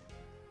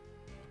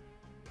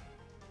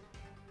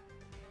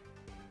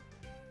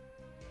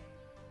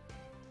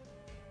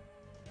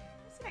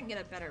 Let's see if I can get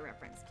a better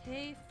reference.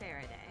 Kay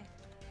Faraday.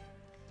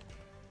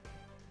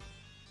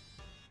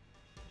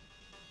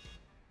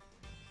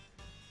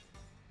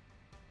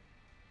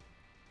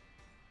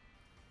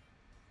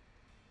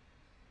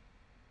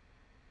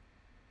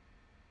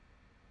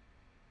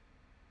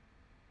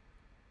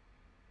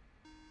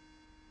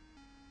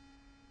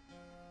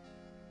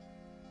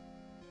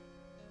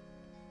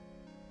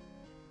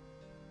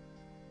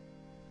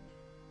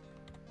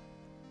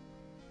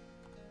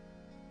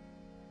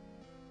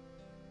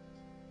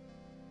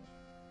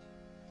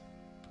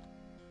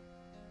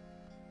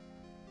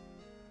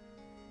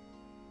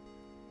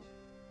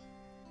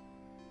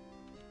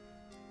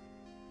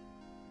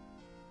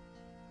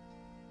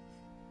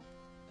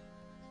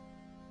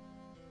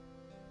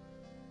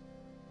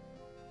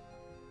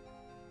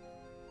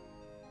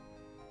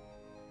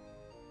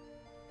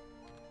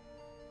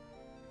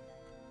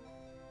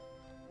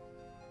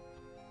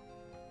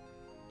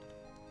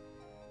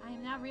 I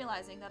am now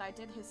realizing that I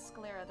did his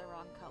sclera the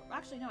wrong color.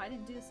 Actually, no, I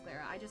didn't do the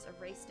sclera. I just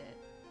erased it.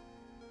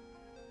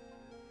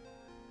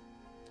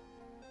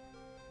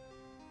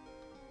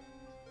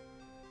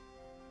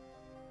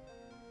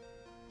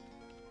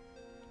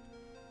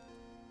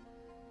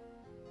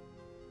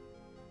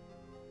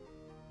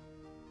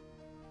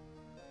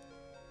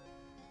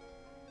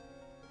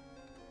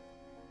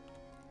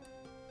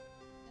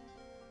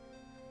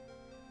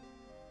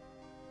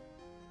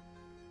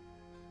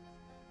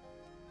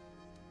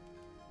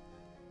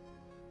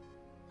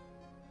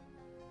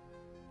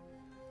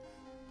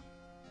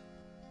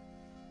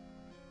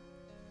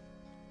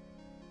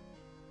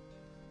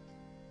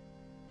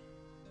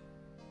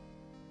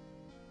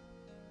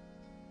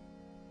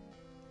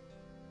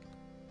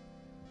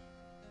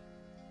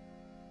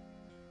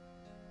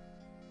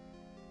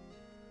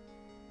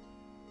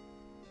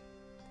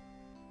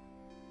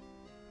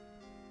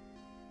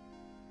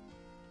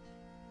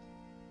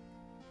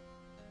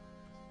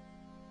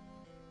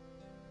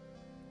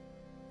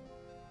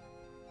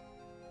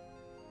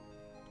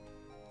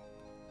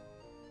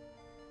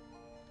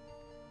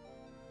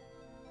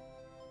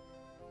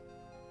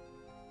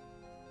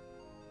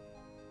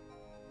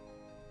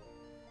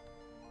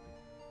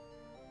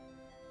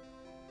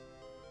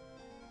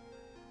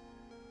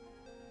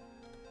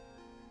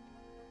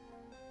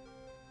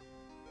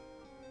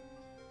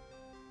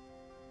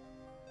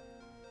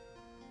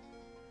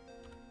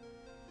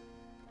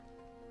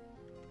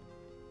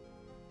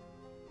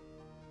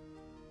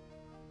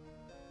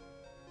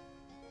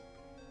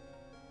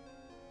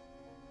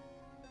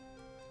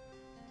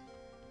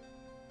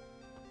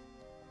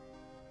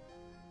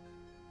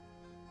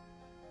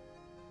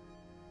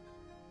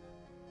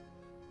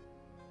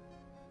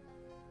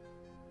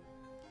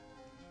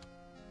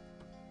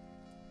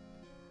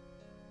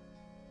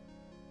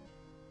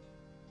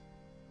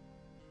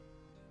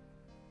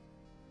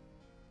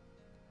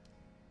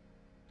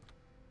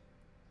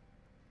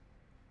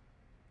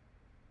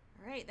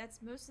 Alright,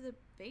 that's most of the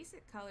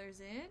basic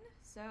colors in,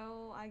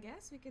 so I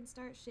guess we can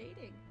start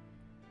shading.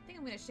 I think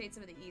I'm going to shade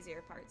some of the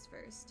easier parts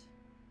first.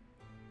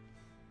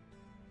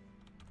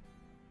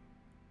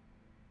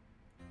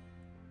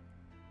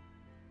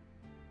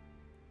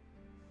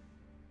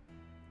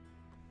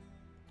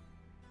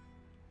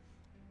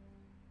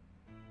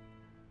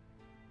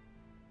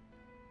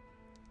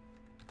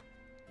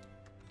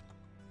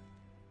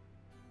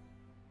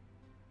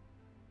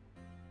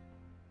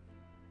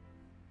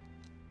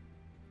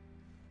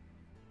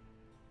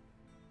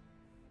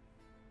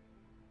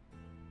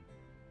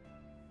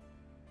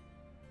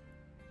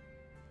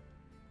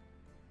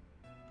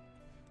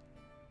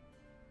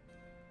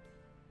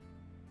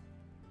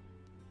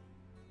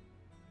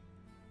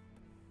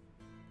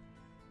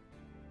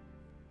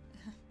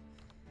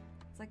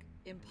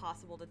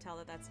 impossible to tell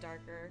that that's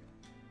darker.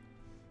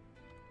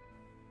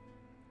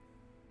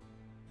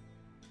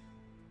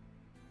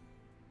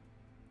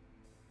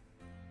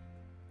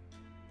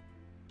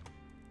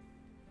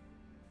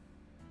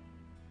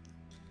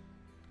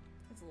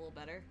 It's a little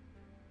better.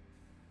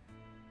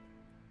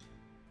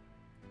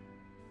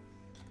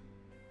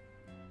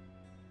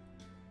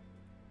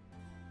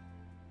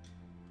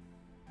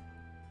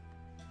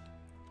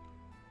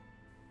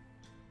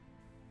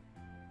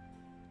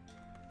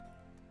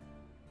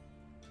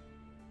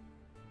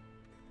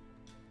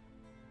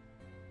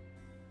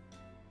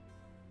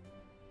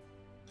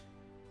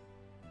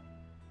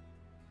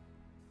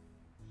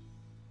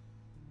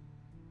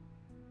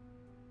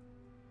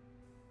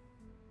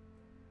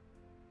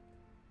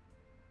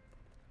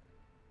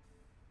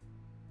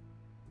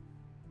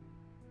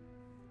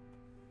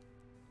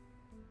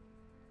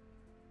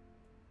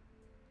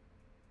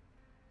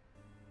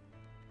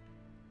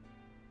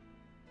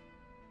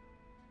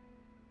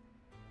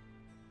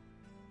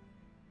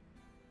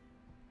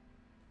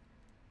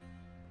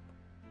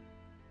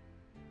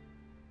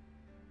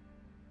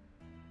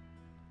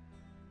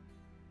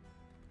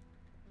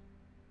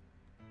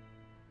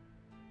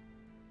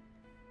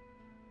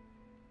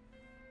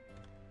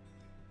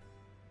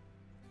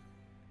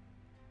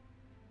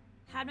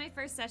 Had my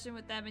first session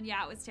with them, and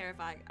yeah, it was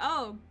terrifying.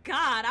 Oh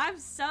God, I'm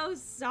so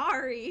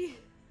sorry.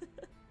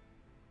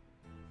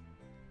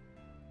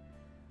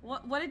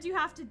 What did you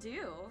have to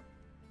do?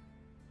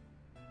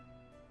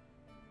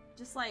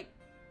 Just like,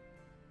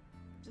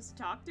 just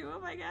talk to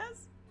him, I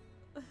guess?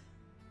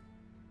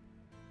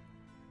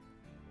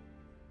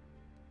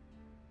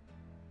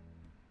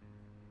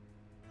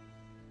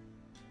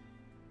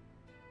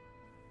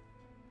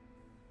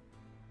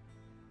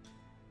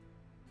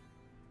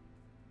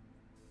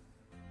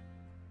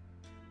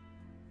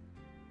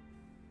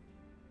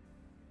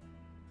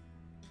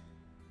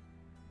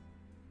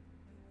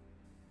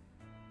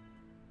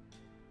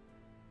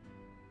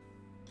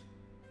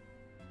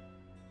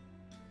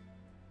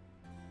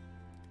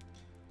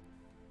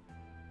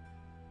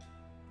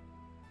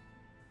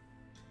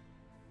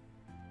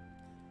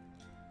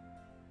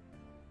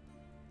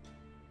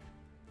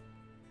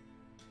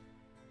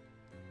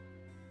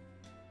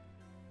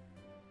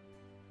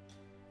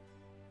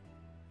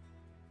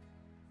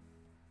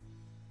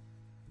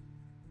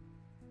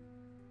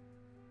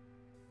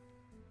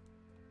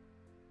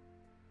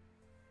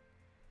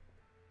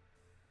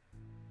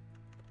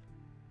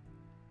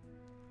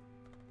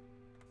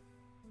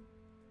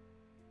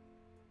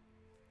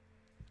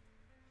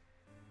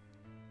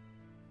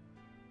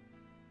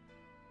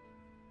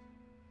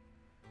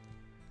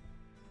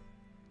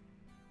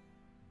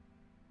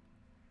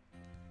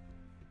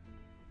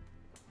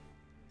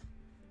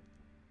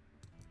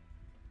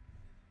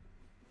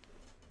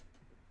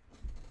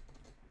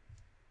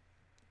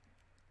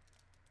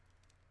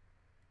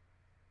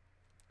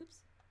 Oops.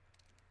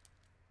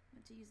 I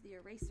meant to use the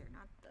eraser,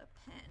 not the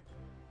pen.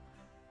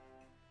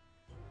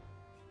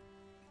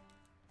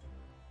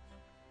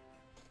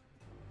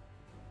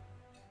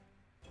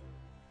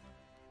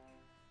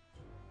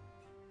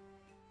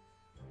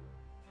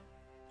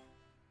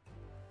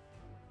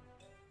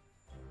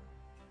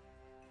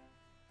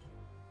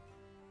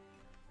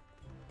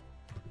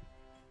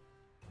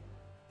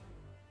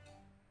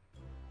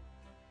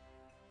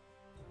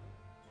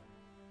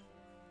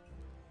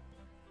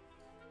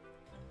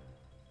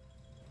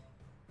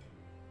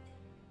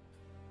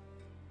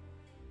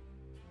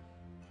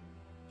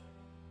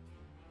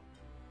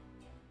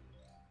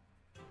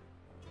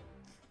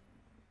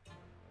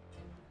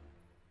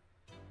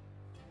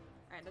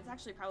 Alright, that's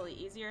actually probably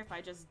easier if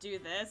I just do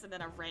this and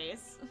then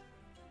erase.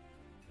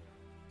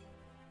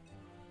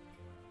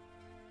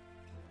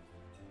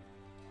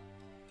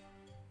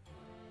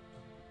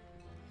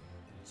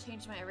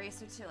 Change my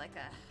eraser to like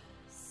a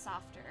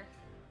softer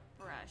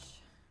brush.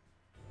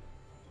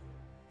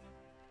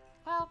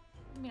 Well,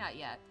 maybe not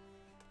yet.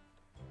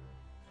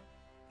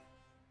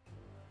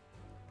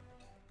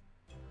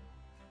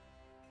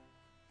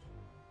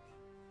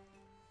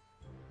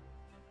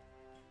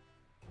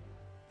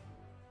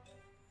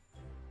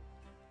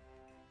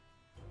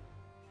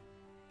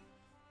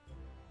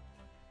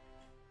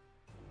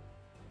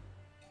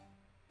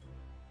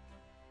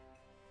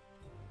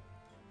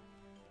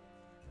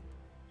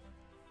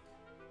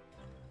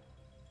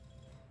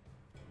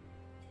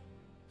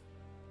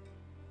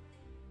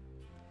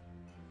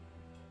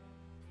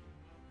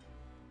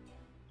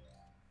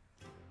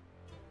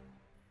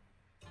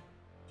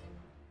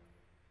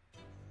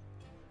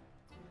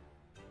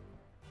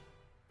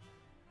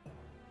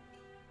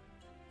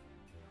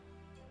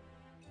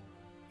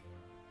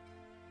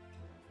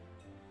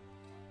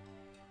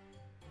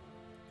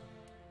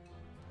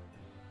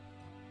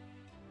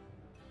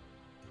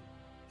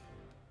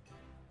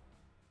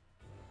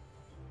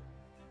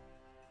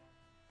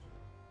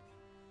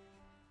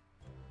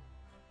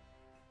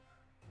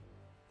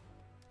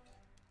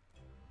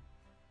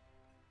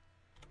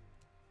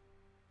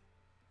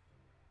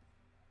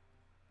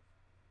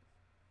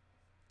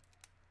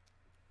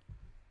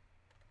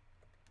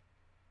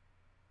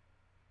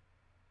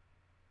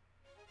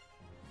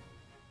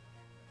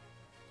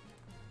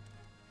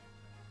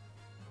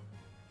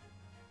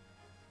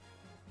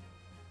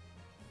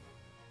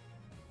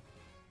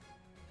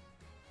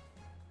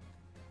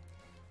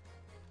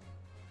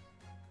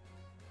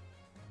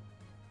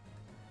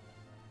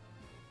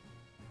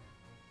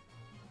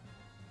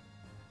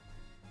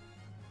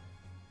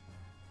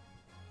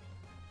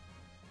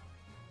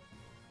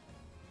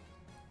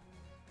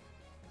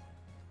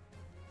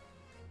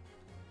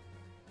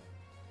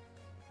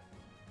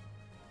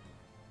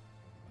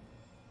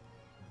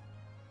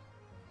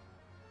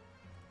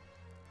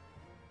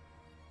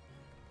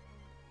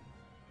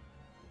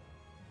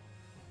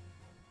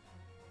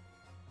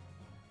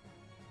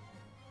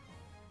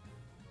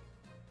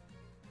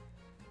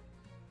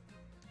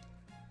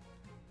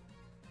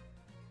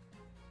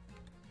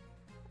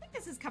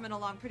 this is coming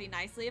along pretty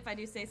nicely, if I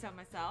do say so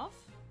myself.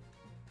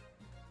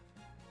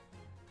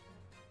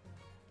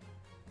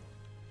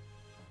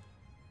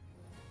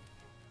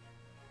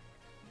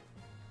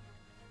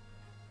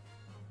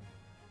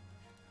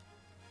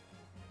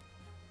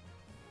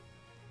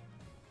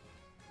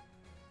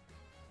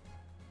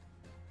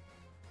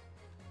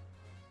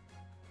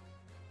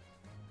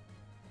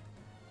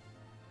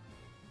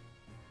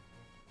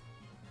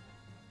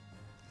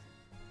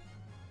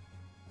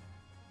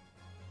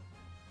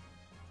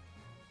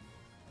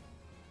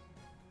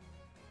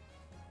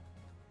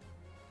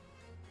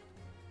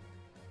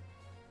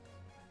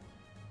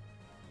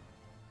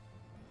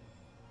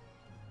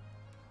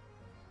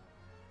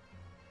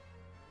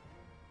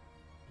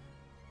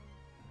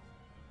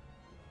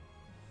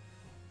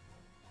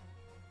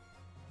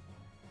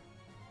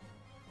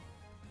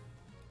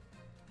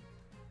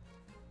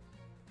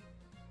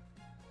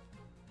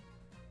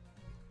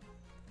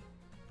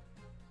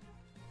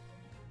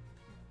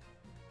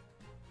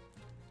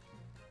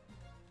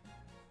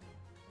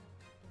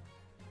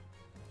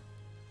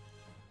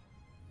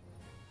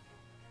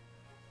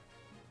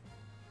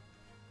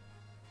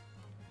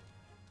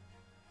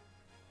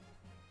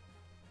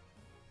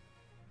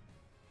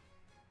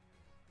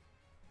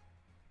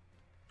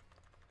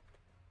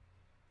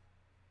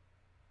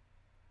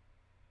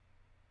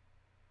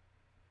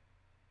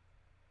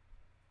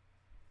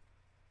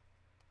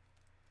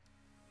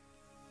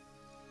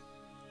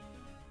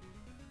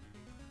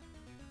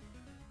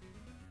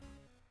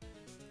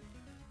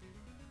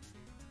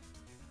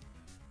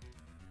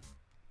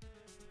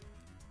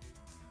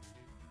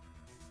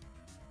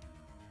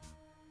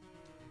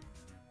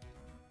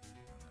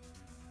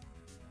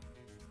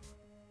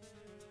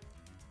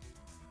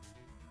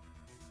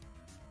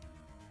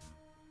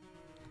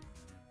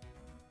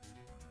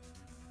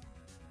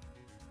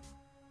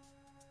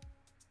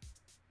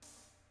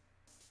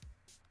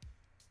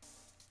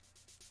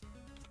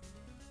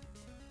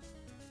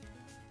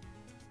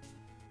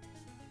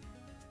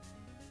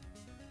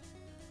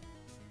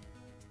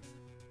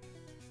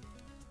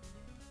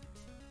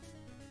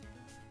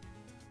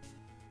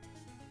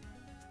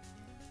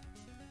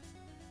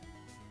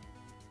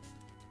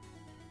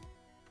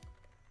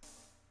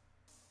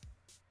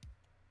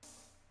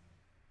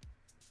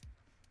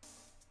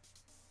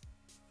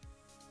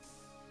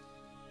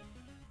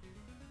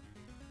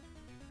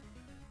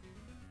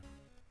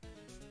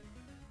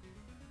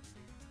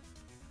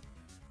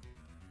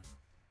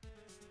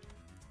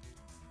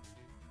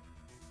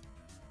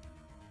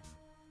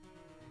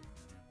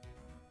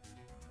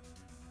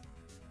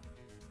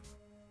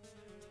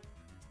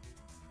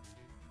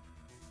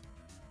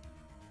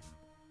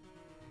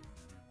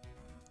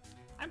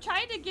 I'm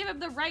trying to give him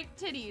the right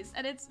titties,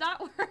 and it's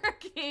not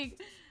working.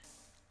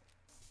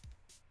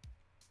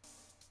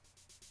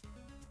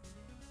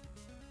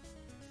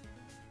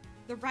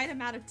 The right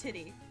amount of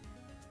titty.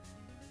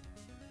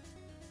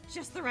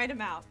 Just the right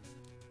amount.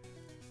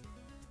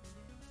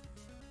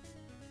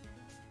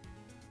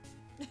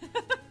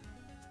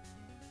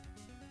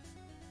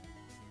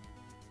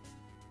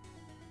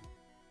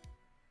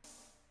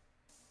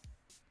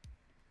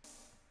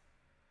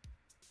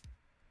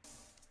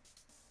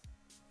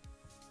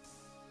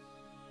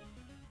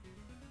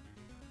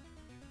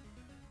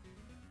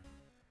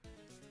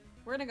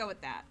 We're gonna go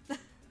with that.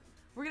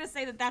 We're gonna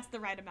say that that's the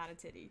right amount of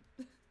titty.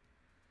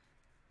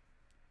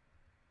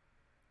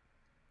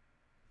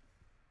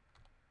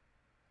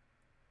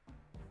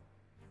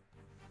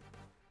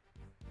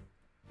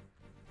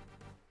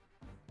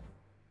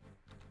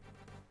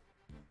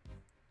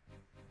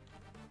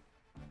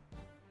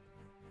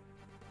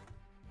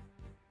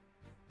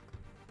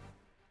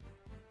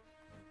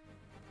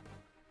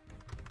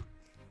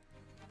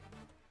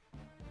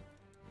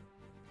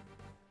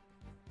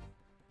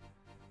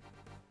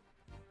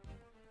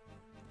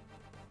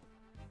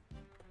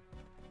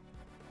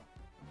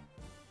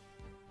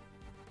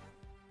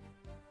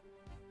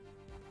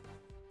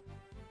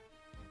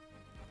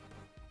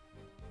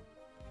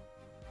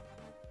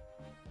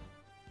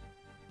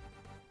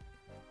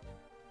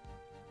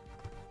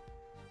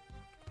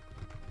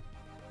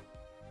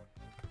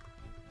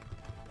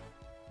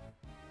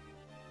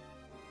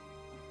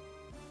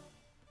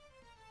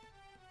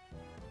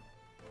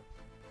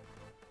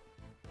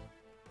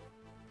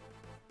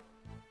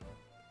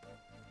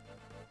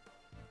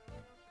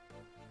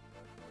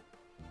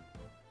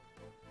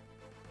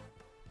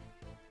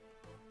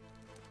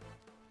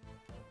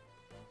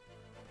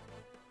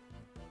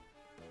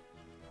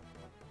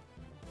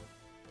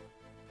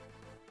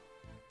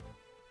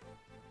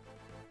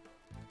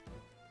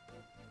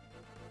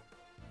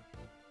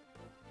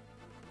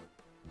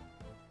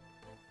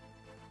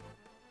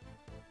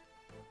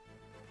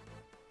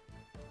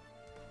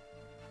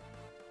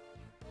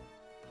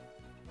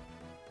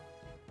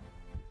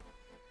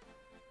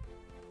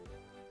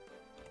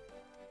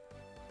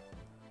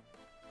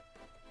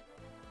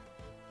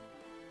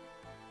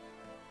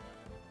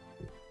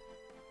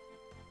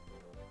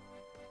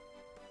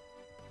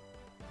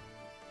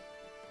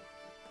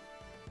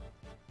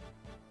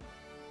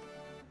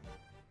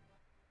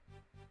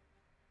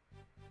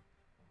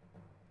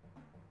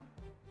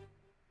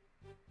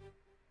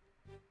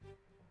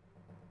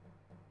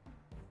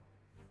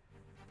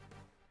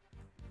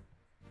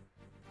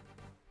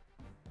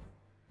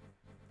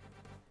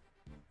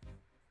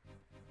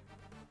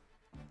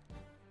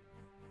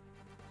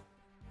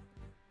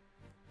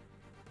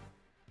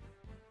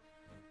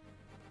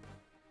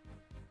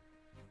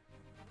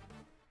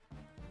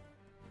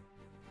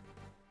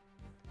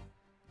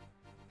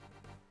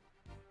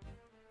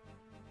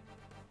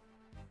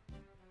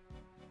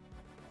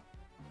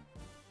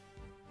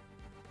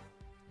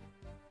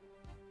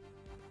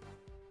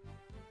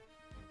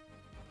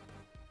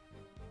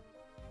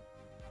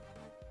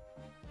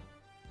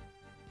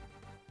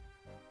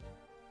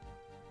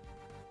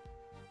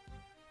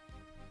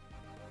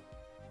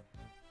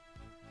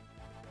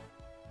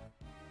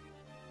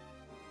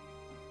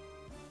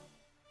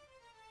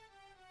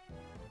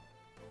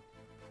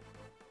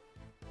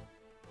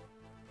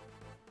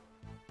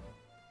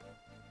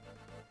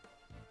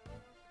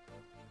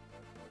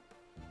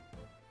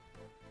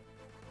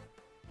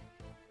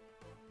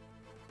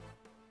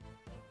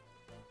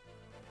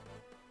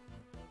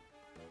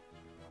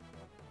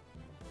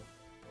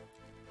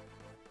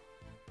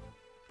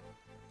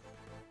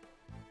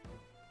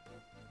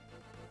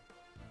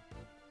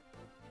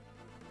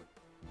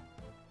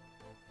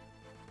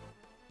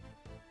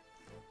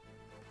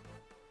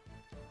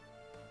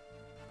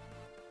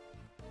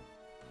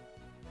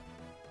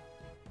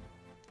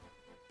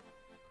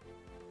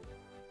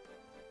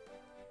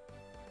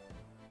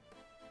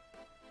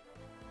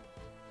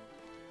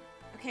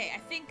 Okay, I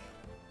think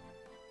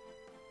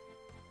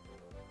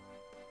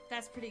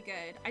that's pretty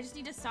good. I just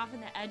need to soften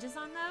the edges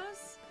on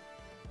those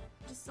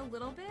just a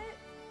little bit,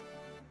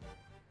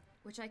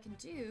 which I can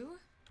do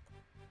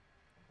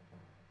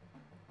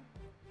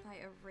by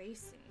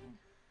erasing.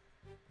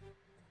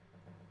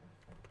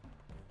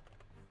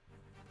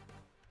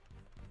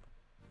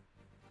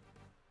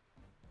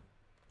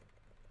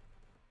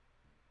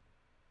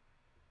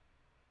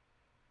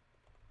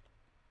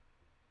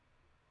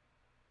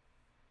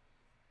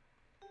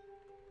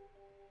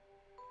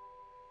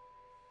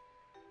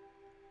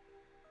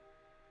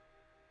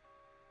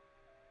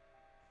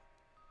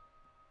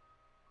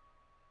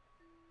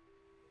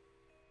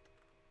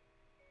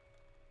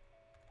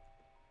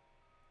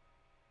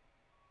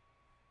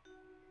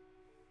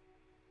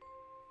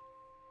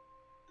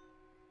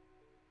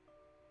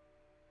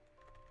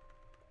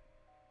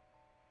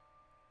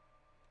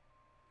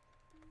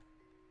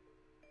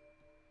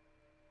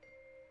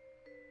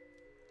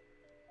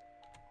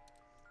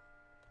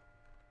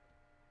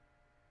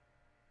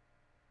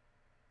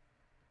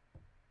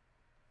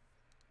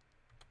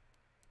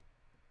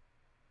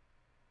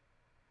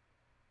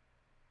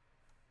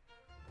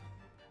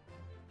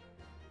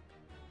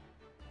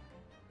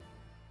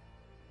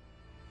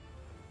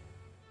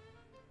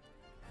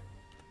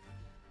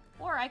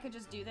 Or I could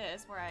just do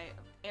this, where I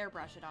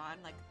airbrush it on,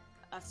 like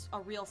a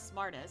real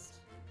smartest.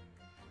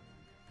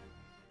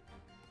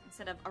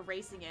 Instead of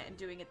erasing it and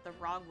doing it the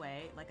wrong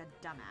way, like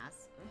a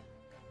dumbass. Ugh.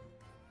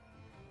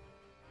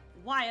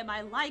 Why am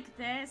I like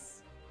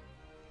this?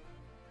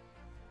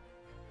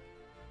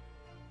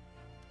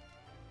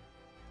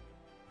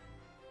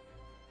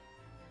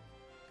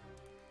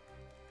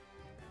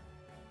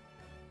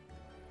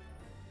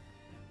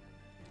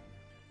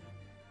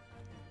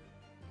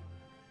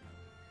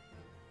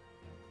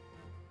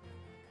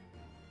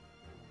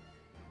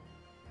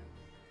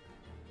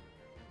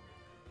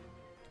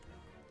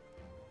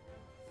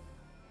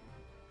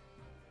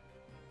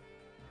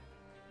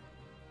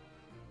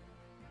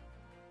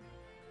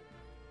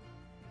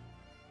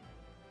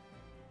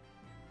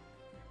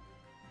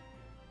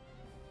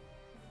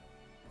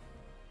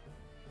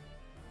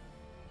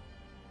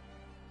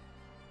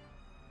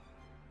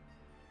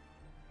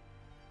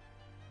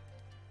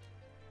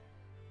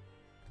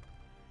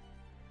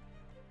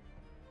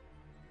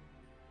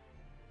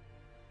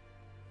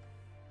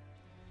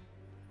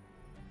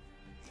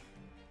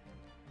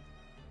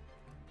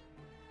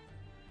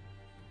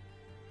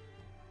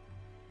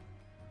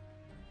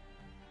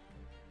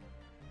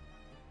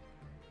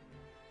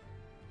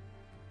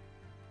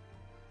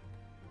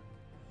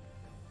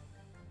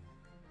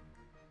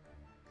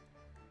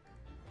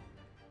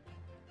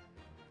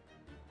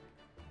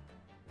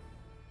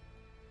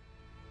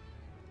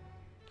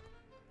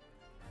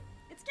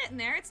 It's getting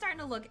there. It's starting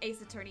to look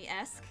Ace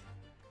Attorney-esque.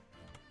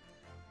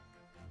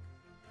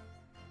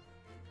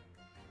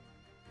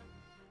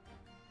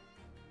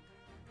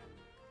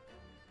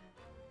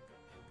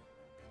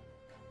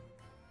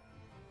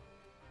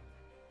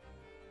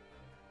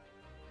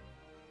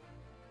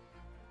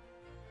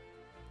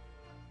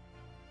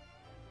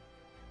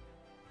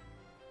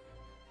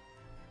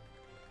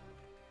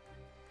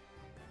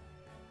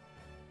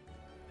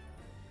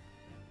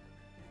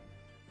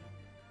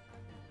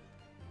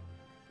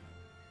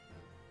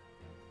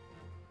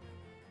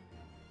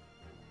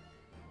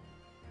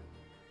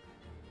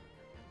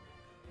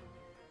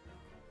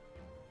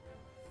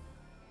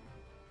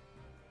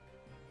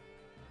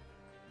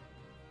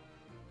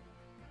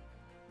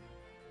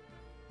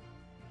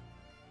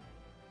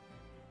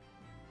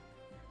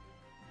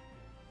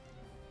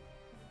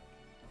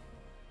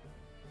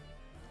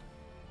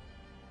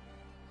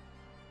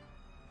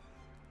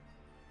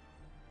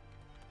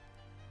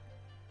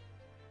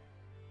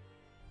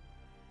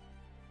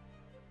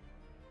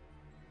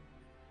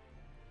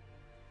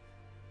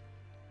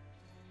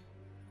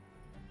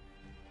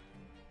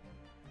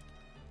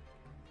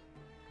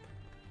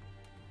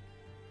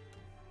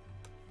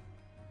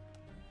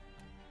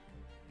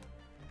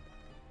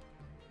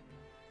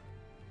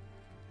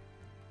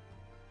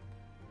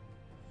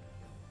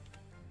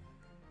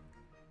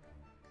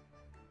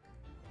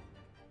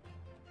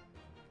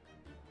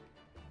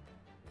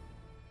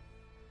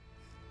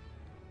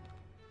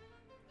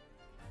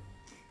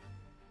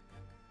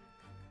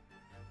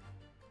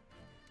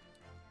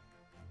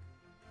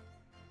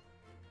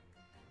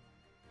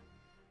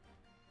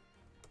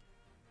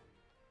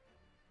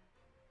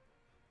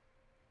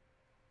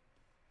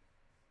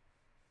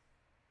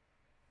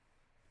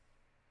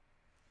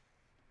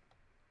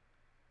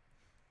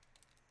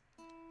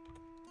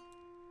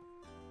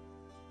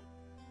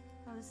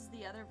 Oh, this is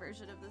the other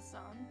version of this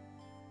song.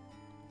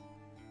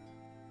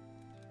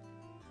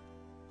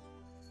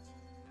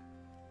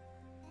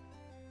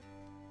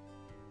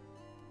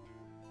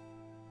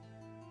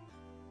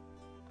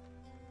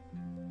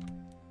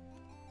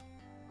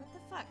 What the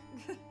fuck?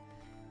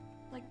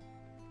 Like,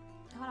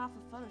 got off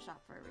of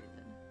Photoshop for a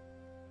reason.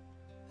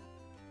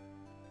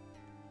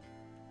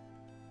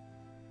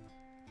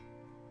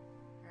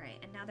 Alright,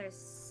 and now Now there's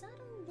subtle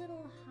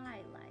little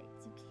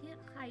highlights. You can't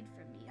hide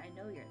from me. I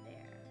know you're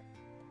there.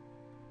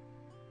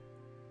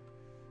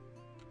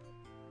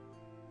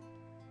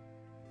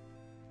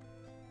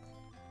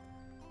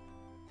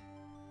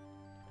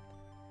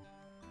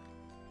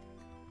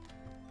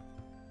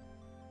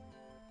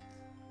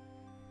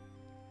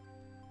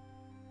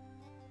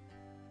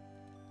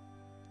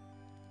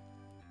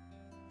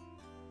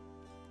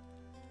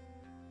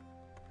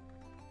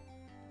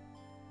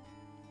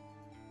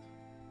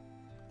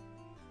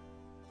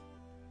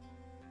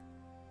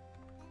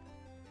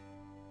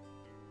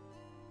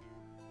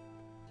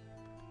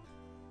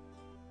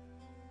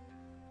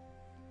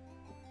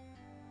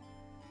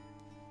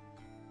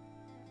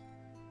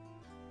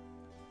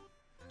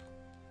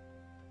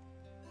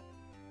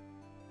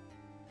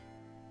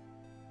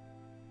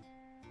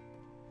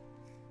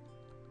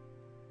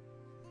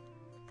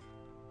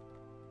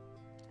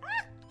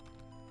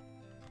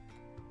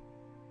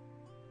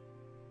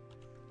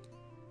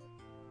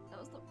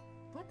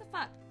 What the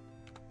fuck?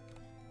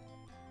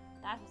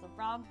 That was the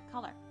wrong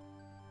color.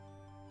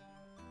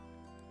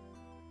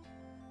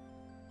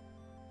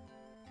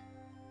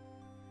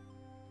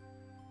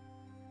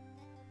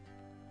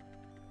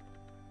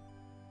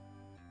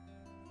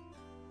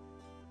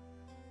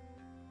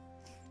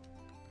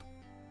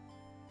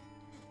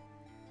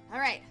 All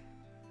right.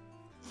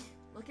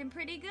 Looking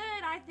pretty good,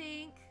 I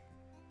think.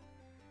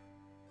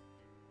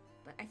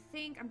 But I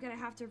think I'm gonna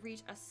have to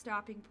reach a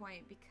stopping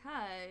point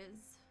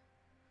because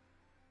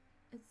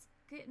it's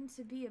getting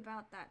to be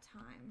about that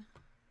time.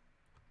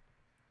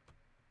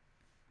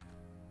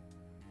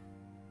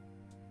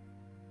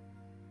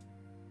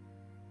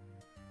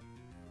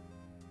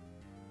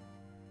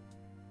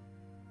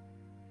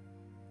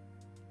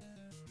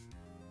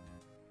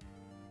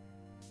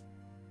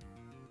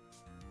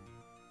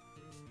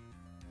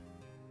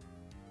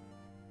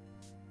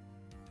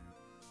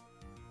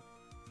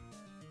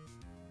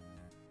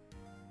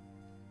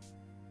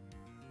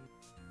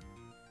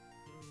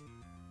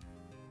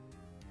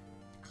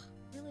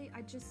 Really,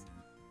 I just...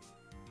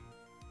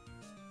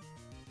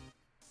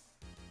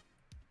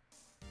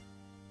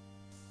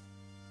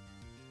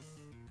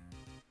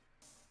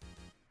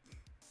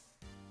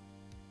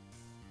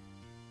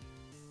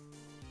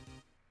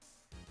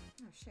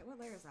 Oh shit, what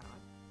layer is that on?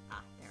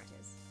 Ah, there it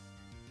is.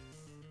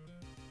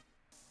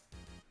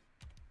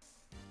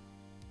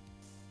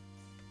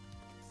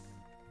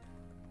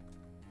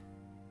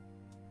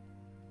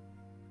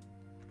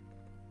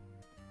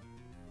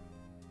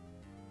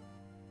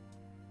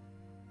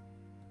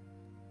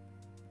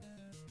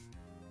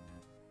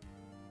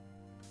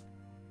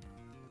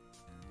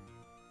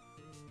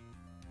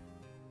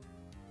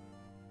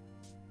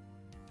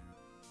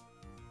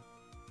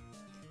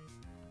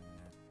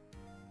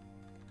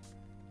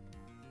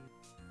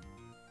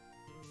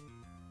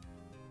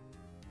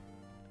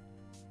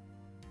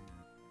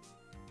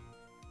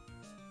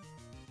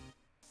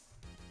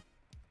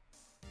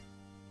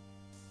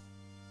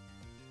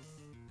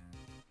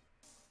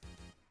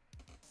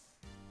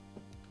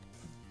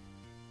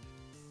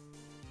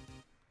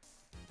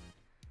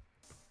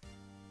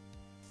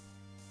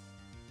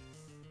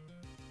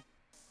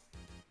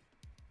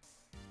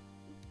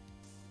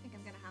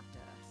 I'm gonna have to...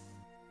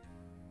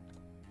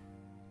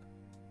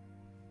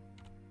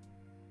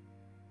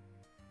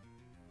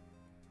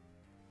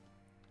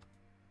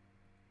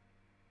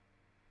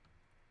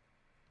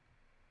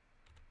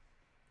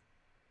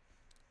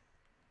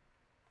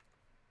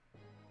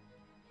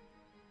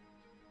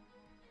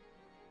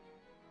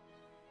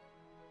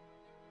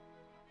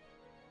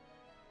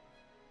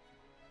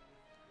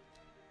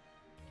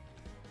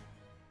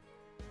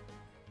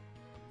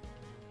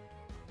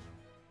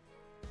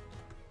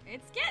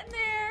 It's getting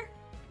there!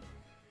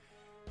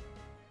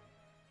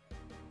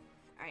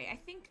 Alright, I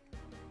think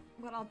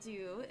what I'll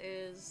do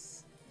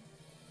is...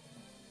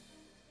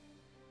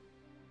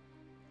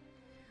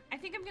 I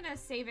think I'm gonna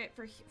save it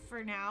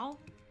for now.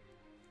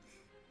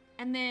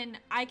 And then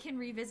I can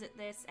revisit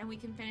this and we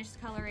can finish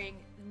coloring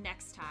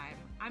next time.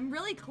 I'm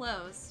really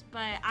close,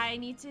 but I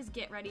need to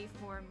get ready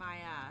for my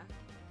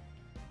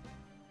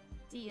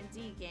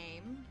D&D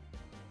game.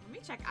 Let me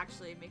check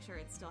actually, make sure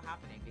it's still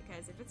happening,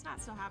 because if it's not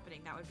still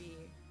happening, that would be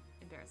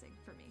embarrassing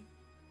for me.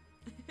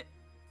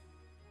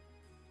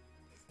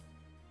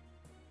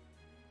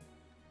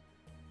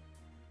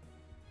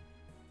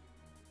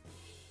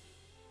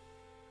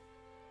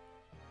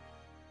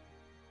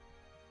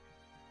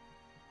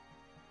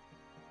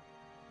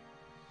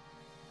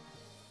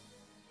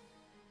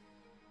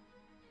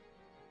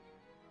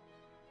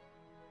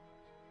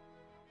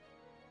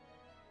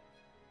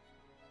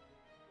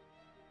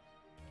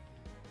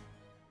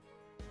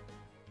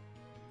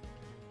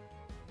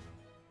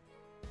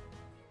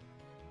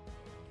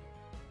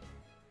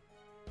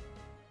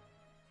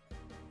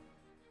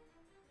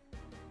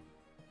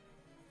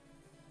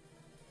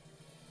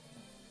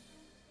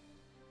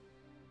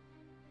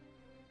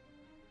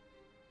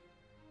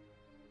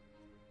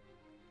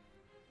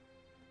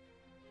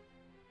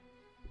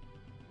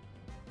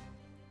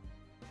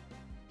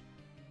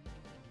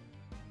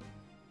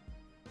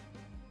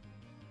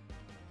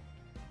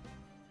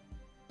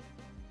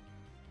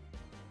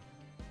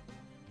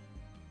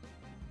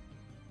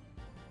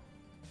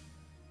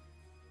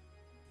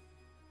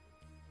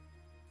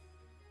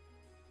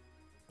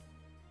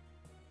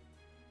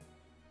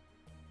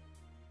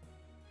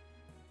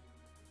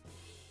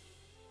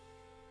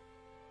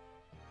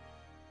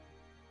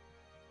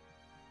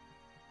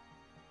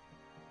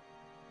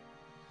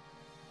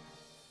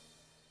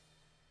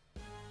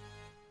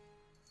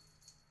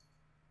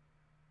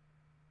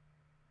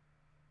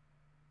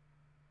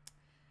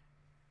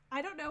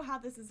 I don't know how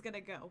this is gonna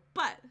go,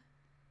 but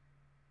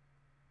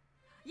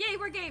yay,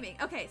 we're gaming.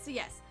 Okay, so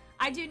yes,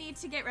 I do need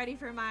to get ready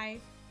for my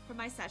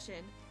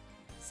session.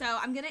 So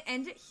I'm gonna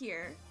end it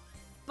here.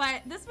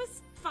 But this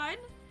was fun,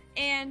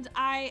 and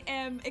I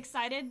am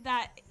excited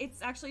that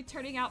it's actually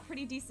turning out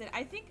pretty decent.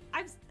 I think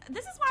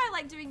this is why I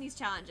like doing these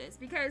challenges,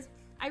 because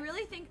I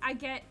really think I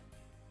get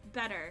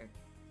better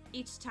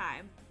each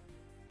time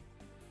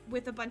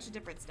with a bunch of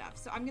different stuff.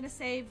 So I'm gonna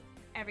save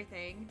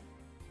everything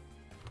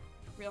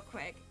real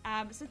quick.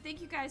 So thank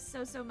you guys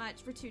so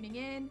much for tuning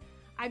in.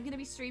 I'm gonna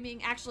be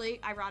streaming, actually,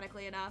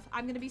 ironically enough,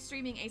 I'm gonna be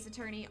streaming Ace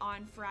Attorney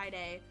on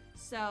Friday.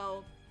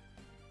 So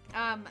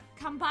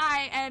come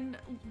by and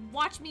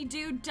watch me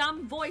do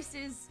dumb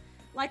voices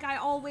like I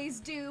always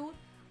do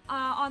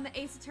on the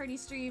Ace Attorney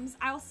streams.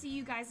 I'll see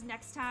you guys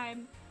next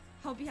time.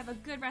 Hope you have a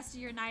good rest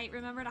of your night.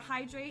 Remember to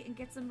hydrate and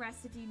get some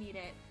rest if you need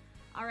it.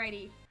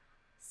 Alrighty,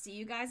 see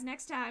you guys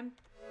next time.